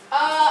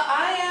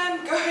 I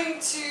am going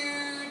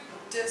to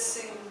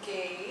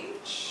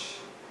disengage.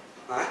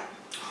 Alright.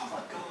 Oh my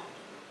god.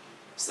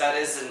 So that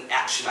is an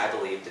action, I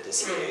believe, to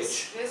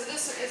disengage.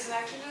 Is an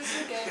action to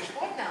disengage?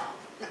 What now?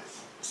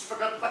 Just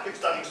forgot fucking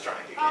stunning strike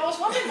again. I was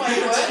wondering what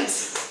it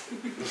was.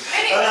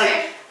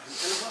 Anyway,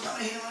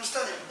 I'm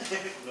stunning.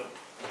 No.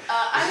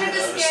 I'm gonna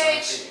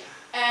disengage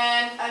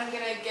and I'm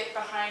gonna get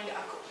behind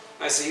Akko.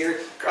 Alright, so you're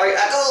crying,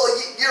 oh,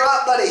 you're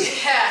up, buddy!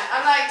 Yeah,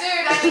 I'm like,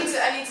 dude,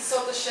 I need to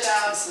sort this shit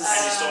out. This is-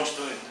 And you staunch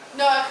the wound.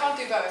 No, I can't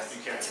do both.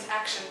 You can't. It's an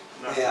action.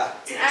 No. Yeah.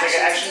 It's You an can take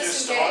an action action to to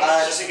disengage.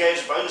 staunch. Disengage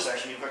a bonus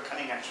action. You've got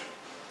cunning action.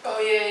 Oh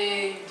yeah,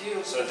 you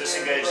do. So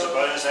disengage the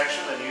bonus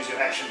action and use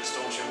your action to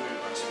staunch your wound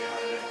once you're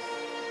behind it.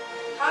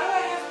 How do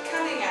I have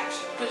cunning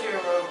action? Because you're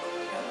a rogue.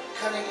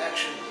 Cunning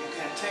action. You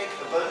can take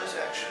a bonus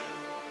action.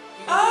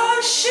 Oh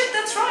shit,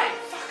 that's right.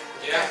 Fuck.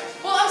 Yeah.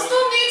 Well, I'm still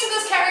new to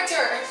this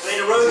character. Played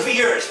a rogue for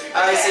years.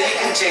 Alright, so you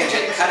can change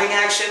it. Cunning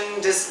action,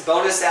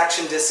 bonus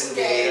action,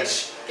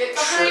 disengage. Get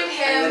behind And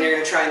then him. you're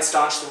gonna try and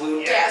staunch the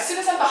wound. Yeah, as soon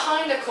as I'm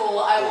behind a call,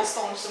 I will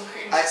staunch some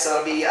wounds. Alright, so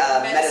it'll be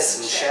a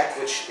medicine Medicine check, check.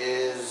 which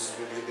is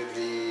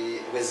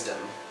wisdom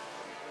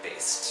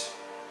based.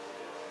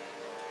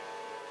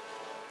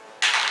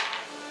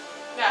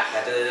 Yeah.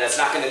 That's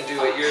not gonna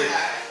do it. You're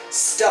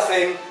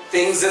stuffing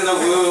things in the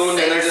wound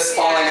and they're just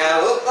falling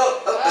out.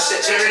 Oh,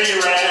 shit. Dirty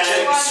rags.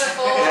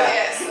 Wonderful. Yeah.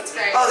 Yes, that's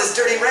great. Oh, this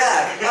dirty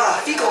rag.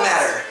 Fecal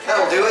matter.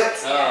 That'll do it.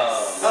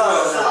 Yes.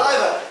 Oh,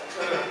 Saliva.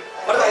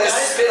 what if I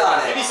just spit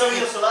on Maybe it? some of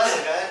your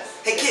saliva, guys.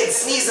 Hey kids,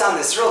 sneeze on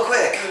this real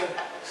quick.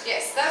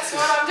 Yes, that's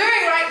what I'm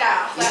doing right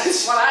now.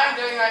 That's what I'm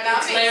doing right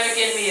now. Cleric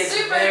in me is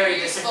super very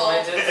useful.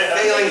 disappointed.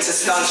 Failing to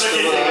staunch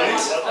the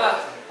wound.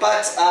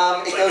 But it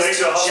Like goes going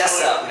to to a hospital.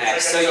 Jessup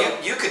next. So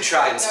Like you could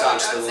try and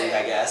staunch the don't wound, say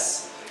I it.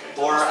 guess.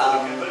 Or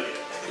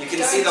you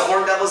can see the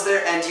horn devils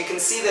there, and you can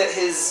see that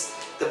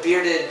the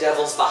bearded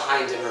devils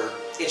behind him are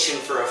itching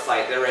for a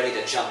fight. They're ready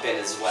to jump in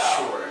as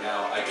well. Sure,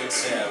 now I did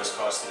say I was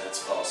casting that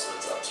spell, so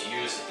it's up to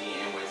you as the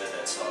DM whether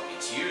that spell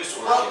gets used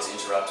or Well- gets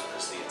interrupted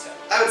because of the attack.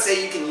 I would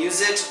say you can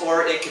use it,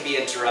 or it could be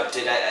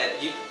interrupted.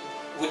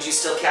 Would you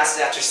still cast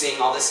it after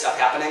seeing all this stuff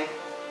happening?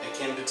 It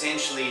can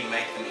potentially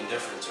make them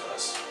indifferent to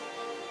us.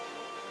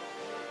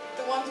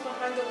 The ones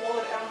behind the wall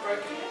that aren't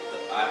broken yet? The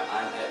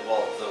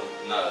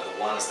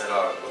ones that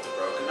are with the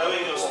broken Knowing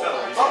your wall. spell.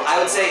 Well, I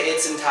would say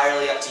it's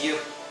entirely up to you.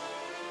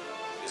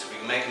 Because if we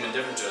can make them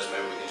indifferent to us,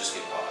 maybe we can just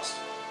get past.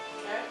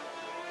 Okay.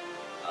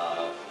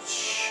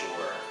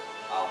 Sure.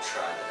 I'll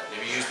try that. I've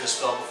never used this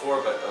spell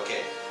before, but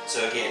okay.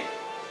 So again,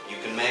 you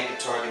can make a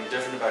target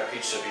indifferent about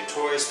creatures of your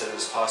choice that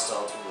is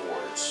hostile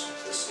towards.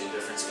 This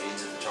indifference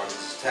means if the target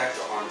is attacked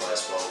or harmed by a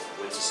spell,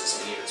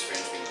 witnesses any of its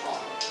friends being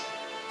harmed.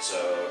 So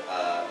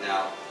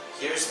now,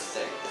 here's the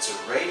thing. It's a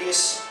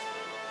radius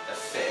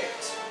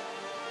effect.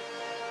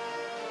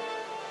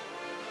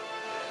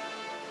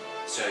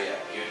 So yeah,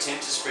 you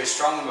attempt to spread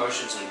strong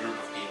emotions in a group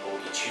of people,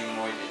 each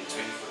humanoid in a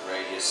 20-foot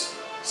radius,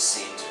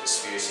 seen to a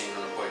sphere seen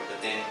on a point.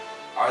 But then,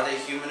 are they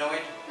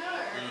humanoid? No,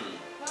 Hmm,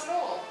 not at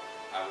all.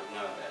 I would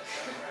know that,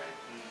 though,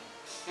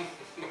 right?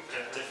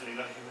 Yeah, definitely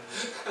not human.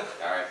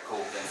 Alright,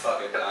 cool, then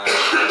fuck it, I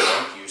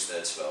won't use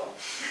that spell.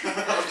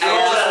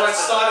 That's what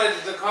started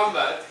the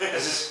combat.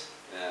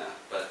 Yeah,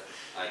 but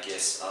I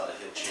guess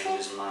he'll change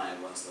his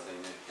mind once the thing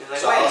You're like,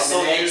 So wait I'll a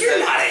still minute, use you're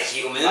that- not a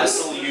human. I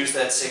still use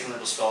that second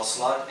little spell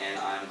slot, and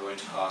I'm going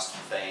to cast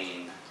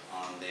Bane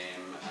on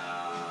them.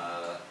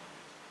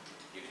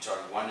 You can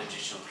target one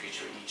additional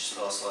creature each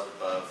spell slot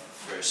above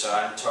first. So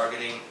I'm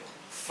targeting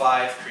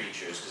 5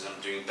 creatures because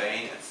I'm doing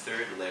Bane at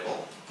 3rd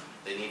level.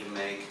 They need to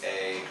make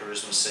a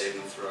Charisma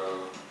saving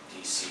throw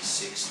DC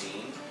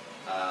 16.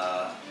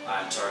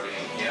 I'm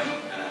targeting him,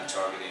 and I'm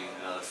targeting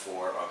another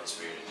 4 of his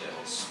bearded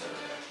devils that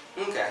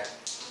are there. Okay.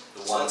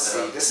 The So ones let's that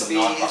see. are This will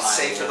not be behind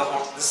safe for the wall.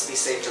 horn. This will be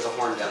safe for the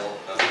Horn Devil,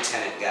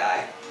 Lieutenant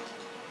guy.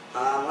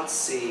 Let's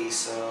see.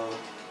 So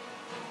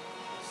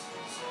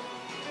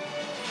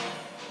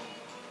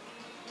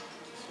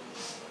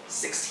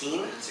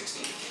 16.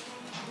 16.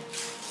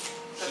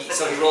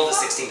 So he rolled a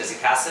 16. Does he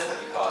pass it?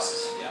 He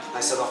passes, yeah.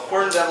 Nice. So the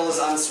Horn Devil is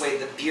unswayed.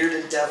 The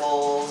Bearded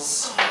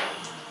Devils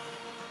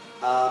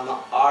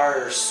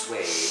are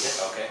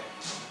swayed. Okay.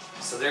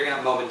 So they're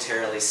gonna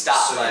momentarily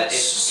stop. So- but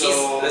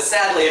so- but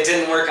sadly, it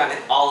didn't work on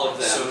all of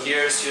them. So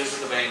here's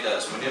what the Bane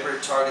does. Whenever a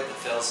target that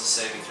fails a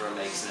saving throw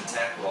makes an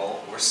attack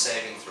roll or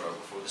saving throw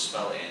before the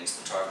spell ends,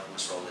 the target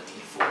must roll a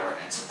d4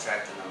 and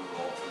subtract the number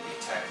rolled from the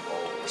attack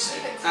roll or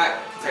saving throw. Alright,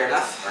 fair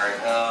enough.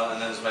 Alright,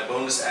 and then as my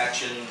bonus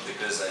action,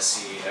 because I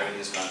see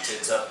everything's gone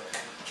tits up,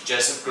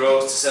 Jessup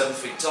grows to 7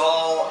 feet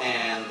tall,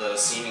 and the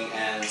seeming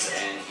ends,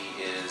 and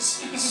he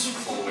is his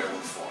full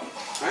werewolf form.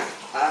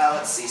 Alright,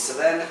 let's see. So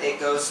then it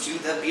goes to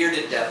the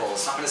Bearded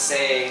Devils. I'm gonna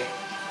say you're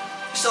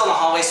still in the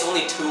hallway, so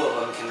only 2 of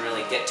them can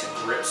really get to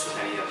grips with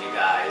any of you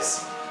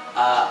guys.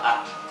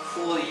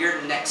 Cool,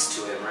 you're next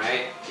to him,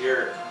 right?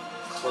 You're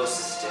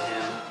closest to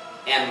him.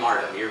 And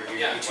Martin, you 2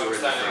 are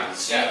in the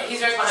front. Yeah,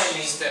 He's right behind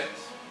me. She stepped,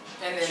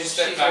 And then she she's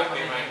stepped right back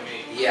behind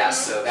me. Yeah,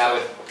 so that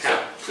would kind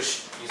of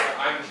push.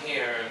 I'm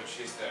here and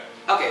she's there.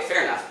 Okay,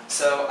 fair enough.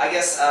 So I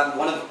guess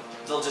one of them,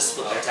 they'll just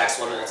split their attacks.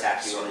 One will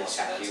attack you, one will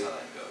attack That's you. how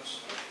that goes.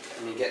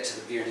 Let me get to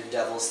the Bearded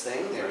Devils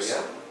thing. There we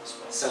go.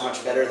 So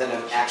much better than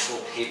an actual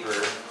paper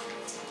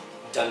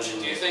dungeon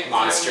Do you think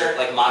monster,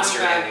 like monster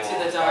Come back to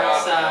manual. the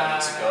dark I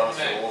need to go side.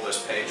 through all those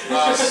pages.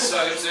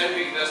 So if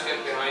Zenvik does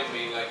get behind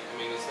me, like, I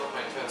mean, it's not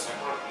my turn, so I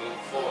can't move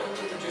forward.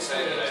 Would you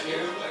say that I do?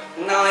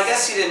 Like, No, I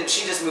guess she didn't.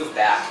 She just moved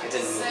back. It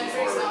didn't move you Sentry's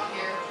forward. not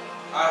here.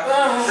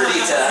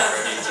 Perdita.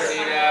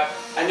 Perdita.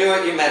 I knew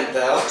what you meant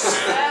though.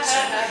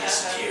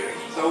 Security.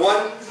 So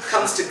one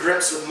comes to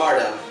grips with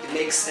Marta. It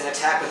makes an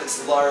attack with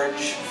its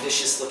large,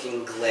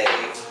 vicious-looking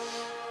glaive,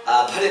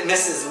 but it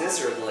misses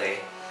miserably.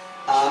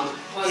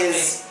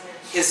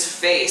 His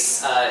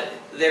face.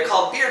 They're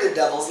called Bearded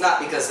Devils not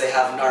because they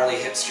have gnarly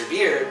hipster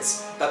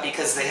beards, but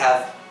because they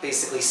have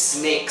basically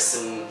snakes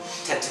and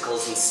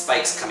tentacles and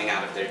spikes coming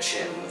out of their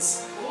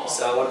chins. Cool.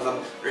 So one of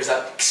them rears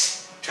up,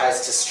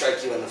 tries to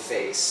strike you in the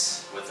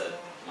face. With a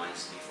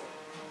minus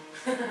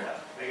d4.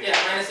 Yeah,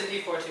 minus a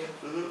d4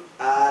 too.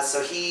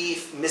 So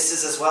he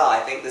misses as well. I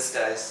think this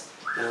guy's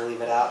gonna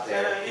leave it out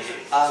there.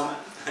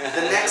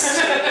 The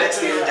next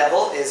Bearded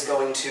Devil is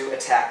going to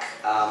attack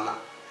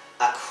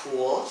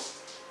Akul.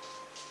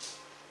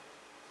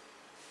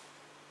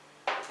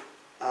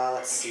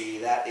 Let's see,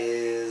 that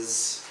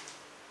is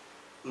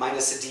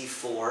minus a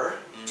d4.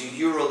 Do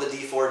you roll the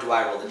d4 or do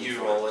I roll the d4?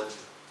 You roll it.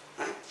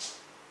 Alright.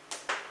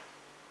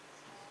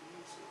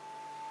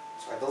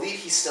 So I believe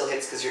he still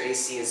hits because your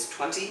AC is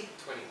 20?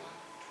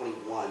 21.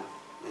 21.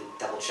 Let me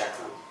double check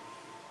them.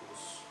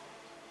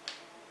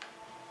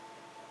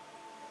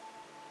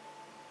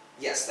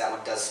 Yes, that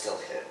one does still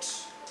hit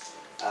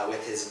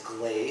with his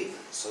glaive.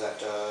 So that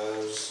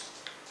does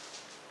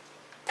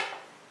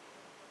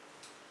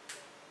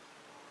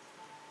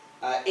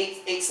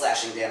 8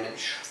 slashing damage.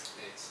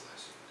 8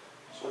 slashing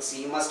damage. Let's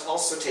see, you must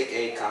also take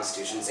a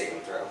Constitution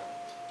saving throw.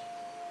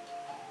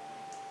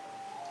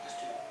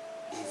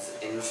 These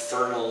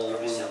infernal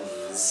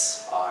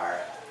wounds are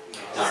Just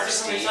do for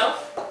nasty.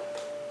 myself?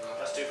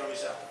 Plus 2 from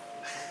yourself.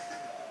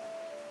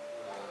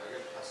 I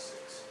get plus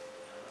 6.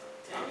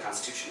 On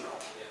Constitution roll.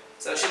 Yeah.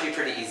 So it should be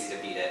pretty easy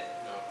to beat it.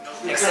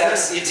 No.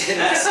 Except you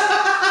didn't.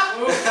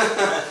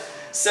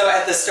 So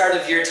at the start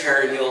of your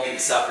turn, you'll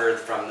suffer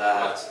from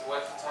the.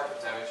 What type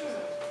of damage is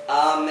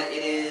it?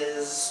 It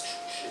is.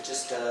 It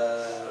just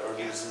or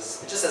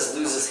loses. It just says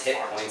loses hit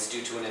points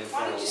due to an Why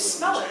infernal did you wound.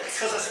 smell it?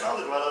 Because I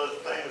smelled it while I was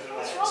playing with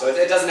it. So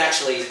it doesn't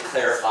actually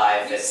clarify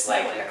if it's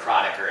like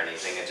necrotic or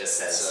anything. It just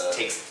says So-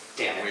 takes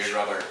damage. Weird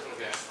rubber.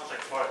 Okay. Sounds like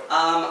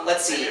fire.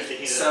 Let's Maybe see. if they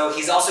heat it So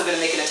he's also going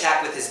to make an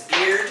attack with his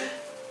beard,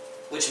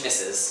 which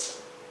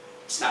misses.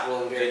 It's not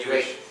rolling very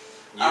great.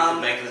 You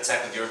can make an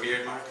attack with your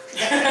beard, Mark?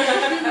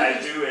 I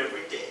do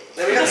every day.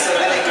 There we go. So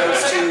then it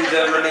goes to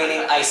the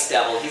remaining ice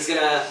devil. He's going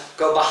to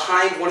go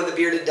behind one of the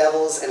bearded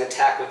devils and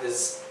attack with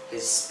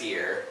his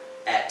spear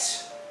at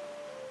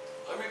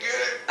Let me get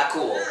it.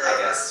 Akul,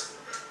 I guess.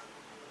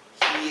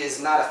 He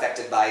is not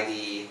affected by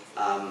the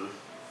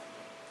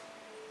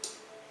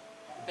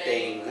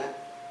Bane.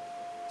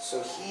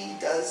 So he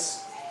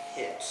does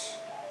hit.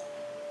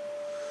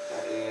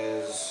 That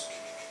is.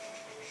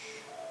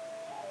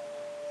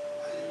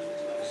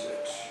 What is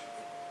it?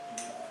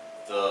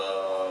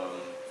 The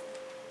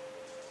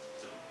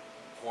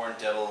Horned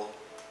Devil,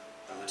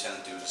 the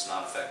Lieutenant Dude is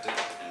not affected,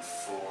 and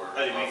 4 How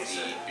do you of make it the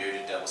so?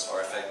 Bearded Devils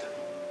are affected.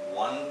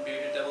 1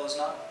 Bearded Devil is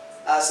not?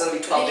 So it'll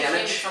be 12 He came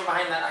damage. from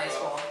behind that ice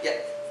wall.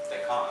 They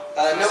can't.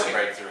 No- Just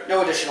break through it.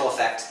 No additional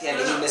effect. Yeah,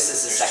 he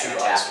misses his There's second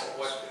 2 attack. ice walls.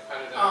 What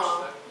kind of damage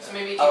Oh, is so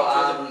maybe he Oh,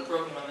 came for the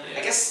broken one then.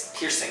 I guess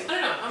piercing I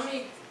don't know, how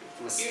many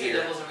from the bearded spear.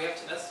 devils are we up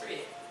to? That's 3.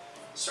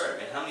 Sorry,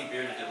 man, how many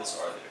Bearded Devils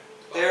are there?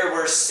 There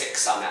were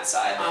 6 on that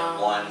side.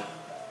 Um, 1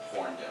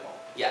 Horned Devil.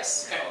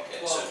 Yes. Okay, Okay,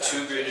 well, so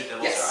 2 Bearded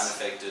Devils Yes. are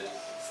unaffected,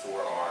 4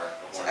 are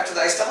the So Horned after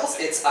the ice devils,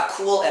 it's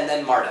Akul and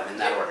then Mardum in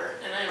that order.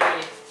 And I'm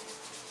ready.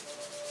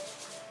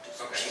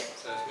 Okay,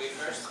 so it's me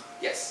first.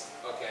 Yes.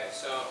 Okay,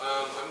 so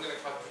I'm gonna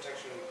cast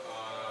protection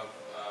of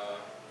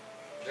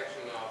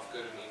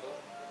good and evil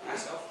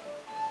myself.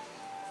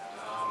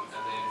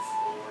 And then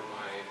for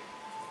my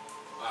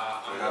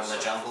I'm We're not in the also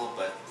jungle,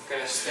 but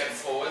gonna step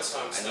forward, so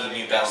I'm I need standing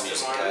new battle next to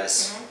music, Martin.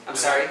 guys. I'm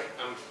sorry.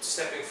 I'm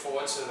stepping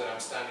forward so that I'm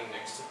standing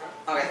next to her,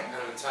 Okay. and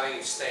I'm telling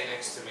you stay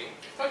next to me.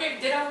 Okay,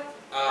 ditto.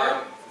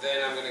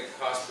 Then I'm gonna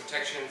cast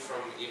protection from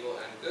evil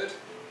and good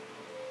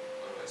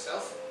on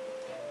myself.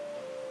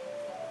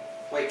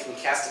 Wait, can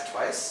you cast it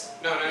twice?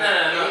 No,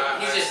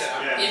 He's just,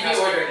 Yeah. he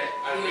reordered it.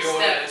 I He was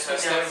reordered it, so I now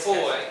step he's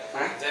forward.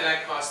 Alright. Then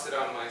I cast it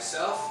on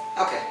myself,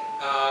 Okay.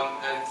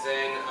 and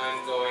then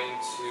I'm going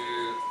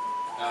to,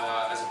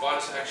 as a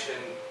bonus action,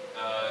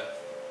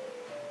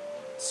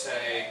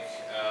 take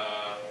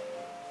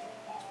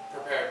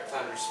prepare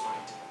Thunder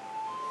Smite.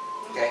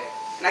 Okay.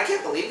 And I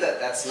can't believe that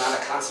that's not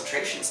a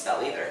concentration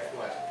spell either.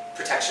 What?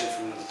 Protection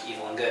from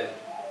evil and good.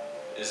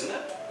 Isn't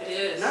it? It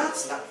is. No,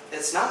 it's not.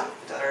 It's not.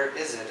 Or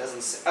is it? It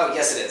doesn't say. Oh,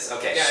 yes, it is.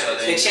 Okay. Yeah, So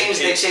They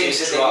changed it.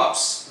 It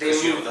drops They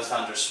because you moved- have the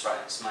Thunder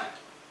Smite.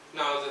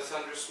 No, the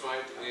Thunder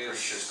Smite I'm pretty is.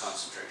 sure it's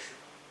concentration.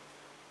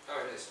 Oh,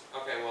 it is.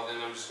 Okay, well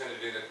then I'm just going to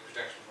do the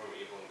protection from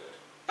evil and good.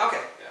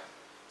 Okay. Yeah.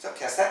 So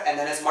cast that, and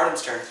then it's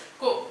Martin's turn.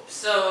 Cool.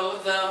 So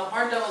the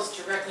Horned Devil's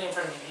directly in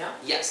front of me, yeah?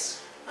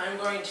 Yes. I'm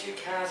going to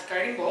cast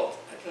Guiding Bolt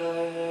at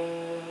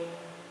the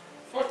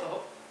 4th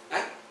level.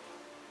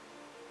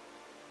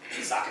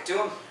 Sock it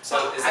to him.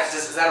 So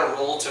is that a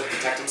roll to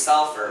protect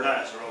himself, or?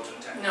 No, it's a roll to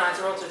attack. No, it's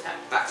a roll to attack.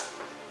 Ah.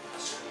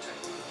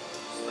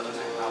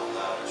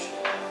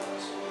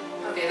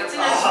 Okay, that's a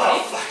Oh,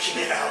 nice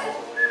fucking hell.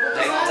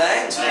 Dang, What was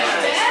dang.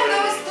 that?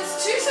 Damn,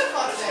 that's 2 so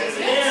far today.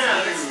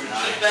 Yeah, that's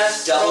the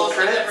best Double rolls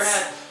I've ever crits?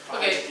 had.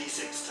 Okay.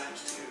 5d6 times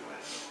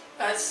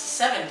 2. It's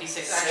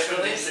 7d6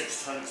 actually.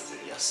 76 times 2.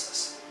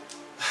 Yes.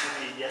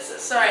 Yes,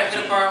 yes. Sorry, I'm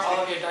gonna borrow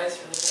all of your dice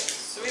really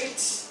quick.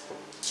 Sweet.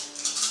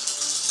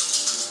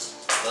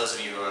 Those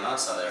of you who are not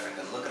South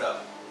African, look it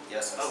up.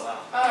 Yes. Oh, wow.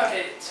 Oh,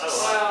 okay,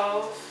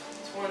 Oh,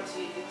 12, 20,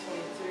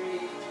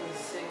 23,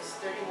 26,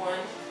 31.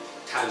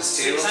 Times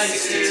 2, Times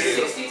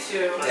 62.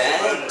 62.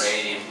 Dang.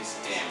 Radiant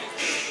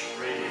damage.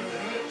 Radiant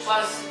damage.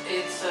 Plus,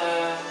 it's, I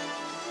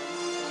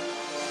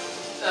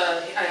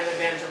have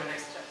advantage on my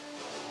next attack.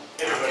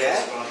 Everybody Okay.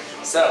 has advantage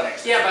on So- the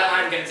next Yeah, one. but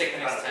I'm gonna take the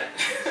next attack.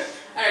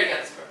 I already got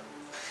this, bro.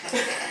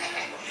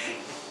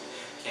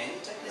 Can you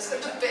take It's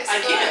this? got the best I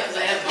can, because I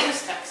photos. have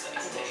bonus attacks that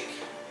I can take.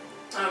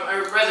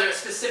 Or rather,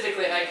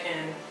 specifically, I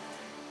can,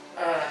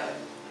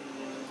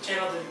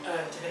 channel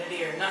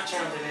divinity, or not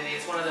channel divinity,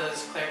 it's one of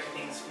those cleric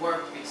things, war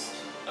priest,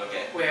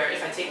 Okay. where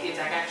if I take the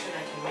attack action,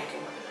 I can make a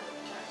weapon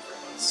attack for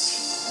once.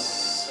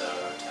 So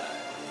tight.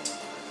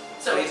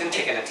 So you didn't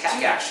take an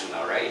attack action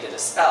though, right? You did a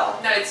spell.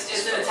 No, it's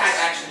an attack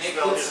action. It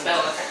Spell includes isn't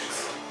spell an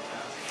attacks.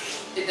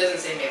 It doesn't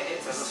say make it.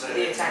 It doesn't It's say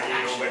the attack your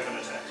action. weapon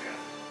attack, yeah.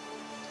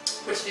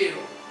 Which do.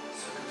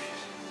 So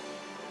confusing.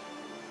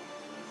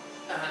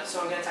 So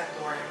I'm gonna attack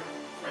the warhammer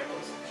for my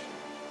bonus action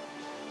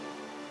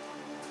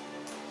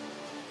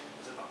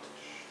With advantage.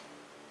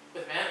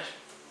 with advantage.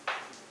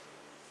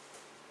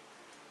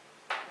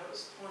 That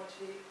was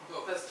 20.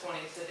 Oh, that's 20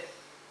 to hit.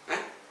 Make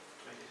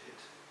it hit.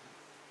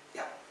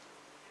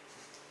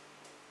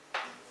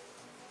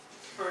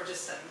 Or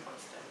just 7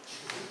 points damage.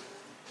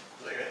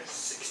 There you go.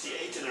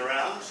 68 in a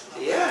round.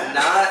 Yeah,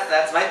 not.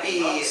 That might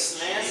be Not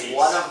snazzy.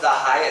 one of the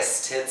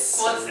highest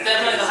hits. Well, it's in-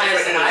 definitely the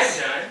highest that I've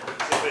done.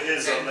 If it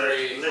is on the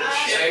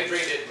Sentry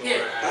lich. did more.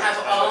 Here, have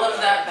all of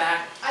that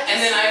back.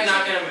 And then I'm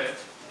not gonna move.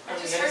 I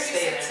I'm just gonna heard you stay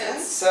say there.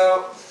 tits.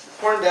 So,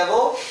 Horn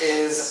Devil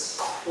is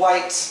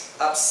quite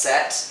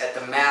upset at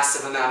the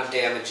massive amount of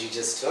damage he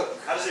just took.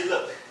 How does he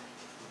look?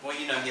 Well,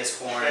 you know, he has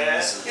horns.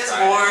 Yeah. And He has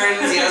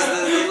trident. horns.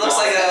 He looks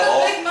like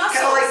Big a muscles.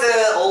 kind of like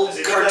the old Does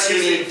he look like he's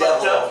cartoony being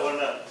fucked up devil.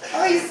 or not?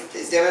 Oh,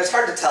 he's it's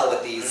hard to tell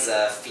with these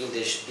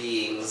fiendish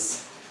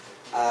beings.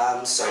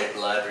 So Red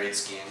blood, red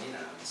skin, you know.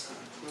 So.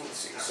 let's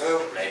see.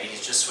 So Maybe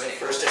he's just sweating.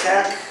 first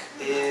attack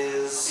He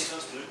is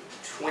turns blue.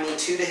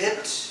 22 to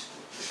hit.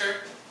 Sure.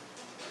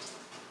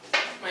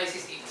 My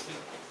AC's 8.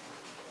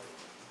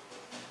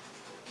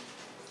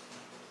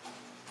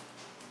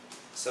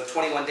 So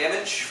 21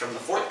 damage from the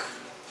fork.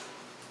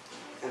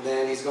 And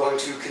then he's going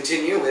to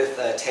continue with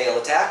a tail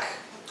attack.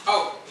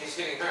 Oh, he's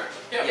hitting her.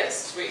 Yeah.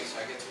 Yes. Sweet, so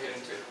I get to hit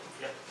him too.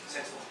 Yep,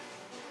 sensible.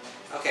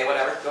 Okay,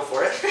 whatever. Go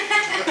for it.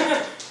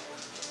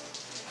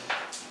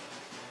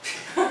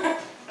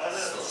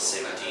 Still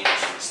 17,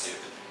 she's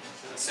stupid.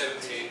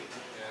 17.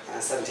 Yeah.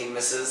 17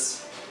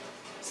 misses.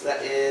 So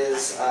that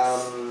is,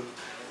 let's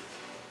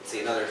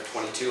see, another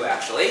 22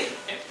 actually.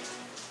 Yep.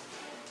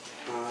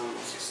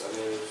 Let's see, so that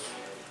is...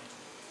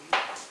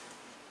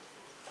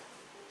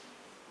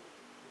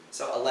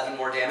 So 11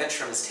 more damage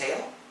from his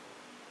tail.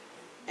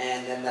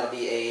 And then that'll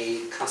be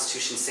a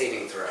Constitution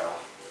saving throw.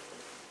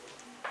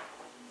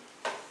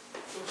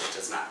 Which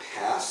does not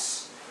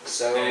pass.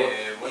 So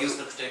What you... does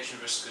the protection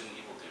versus good and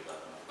evil do, by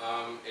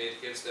the way?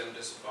 It gives them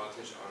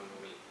disadvantage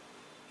on me.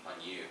 On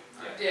you.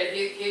 Yeah,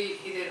 he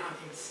did it on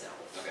himself.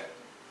 Okay.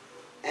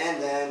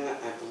 And then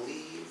I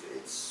believe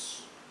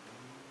it's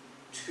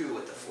 2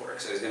 with the fork.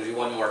 So he's going to do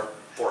one more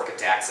fork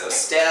attack. So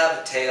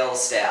stab, tail,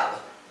 stab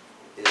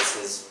is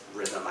his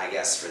rhythm, I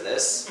guess, for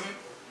this.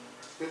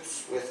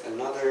 Oops, with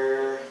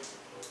another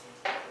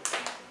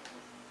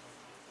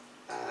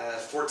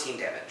 14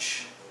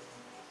 damage.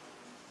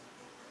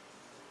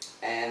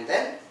 And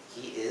then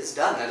he is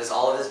done. That is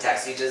all of his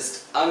attacks. He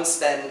just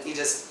he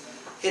just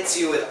hits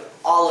you with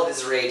all of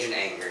his rage and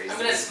anger. I'm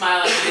gonna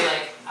smile and be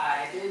like,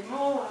 I did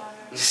more.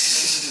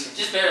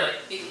 Just barely.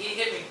 He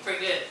hit me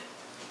pretty good.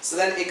 So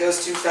then it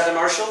goes to Feather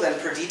Marshal, then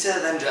Perdita,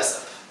 then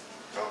Jessup.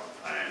 Oh,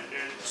 I'm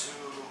going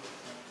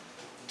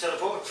to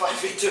teleport 5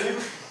 feet to him,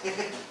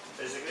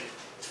 basically.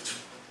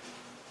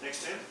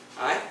 Next to him,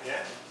 Alright?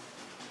 yeah.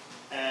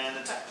 And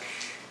attack.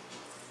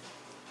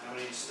 How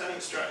many stunning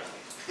strike?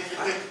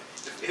 Alright.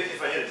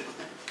 if I hit it.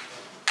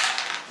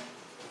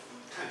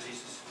 Oh,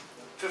 Jesus.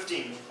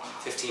 15.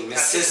 15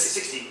 misses.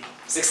 16.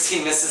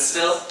 16 misses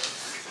still.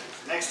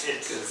 Next hit.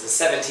 Because the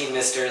 17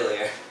 missed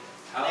earlier.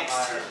 How Next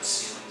high are turn. the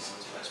ceilings in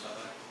this place, by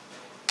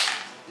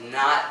the way?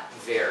 Not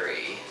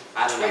very.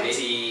 I don't know, 20.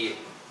 maybe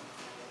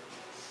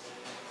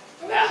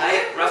that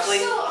height, roughly?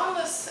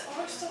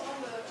 We're still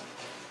on the...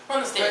 We're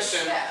on the stage.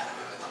 Question. Yeah.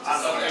 I'm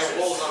So not there are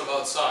gonna walls on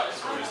both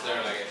sides, or is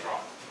there like a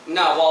drop?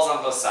 No, walls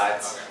on both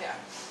sides. Okay. Yeah.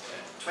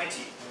 20 to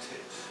hit.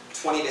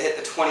 20 to hit,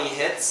 the 20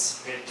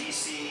 hits. Okay,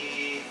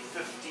 DC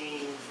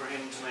 15 for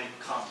him to make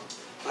con.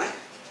 Right.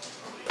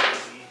 Probably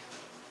easy.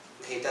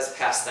 Okay, he does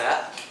pass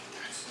that.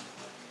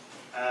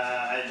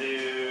 I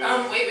do.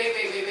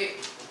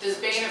 Wait. Does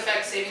Bane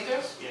affect saving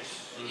throws?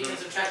 Yes. You can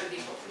subtract the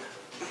default from that.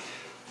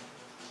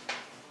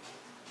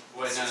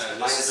 Wait, no,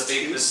 Minus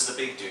two. this is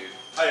the big dude.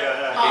 Oh,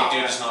 yeah, Oh,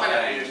 Big dude is not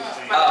okay.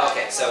 bad. Oh,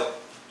 okay, so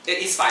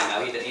he's fine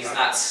though. He's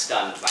not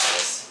stunned by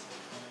this.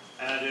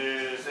 And I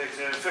do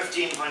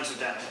 15 points of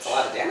damage. That's a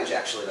lot of damage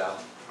actually though.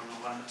 From the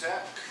one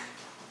attack.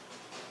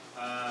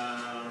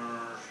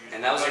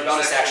 And that was your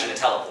bonus action to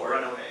teleport.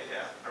 Run away,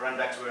 yeah. I run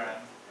back to where I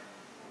am.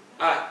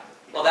 Alright.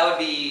 Well, that would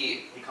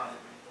be... He can't hit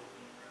me.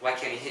 Why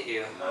can't he hit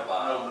you?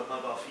 Mobile. No,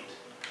 mobile feet.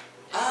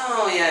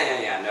 Oh,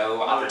 yeah.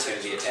 No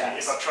opportunity If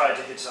attacks. I tried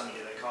to hit somebody,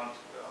 they can't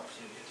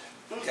opportunity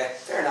attack. Okay,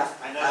 fair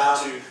enough. I know how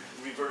to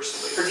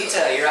reverse the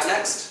Perdita, you're up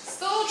next.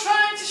 Still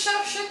trying to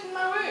shove shit in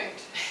my wound.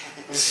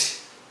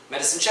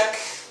 Medicine check?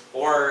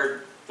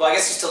 Or... Well, I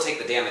guess you still take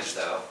the damage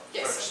though.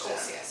 Yes, First, of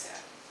course, yeah. yes,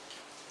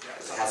 yeah. Yeah,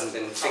 'Cause it hasn't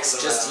been top of fixed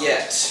the just round.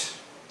 yet.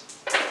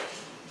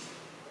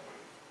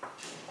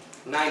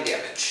 9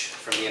 damage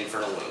from the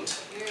infernal wound.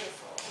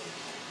 Beautiful.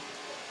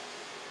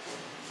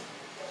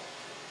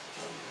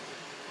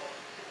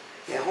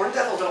 Yeah, Horn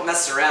Devil don't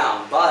mess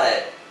around,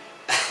 but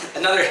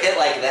another hit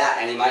like that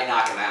and he might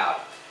knock him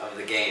out of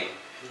the game.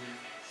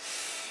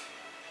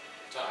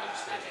 So I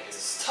just I need to need hit to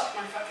it. stop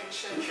my fucking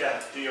shit.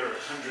 Yeah, do your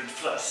 100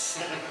 plus.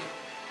 Let me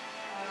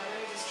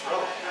just try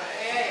Oh. that.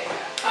 Yeah.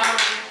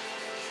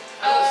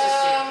 I was just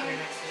doing your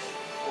next hit.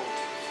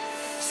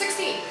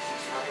 16.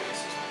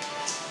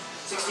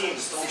 16,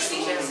 staunch the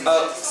 16. wound.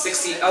 Oh,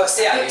 16. Oh,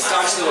 so yeah, you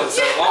staunch the wound, so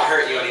it won't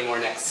hurt you anymore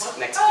next Oh,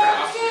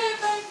 round. okay,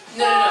 thank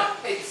No.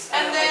 It's I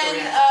And don't like then,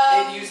 the reaction.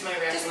 I used my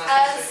Just reaction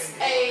last as time,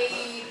 so I couldn't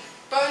do it.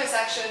 a bonus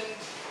action,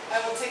 I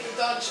will take the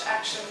dodge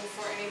action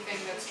for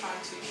anything that's trying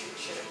to shoot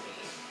shit at me.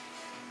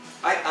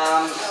 Alright,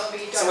 That will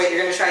be so wait,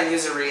 you're gonna try and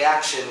use a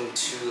reaction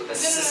to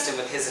assist him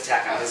with his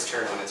attack on his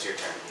turn when it's your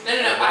turn. No.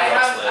 Yeah, I War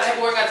God's have Blessing.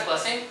 War God's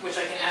Blessing, which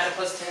I can add a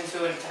 +10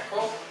 to an attack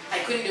roll. I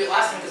couldn't do it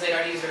last time because I'd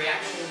already used a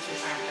reaction to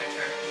try and protect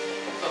her.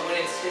 But when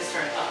it's his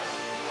turn up,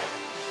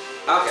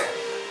 Okay.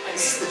 I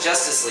This is mean, the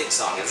Justice League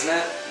song, isn't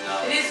it?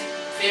 No. it is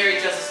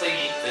very Justice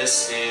League.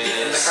 This The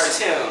is...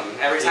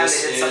 cartoon. Every time they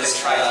This did something is,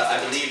 triumphant.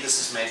 I believe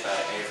this is made by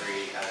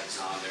Avery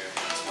Alexander.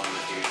 It's one of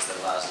the dudes that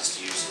allows us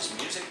to use his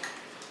music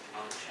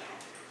on the channel.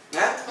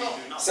 Yeah.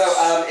 We do not.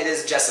 So it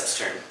is Jessup's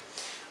turn.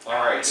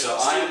 Alright, so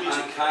Still I'm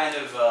music. kind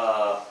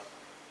of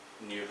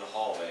near the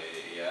hallway,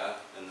 yeah,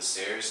 and the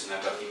stairs, and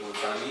I've got people in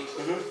front of me,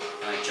 Mm-hmm.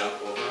 and I jump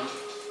over them.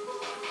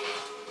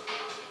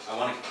 I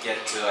want to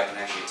get to I can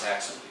actually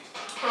attack somebody.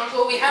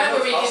 Well, we have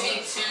it where we can be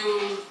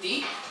too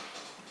deep.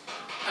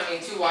 I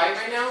mean, too wide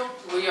right now.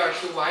 We are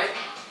too wide.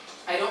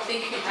 I don't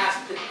think you can pass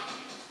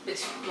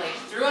like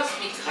through us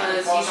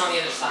because he's on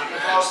the other side.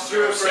 Pass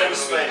through a frame of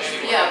space.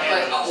 Yeah,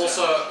 but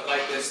Also,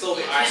 like, there's still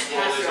the ice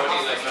wall, pass there's your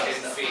only like house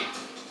 10 feet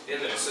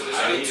in there, so there's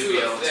I only need to two be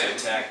able of to them.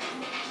 attack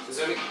people. There's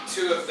only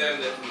two of them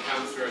that can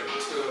come through, and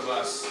two of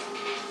us.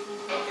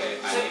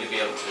 Okay, I need to be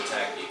able to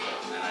attack people,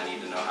 and I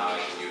need to know how I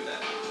can do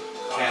that.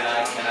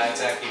 Can I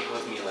attack people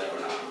with melee or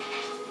not?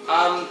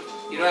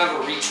 You don't have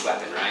a reach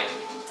weapon, right?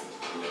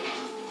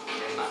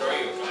 Throw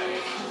you a guy.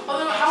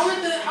 although how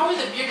are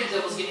the bearded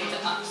devils getting to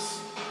us?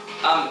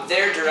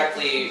 They're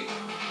directly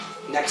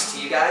next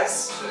to you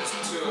guys. So there's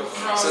two of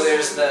From- them. So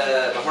there's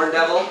the horn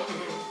devil,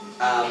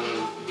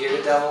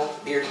 bearded devil,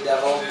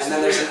 and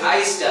then there's an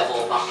ice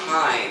devil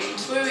behind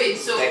Wait,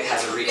 so that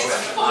has a reach it's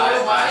weapon. four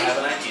I wide, have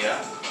an idea.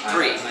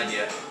 Three. I have an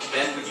idea.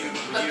 Ben, would you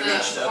but the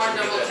reach up horn and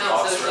devil get that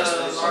counts box for us, as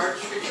a please? large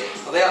creature.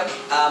 Well, they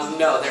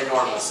no, they're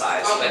normal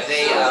size, Okay, but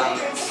they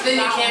so then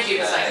you can't be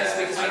beside us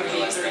because I we can be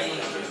realize three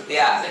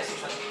yeah, next to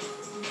each other.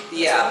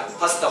 yeah.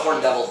 Plus the horn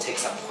devil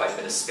takes up quite a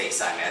bit of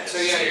space, I imagine. So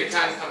yeah, you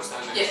can come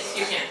stand next Yes, to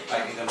you us. can.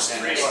 I can come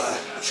stand next Yes.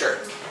 to that. Sure.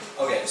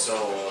 Okay, so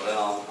then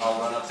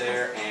I'll run up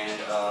there and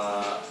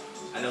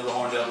I know the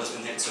horn devil has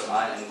been hit, so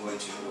I am going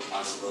to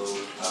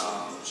unload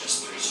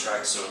just 3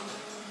 strikes. So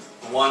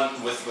the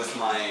one with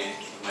my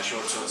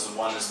short swords, the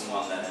one is the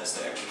one that has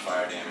the extra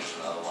fire damage,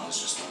 and the other one is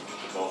just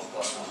they're both +1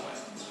 weapon.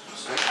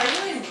 Are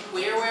you in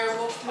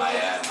werewolf mode? I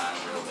am. I'm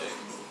real big.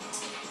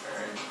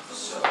 Alright,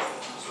 so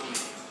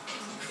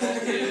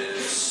that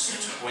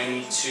is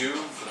 22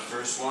 for the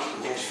first one,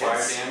 with Yes.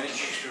 fire damage,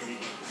 Extra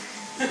meat.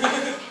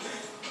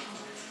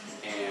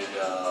 and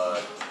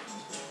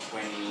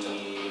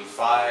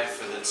 25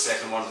 for the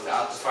second one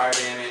without the fire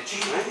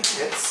damage, Alright,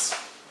 hits.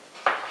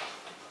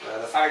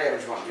 The fire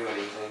damage won't do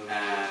anything.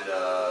 and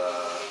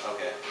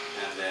okay,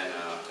 and then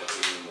that's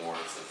even more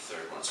for the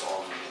third one. So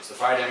all of them hits. The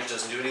fire damage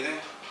doesn't do anything.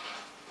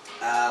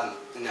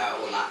 No, it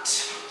will not.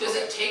 Does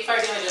it take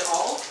fire damage at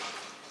all?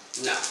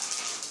 No.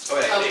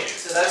 Okay, Okay,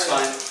 so that's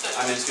fine. that's-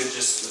 I mean, it's good.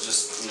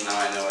 Just now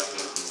I know I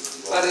can.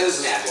 But it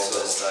is magic, roll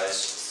those so- dice.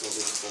 Still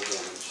do full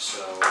damage.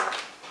 So,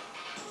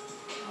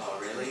 oh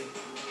really?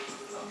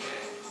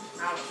 Okay.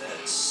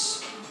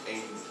 That's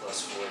 8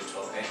 plus 4,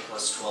 12. 8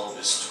 plus 12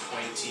 is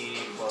 20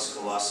 plus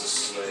Colossus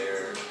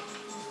Slayer.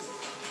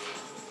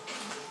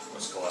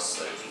 What's Colossus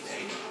Slayer?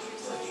 D8?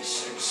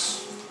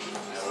 D6.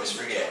 I always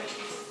forget.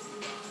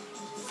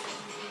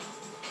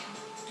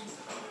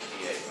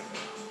 D8.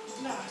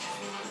 No,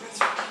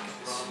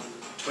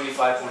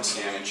 25 points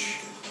of damage.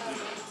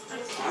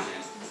 And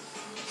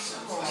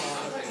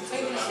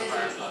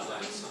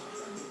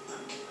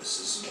this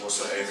is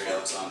also Avery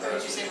Alexander. Or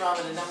did you say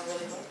Robin and not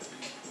really quick?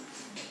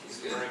 He's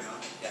good.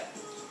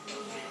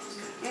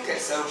 Okay,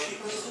 so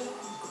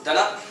done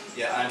up.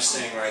 Yeah, I'm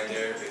staying right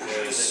there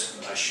because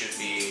I should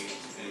be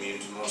immune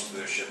to most of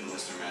their shit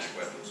unless they're magic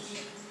weapons.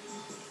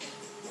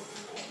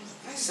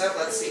 Okay, so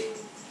let's see.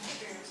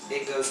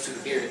 It goes to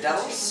the bearded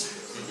devils.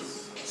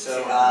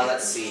 So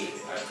let's see.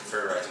 I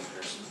prefer writing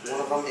person.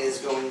 One of them is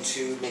going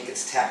to make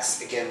its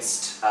attacks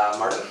against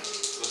Martin.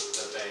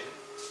 With the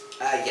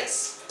bane.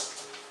 Yes.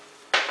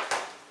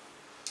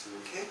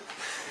 Okay.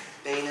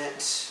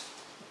 Bayonet.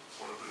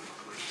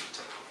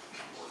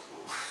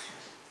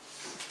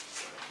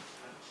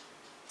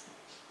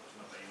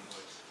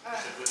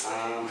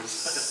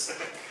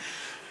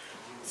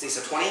 Let's see,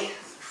 so 20?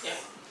 Yeah.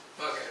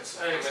 Okay,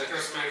 so Alright, I'm gonna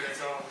first come move,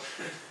 that's all.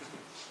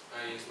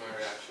 I use my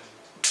reaction.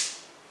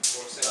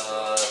 It's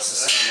the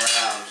same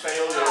round.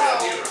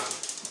 Failure.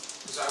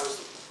 Because I was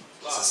It's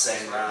the lost.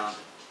 same round.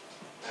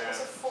 that was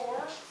a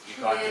 4. You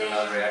can't do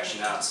another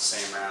reaction now, it's the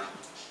same round.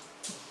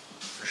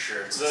 For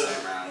sure, it's the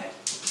same round. The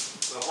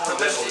How horn much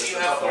devil did is you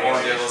the have The top horn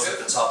one. devil's at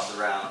the top of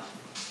the round,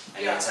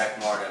 and you Yeah. attack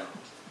Martin.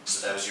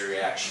 So that was your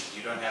reaction.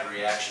 You don't have a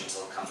reaction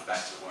until it comes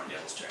back to the horn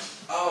devil's turn.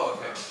 Oh,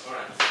 okay,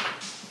 alright.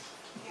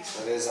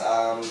 So it is,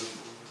 Alright,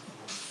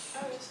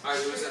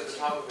 who was at the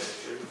top of it?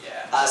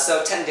 Yeah.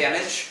 so 10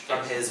 damage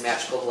from his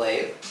magical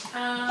blade.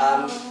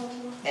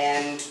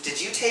 And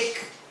did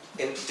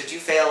you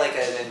fail like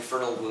an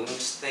infernal wound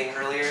thing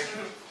earlier?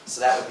 So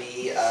that would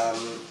be,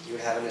 you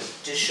would have an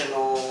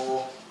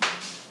additional,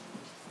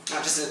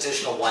 not just an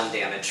additional 1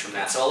 damage from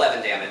that, so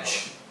 11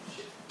 damage.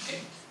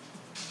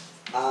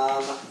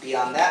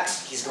 Beyond that,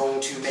 he's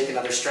going to make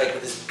another strike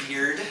with his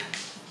beard.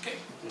 Okay.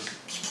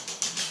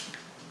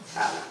 I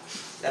don't know.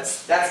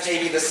 That's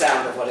maybe the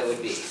sound of what it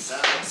would be.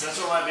 That's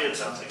what my beard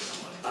sounds like.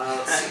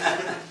 Let's see.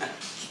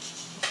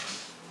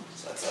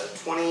 So that's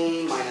a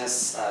 20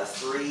 minus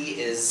 3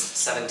 is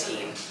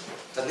 17.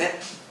 Doesn't it?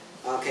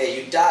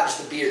 Okay, you dodge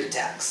the beard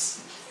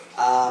attacks.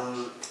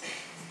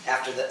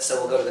 after that, so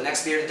we'll go to the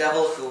next bearded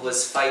devil who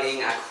was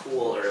fighting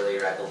Akul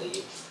earlier, I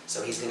believe.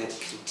 So he's going to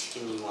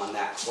continue on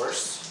that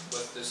course.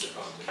 With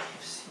disadvantage.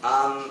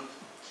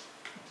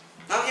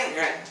 Oh yeah, you're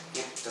right.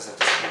 Yeah, it does have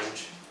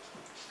disadvantage.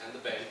 And the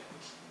bane.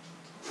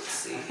 Let's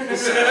see.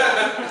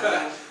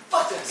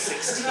 Fuck that.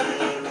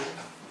 16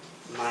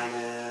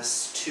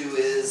 minus 2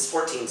 is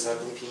 14, so I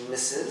believe he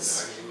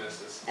misses. No, he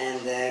misses. And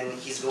then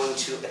he's going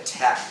to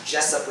attack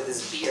Jessup with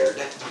his beard.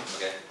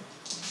 Okay.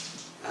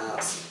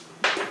 Let's see.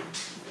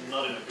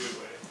 Not in a good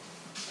way.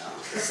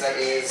 So that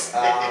is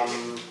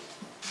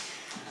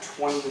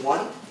 21.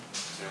 21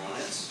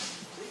 hits.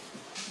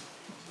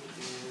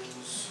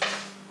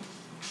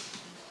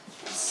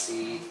 Let's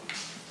see.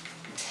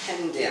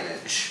 10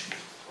 damage.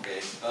 Okay.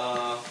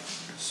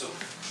 So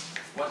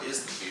what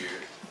is the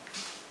beard?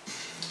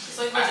 It's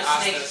like a I bunch of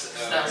asked snake this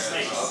stuff.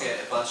 Snakes. Okay,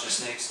 a bunch of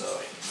snakes though. I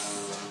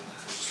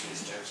just need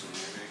to check some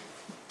here.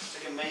 It's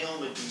like a male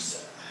Medusa.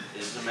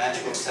 Is it a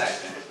magical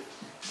attack then?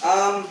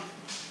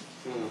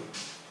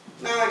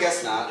 No, I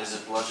guess not. Is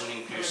it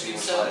bludgeoning, piercing, or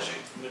Medusa.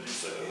 slashing?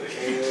 Medusa.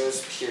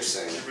 Here's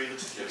piercing.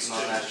 If it's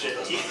not magical, it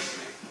doesn't matter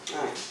to me.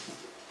 Alright.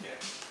 Yeah.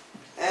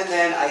 And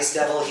then Ice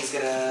Devil, he's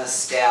gonna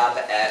stab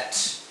at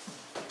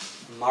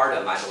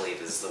Mardum, I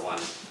believe, is the one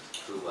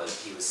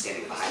he was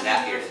standing behind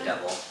that bearded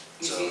devil.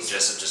 So He's-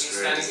 Jessup just he's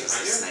realizes standing that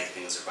behind you? snake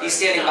things are He's biting.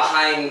 standing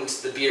behind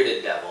the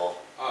bearded devil,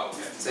 Oh,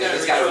 okay. so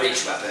he's got a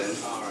reach weapon.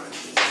 Alright.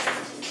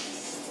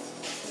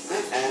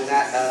 And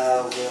that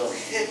will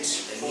hit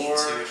They need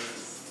for... to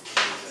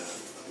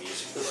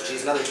music Oof, player.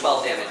 geez, another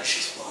 12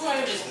 damage. Oh,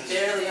 I'm just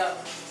barely up.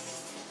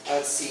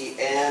 Let's see,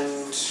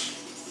 and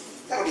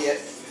that'll be it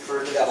for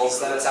the devils.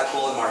 Then it's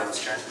Akul and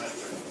Mardum's turn.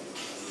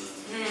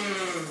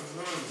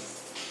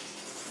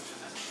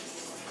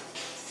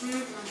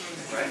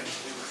 Right?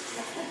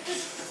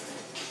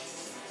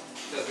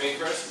 That's me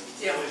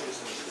first? Yeah.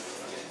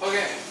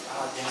 Okay.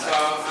 So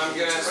I'm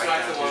gonna Right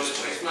smack down the to one his that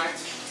she blade.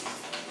 smacked.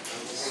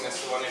 I'm guessing that's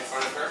the one in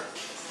front of her.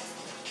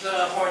 The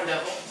horn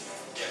devil.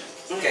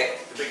 Okay,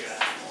 The big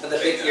guy. but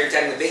you're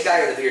attacking the big guy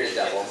or the bearded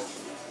devil?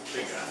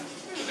 Big guy.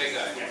 The big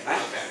guy. Right.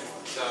 Okay.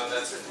 So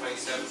that's a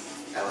 27.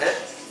 That'll hit.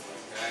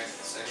 Okay.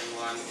 The second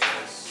one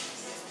is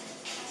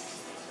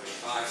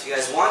If 25. you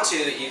guys want to,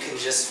 you can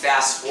just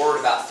fast forward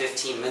about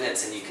 15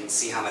 minutes and you can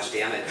see how much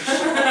damage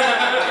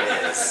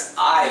it is.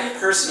 I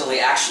personally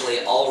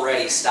actually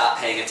already stopped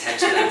paying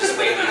attention. I'm just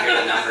waiting to hear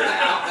the number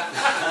now.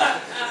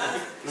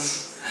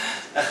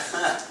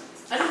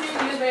 I didn't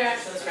even use my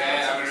actions.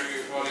 Okay, I'm gonna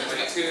be rolling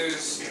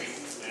 22s.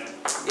 Yeah.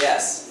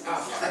 Yes. Oh, I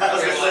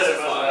was okay, gonna well, say that's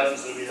about five. that,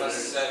 so we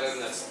Plus have 7,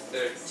 that's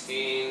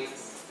 13.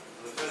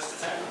 the first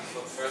attack.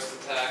 For the first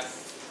attack,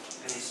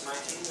 Any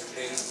smiting?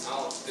 13.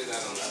 I'll do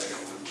that on the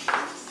second one.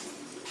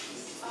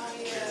 I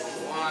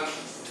 1,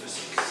 To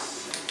 6.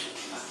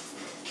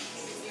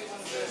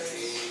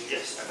 13,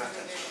 Yes, I got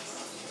that.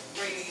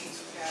 Brady,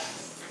 yeah.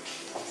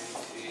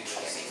 20,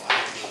 that's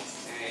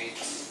 28.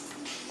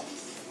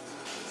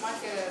 Might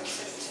get a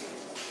set of 2.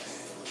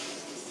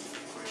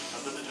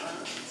 Of the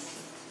vagina?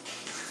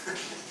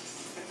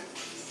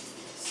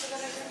 So that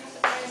I don't have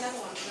to buy another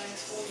one for the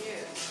next 4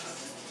 years.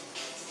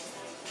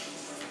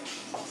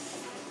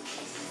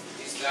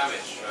 He's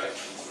damaged, right?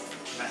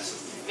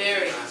 Massive.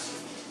 Very.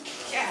 Massive.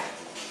 Yeah.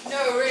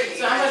 No, really.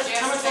 So how much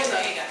was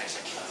that? damage?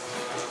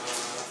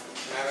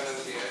 Can I have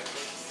another D8?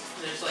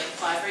 There's like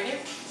 5 right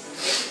here.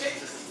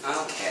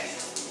 Okay.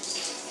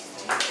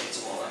 It's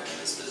all right in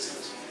this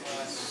business.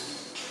 Plus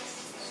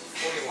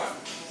 41.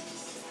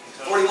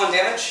 41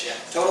 damage? Yeah.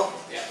 Total?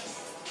 Yeah.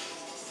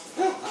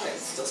 Oh, alright,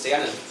 still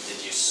standing.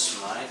 Did you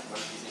smite? What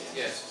did you do?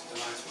 Yes, the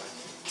nice one.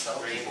 Tell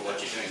people what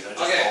you're doing. Don't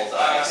just Okay. roll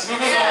dice.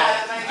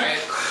 Yeah,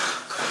 like-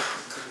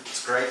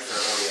 It's great for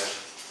audio.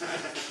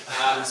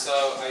 So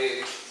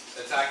I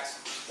attacked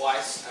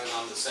twice, and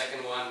on the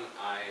second one,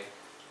 I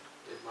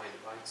did my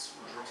divine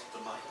smite. Drop the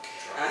mic.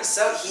 Alright,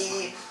 so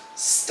he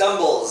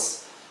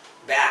stumbles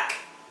back,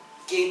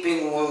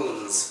 gaping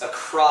wounds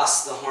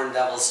across the Horn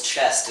Devil's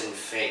chest and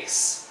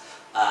face.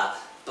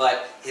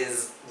 But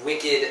his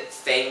wicked,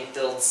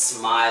 fang-filled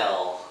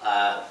smile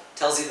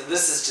tells you that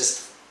this is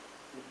just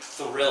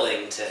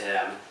thrilling to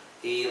him.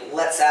 He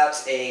lets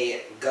out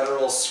a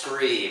guttural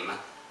scream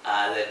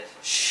that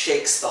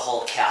shakes the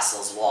whole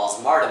castle's walls.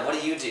 Mardum, what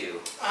do? Did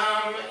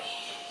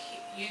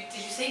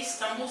you say he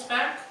stumbles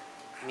back?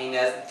 I mean,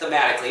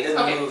 thematically, he doesn't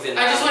Okay. move in.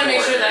 I just want to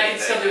make sure that I can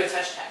anything. still do a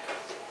touch attack.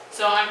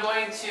 So I'm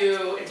going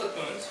to inflict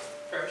wounds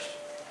first.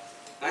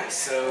 Alright,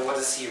 so what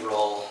does he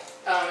roll?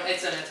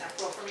 It's an attack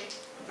roll for me.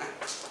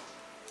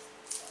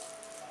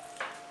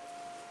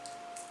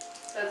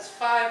 That's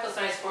 5 plus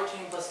 9 is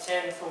 14 plus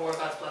 10 for War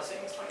God's Blessing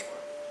is 24.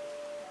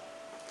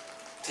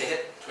 To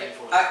hit?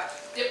 24.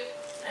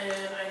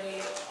 And I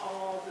need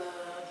all the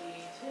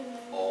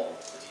d10. All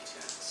the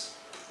d10s.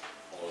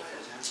 All of the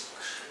d10s.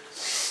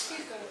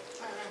 He's got it.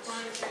 Alright. 1,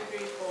 2,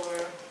 3,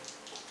 4.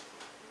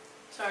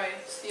 Sorry,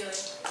 stealing.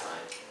 5.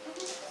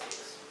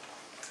 6.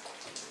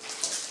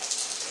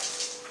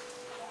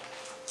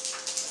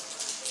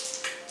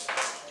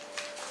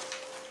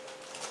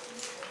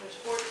 There's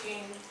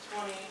 14,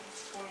 20,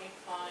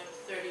 25,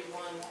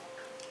 31,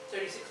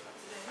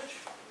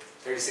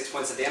 46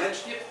 points of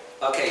damage? Yep.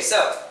 Okay,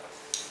 so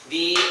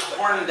the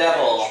Horned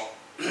Devil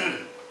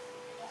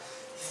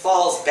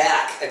falls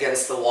back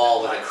against the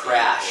wall with a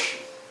crash.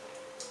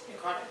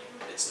 Necrotic.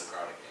 It's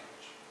necrotic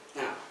damage.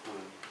 Now, I'm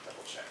gonna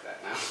double check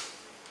that now.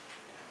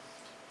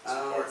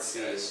 It's Let's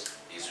see. guys.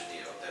 These are the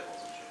devils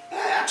and shit.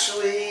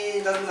 Actually,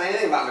 it doesn't say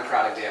anything about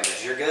necrotic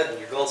damage. You're good.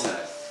 You're golden.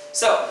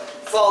 So,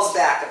 falls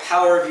back. The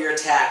power of your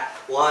attack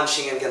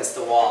launching against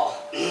the wall.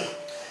 You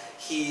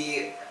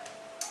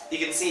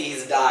can see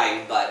he's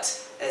dying, but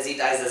as he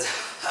dies, says,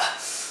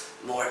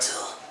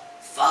 "Mortal,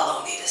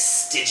 follow me to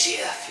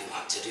Stygia if you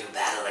want to do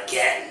battle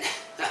again."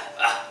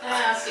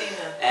 I've seen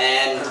him.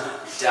 And I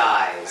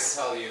dies.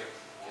 tell you,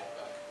 get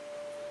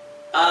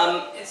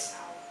back. It's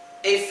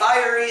A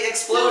fiery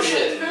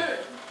explosion No,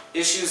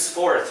 issues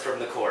forth from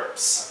the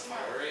corpse. A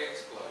fiery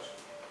explosion.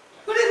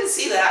 Who didn't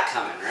see that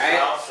coming, right?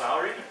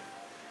 Flowery?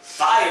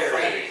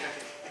 Fiery.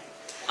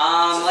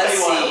 Let's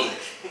see.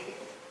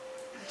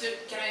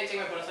 Can I take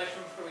my bonus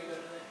action before we go to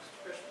the next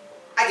person?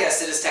 I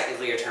guess it is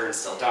technically your turn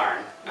still,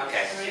 darn.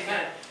 Okay. I mean,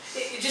 kind of.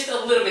 It just a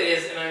little bit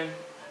is, and I'm.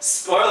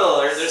 Spoiler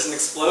alert, there's an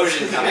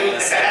explosion coming in a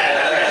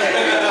second.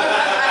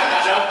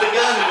 Jump the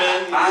gun,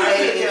 Ben.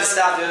 I need to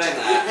stop doing that.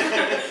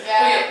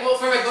 Okay, well,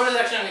 for my bonus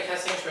action, I'm gonna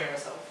cast Sanctuary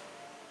myself.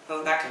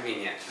 Well, not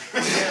convenient. No,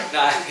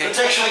 okay.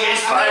 Protection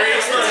against fiery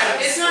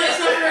explosions. It's not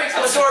for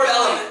explosions. Absorb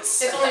elements.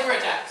 It's only for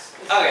attacks.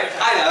 It's Okay, for attacks.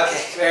 I know,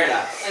 okay, fair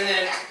enough. And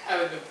then I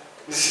would go.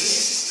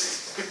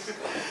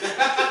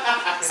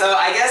 So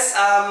I guess,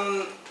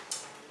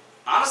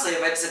 honestly,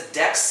 if it's a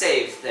dex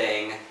save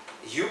thing,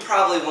 you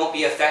probably won't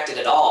be affected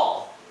at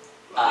all.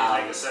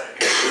 Like I say.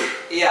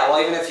 Yeah,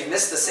 well, even if you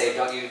miss the save,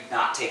 don't you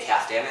not take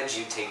half damage?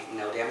 You take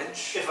no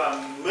damage? If I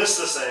miss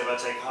the save, I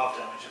take half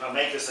damage. If I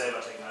make the save,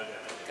 I take no damage.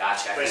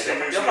 Gotcha. I think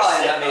Basically, you'll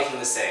probably end up making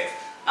the save.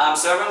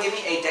 So everyone give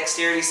me a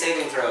dexterity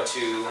saving throw to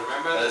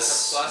Remember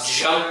that's a plus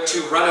jump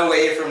two. to run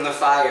away from the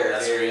fire.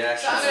 That's a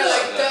reaction.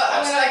 So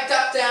I'm gonna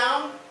duck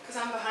down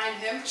because I'm behind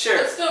him. Sure.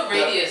 What's the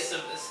radius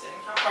of this thing?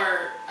 How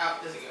far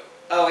out does it go?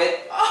 Oh,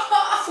 it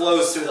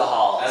flows through the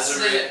halls. As a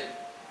Does re- it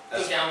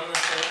go down the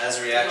stairs? As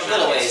a reaction,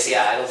 Little ways,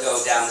 yeah. It'll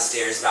go down the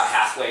stairs about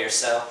halfway or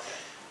so.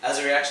 As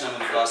a reaction, I'm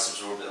going to cast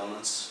Absorb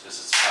Elements because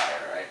it's fire,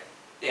 right?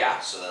 Yeah.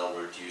 So that'll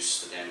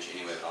reduce the damage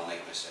anyway, but I'll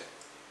make a mistake.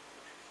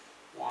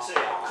 See,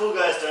 cool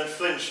guys don't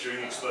flinch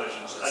during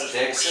explosions. I just walk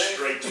Dex save?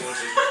 straight towards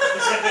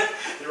it.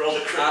 They roll the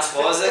crit.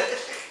 What was it?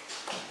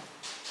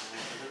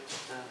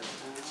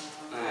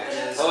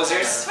 Alright. What was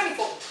yours?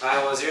 24.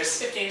 What was yours?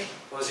 15.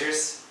 What was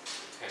yours?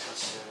 Okay,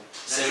 let's do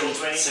Natural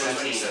 20,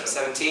 17.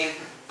 17.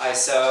 Alright,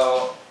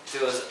 so if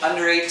it was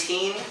under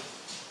 18,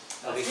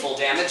 it'll be full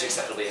damage,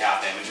 except it'll be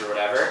half damage or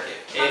whatever.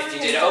 If you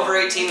did over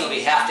 18, it'll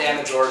be half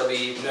damage or it'll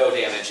be no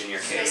damage in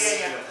your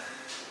case.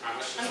 how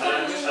much is I'm that? fine.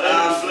 I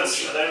don't even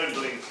flinch. I don't even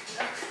blink.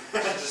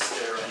 Just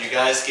stare around. You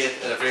guys get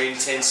a very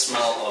intense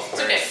smell of It's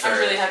burnt okay. I'm fur.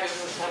 really happy with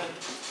what's happened.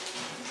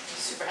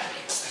 Super happy.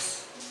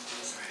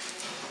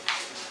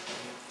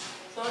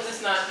 As long as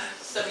it's not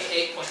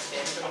 78 points of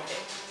damage, I'm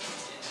okay.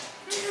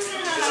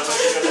 Because I'm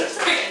not good at it.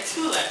 Okay,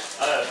 2 left.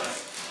 I don't know.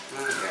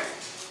 Okay.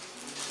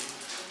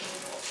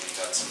 You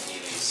got some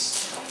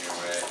healies on your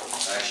way.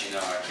 Actually,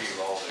 no, I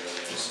pre-rolled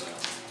earlier, so.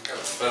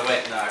 But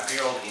wait, no, I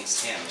pre-rolled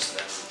against him, so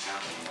that doesn't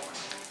count anymore.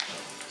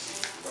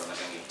 But am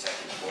I going to be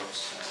attacking the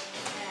corpse?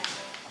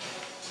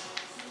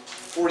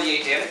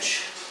 48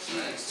 damage.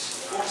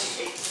 Nice.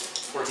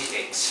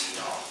 48.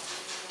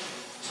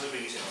 So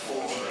we said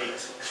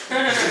 48.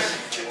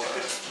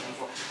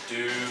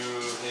 Do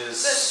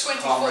his That's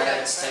 24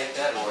 comrades then, take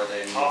that, or are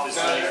they? Half is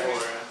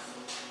 24.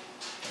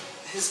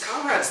 His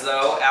comrades,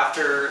 though,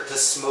 after the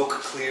smoke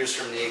clears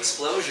from the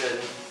explosion,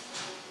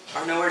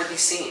 are nowhere to be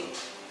seen.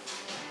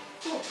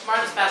 Cool.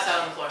 Martin's passed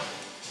out on the floor.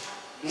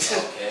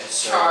 Okay,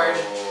 so. Charred. Ice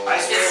It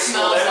wall's still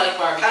smells there? like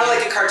barbecue. Kind of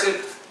like a cartoon.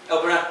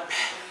 Open up.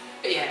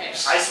 But yeah.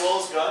 Ice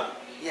wall's gone?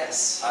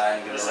 Yes. I'm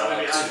gonna Is run that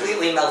up what to,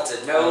 Completely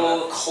melted.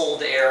 No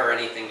cold air or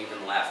anything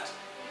even left.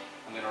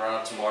 I'm gonna run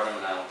up to Mortem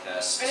and I will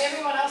cast And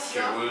everyone else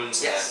Cure drop.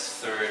 Wounds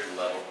Yes. at 3rd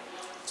level.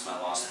 It's my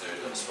last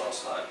 3rd level spell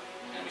slot,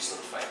 and we still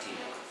have 5 team.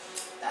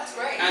 That's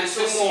great. And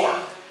Two 2 more. more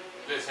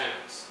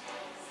lieutenants.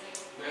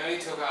 We only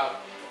took out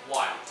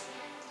 1.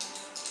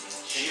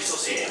 Can you still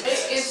see him?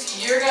 It's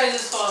your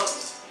guys' fault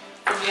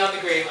for beyond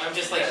the grave. I'm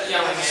just like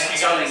yelling at you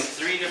Telling guys.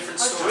 3 different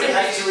What stories. We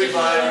have to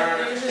revive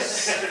her.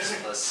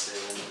 Plus 7,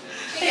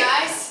 Hey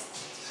guys.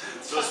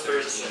 So it's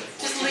 13.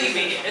 Just leave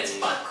me. It's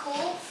fun.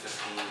 Cool.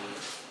 15,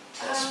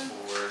 plus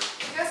 4,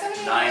 You guys have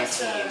any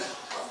 19.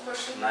 health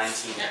potions?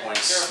 19 Yeah,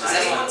 points. sure. Does 19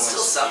 anyone points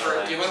still of suffer?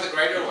 healing. Do you want the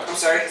greater one? I'm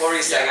sorry, what were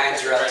you saying? I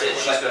interrupted.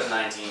 She's got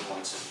 19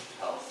 points of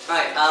health.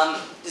 Alright,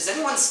 is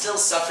anyone still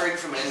suffering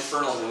from an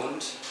infernal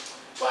wound?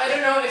 Well, I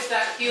don't know if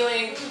that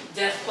healing,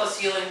 death plus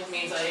healing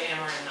means I am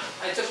or am not.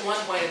 I took 1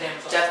 point of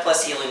damage. Death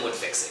plus healing would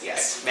fix it,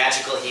 yes.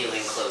 Magical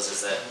healing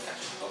closes it.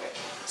 Gotcha. Okay.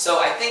 So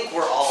I think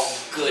we're all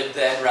good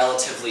then,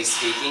 relatively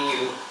speaking.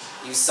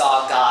 You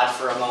saw God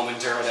for a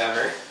moment or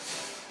whatever.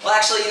 Well,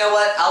 actually, you know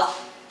what? I'll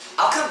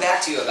come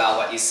back to you about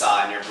what you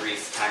saw in your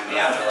brief time in the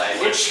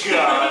afterlife. Which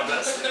god?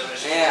 That's the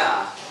question.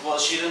 Yeah. Well,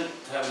 she didn't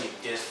have any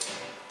gift.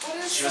 What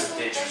is She wasn't so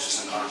dead, she was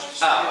just bad? unconscious.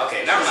 Oh,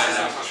 okay, never mind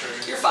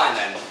then. You're fine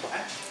then.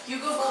 You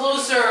go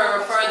closer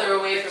or farther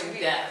away from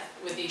death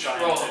with each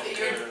Giant roll. dick,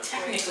 You're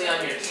technically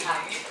on your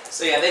top.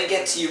 So yeah, they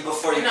get to you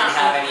before you You're can not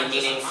have any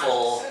unconscious,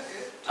 meaningful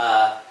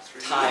So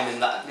good. time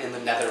in the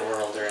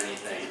netherworld or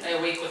anything. I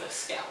awake with a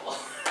scowl.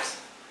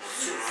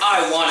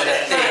 I wanted a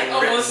I thing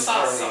written almost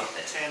saw for me.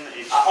 something.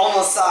 10 HP. I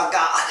almost saw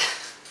God.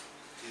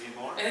 Do you need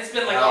more? And it's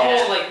been like Oh. a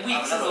whole like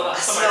week since the I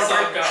last time I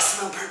saw I God.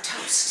 smell burnt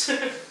toast. I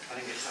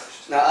didn't get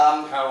touched. No,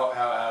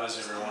 How does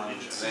everyone,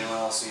 does anyone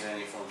else need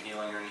any form of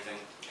healing or anything?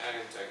 I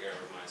can take care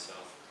of it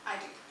myself. I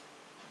do.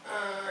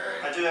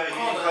 I do have a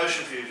healing Hold on.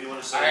 potion for you if you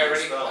want to say I the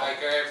already, spell. I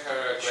gave her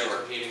a great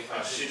Sure. healing She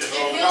potion. just It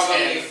rolled heals me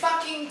probably,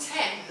 fucking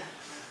 10.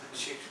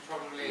 she could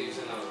probably use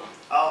another one.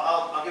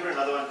 I'll give her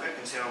another one quick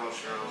and see how well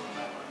she rolls on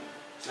that one.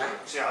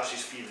 Alright. See how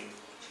she's feeling.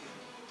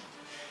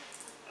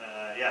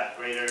 Yeah,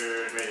 greater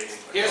healing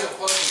potion. Here's a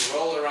potion,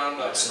 roll around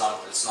No, on it's it. not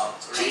Jesus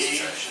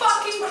concentration.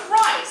 fucking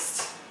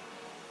Christ!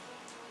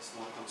 It's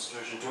not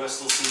concentration. Do I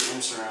still see the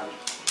imps around?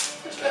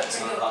 Good, It's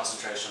very not good.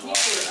 concentration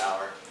lost for an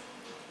hour.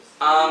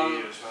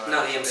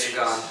 no, the imps are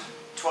gone.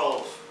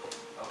 12.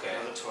 Okay.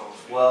 Another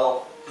 12.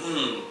 Well,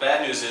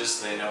 bad news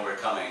is they know we're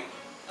coming.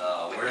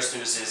 Worst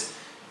news is,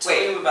 tell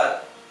Wait. me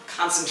about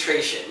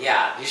Concentration,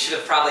 yeah. You should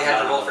have probably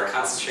had to roll for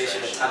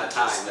concentration a ton of As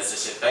I times.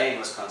 said, Bane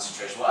was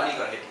concentration. Well, I only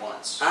got hit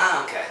once,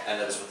 Ah, okay. and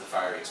that was with the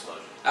fiery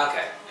explosion.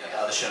 Okay. Yeah, the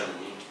other shot I'm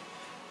immune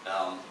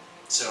to.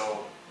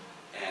 So,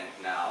 and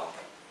now,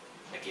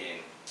 again,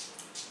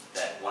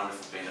 that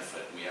wonderful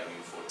benefit we have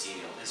in 14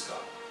 is gone.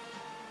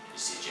 You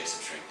see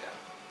Jessup shrink down.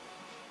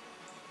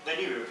 They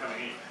knew we were coming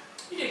anyway.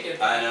 You did good.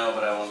 I know,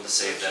 but I wanted to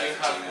save Do you that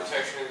for have Tino.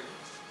 protection,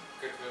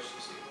 good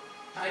versus evil?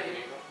 I do.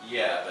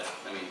 Yeah, but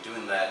I mean,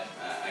 doing that,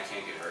 I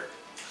can't get hurt.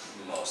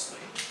 Mostly.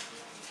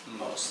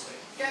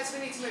 Guys,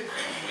 we need to move.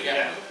 We Yeah.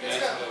 gotta move. Let's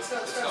go, let's go,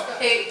 let's go, let's go.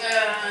 Hey,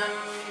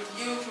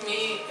 you,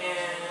 me,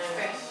 and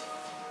Okay.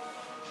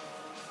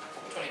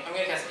 which one? I'm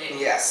gonna cast 8.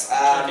 Yes.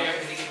 I'm gonna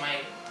give my.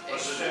 What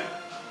does it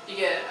do? You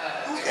get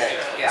Okay,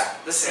 extra- yeah.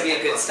 This would be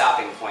a good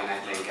stopping point, I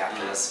think,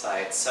 after this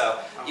fight. So,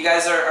 you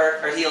guys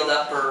are healed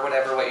up or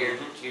whatever, what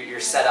you're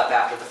set up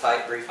after the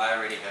fight, brief. I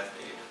already have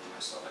 8 for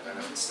myself. I don't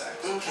have it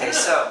stacked. Okay, No,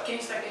 so, can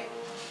you stack 8?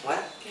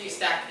 what? Can you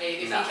stack 8?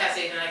 If No. you cast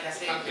 8 and I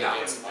cast 8, Okay.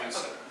 No. It's fine. Okay.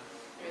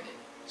 Everything.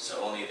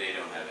 So only they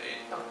don't have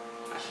 8.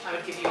 I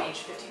would give you each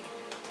 15.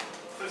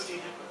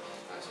 15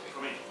 That's sweet.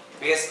 for me.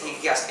 I guess he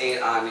could cast 8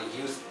 on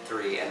you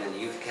 3, and then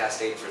you could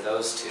cast 8 for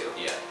those 2.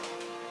 Yeah.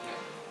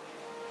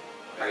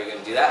 Are you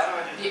gonna do that? Oh,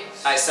 I did.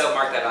 Yes. I so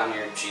mark that on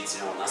your sheets,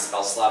 you know, unless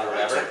spell slot or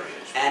whatever. Temporary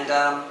HP.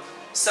 And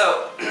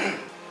so,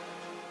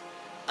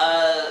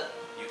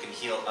 You can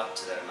heal up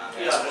to that amount.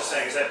 Yeah, I'm just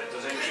saying,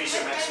 does it increase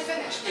your And maximum?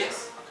 finish,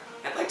 yes.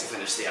 I'd like to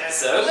finish the Yeah.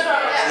 episode.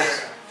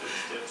 Yes.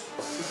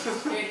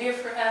 You're here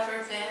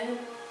forever, man.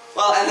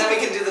 Well, and then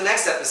we can do the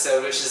next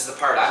episode, which is the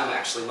part I'm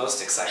actually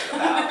most excited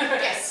about.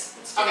 Yes.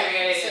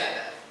 Okay,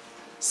 yeah.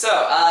 So,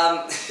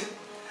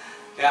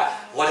 yeah,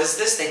 what is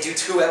this? They do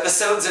 2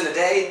 episodes in a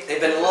day?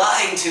 They've been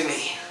lying to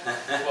me.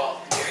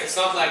 Well, it's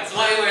not like That's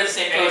why you wear the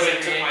same clothes anyone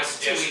every took my 2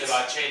 suggestion weeks.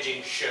 about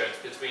changing shirts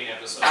between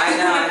episodes. I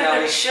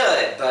know, we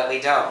should, but we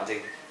don't.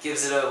 It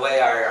gives it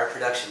away our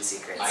production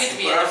secrets. I Good to can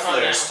be put in our the front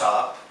flares now.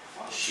 top.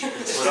 She can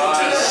put on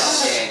I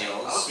was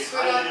Daniels.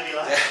 behind enemy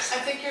lines. I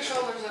think your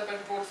shoulders have been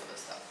broad for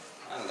this stuff.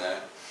 I don't know.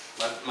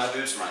 My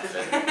boots might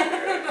fit.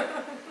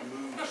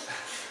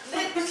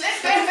 Let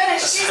Ben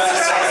finish, Jesus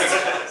Christ!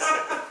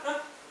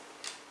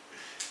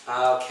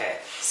 Okay,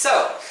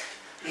 so,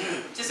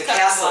 Just The cut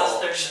castle. the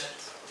last 30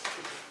 minutes.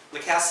 the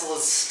castle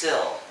is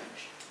still,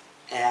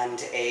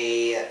 and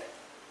a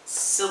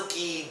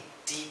silky,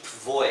 deep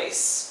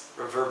voice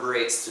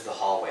reverberates through the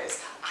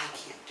hallways. I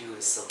can't do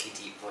a silky,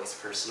 deep voice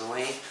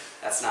personally.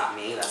 That's not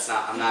me.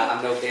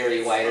 I'm no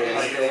Barry White or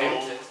anything. I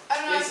don't know,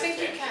 I Yes, think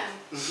you okay. can.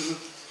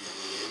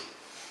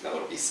 That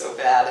would be so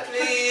bad.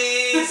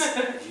 Please.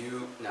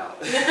 No.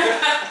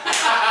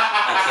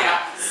 I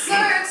can't.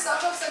 Sir, it's not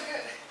so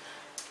good.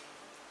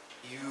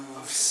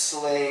 You've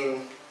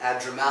slain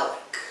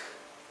Adramalik.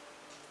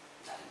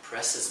 That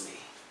impresses me.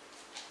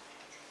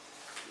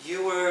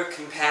 You were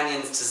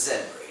companions to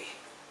Zenbri.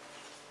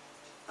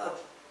 A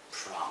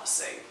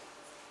promising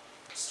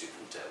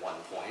student at one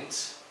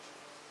point.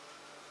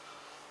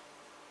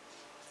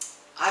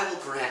 I will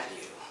grant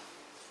you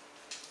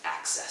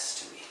access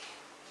to me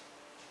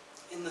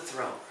in the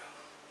throne room.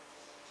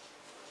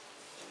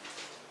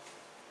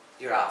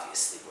 You're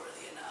obviously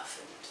worthy enough,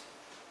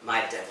 and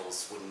my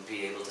devils wouldn't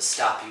be able to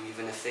stop you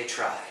even if they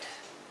tried.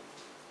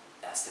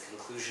 That's the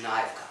conclusion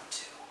I've come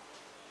to.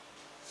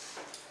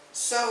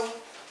 So,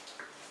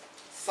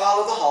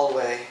 follow the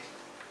hallway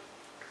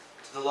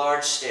to the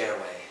large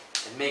stairway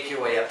and make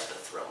your way up to the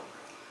throne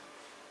room.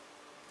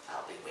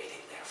 I'll be waiting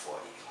there for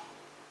you.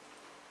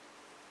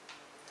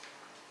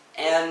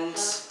 And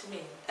Up to me.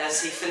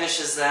 as he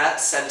finishes that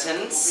We'll be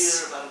sentence,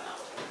 there about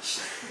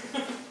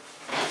an hour.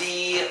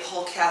 the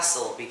whole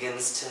castle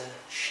begins to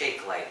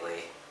shake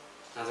lightly.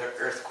 Another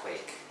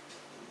earthquake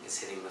is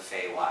hitting the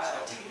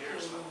Feywild.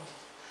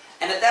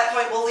 And at that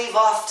point, we'll leave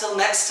off till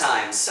next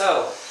time.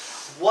 So,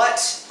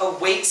 what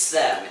awaits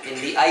them in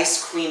the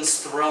Ice Queen's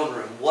throne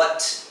room?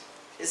 What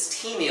is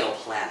Teemiel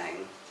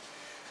planning?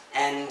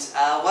 And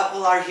what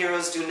will our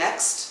heroes do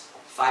next?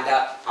 Find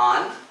out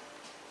on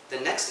the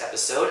next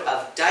episode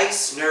of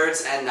Dice,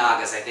 Nerds, and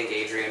Nagas. I think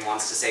Adrian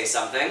wants to say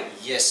something.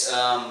 Yes,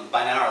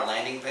 by now our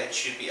landing page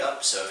should be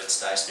up, so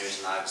it's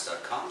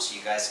dicenerdsandnagas.com, so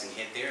you guys can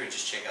hit there and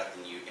just check out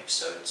the new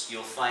episodes.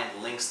 You'll find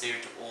links there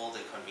to all the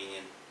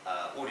convenient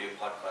audio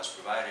podcast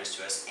providers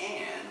to us,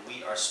 and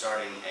we are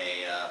starting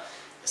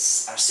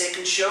our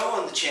second show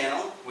on the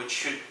channel, which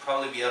should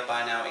probably be up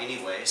by now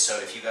anyway. So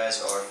if you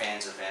guys are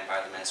fans of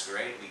Vampire the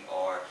Masquerade, we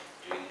are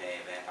doing a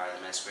Vampire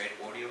the Masquerade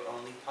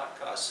audio-only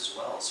podcast as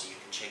well, so you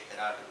can check that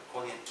out. We're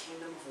calling it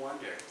Kingdom of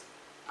Wonder.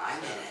 I'm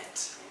in it.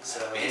 So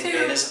Ben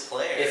is a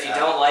player. if you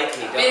don't like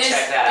me, don't Ben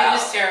check that Ben out.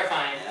 is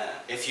terrifying. Yeah.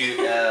 If you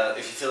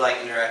feel like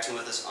interacting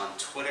with us on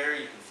Twitter,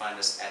 you can find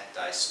us at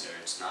Dice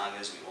Nerds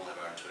Nagas. We all have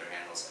our own Twitter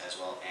handles as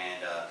well.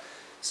 And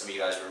some of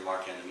you guys were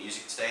remarking on the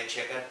music today.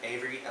 Check out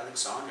Avery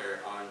Alexander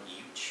on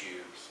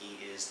YouTube. He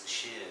is the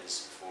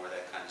shiz for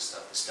that kind of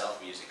stuff. The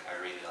stealth music, I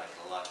really like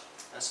it a lot.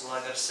 That's all I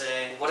gotta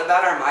say. What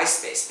about our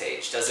MySpace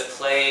page? Does it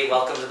play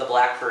Welcome to the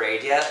Black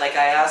Parade yet, like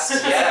I asked?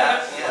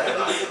 Yeah.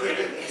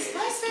 Is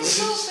MySpace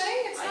still a thing?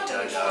 It's I not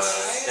don't anymore, know.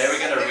 right? They were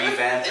gonna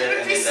revamp it, It would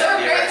and be then so that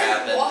great never if it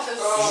happened. was.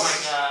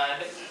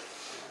 Oh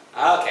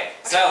my god. Okay,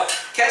 so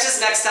catch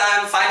us next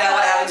time. Find out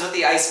what happens with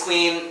the Ice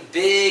Queen.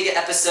 Big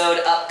episode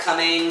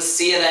upcoming.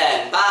 See you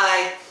then.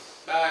 Bye.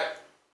 Bye.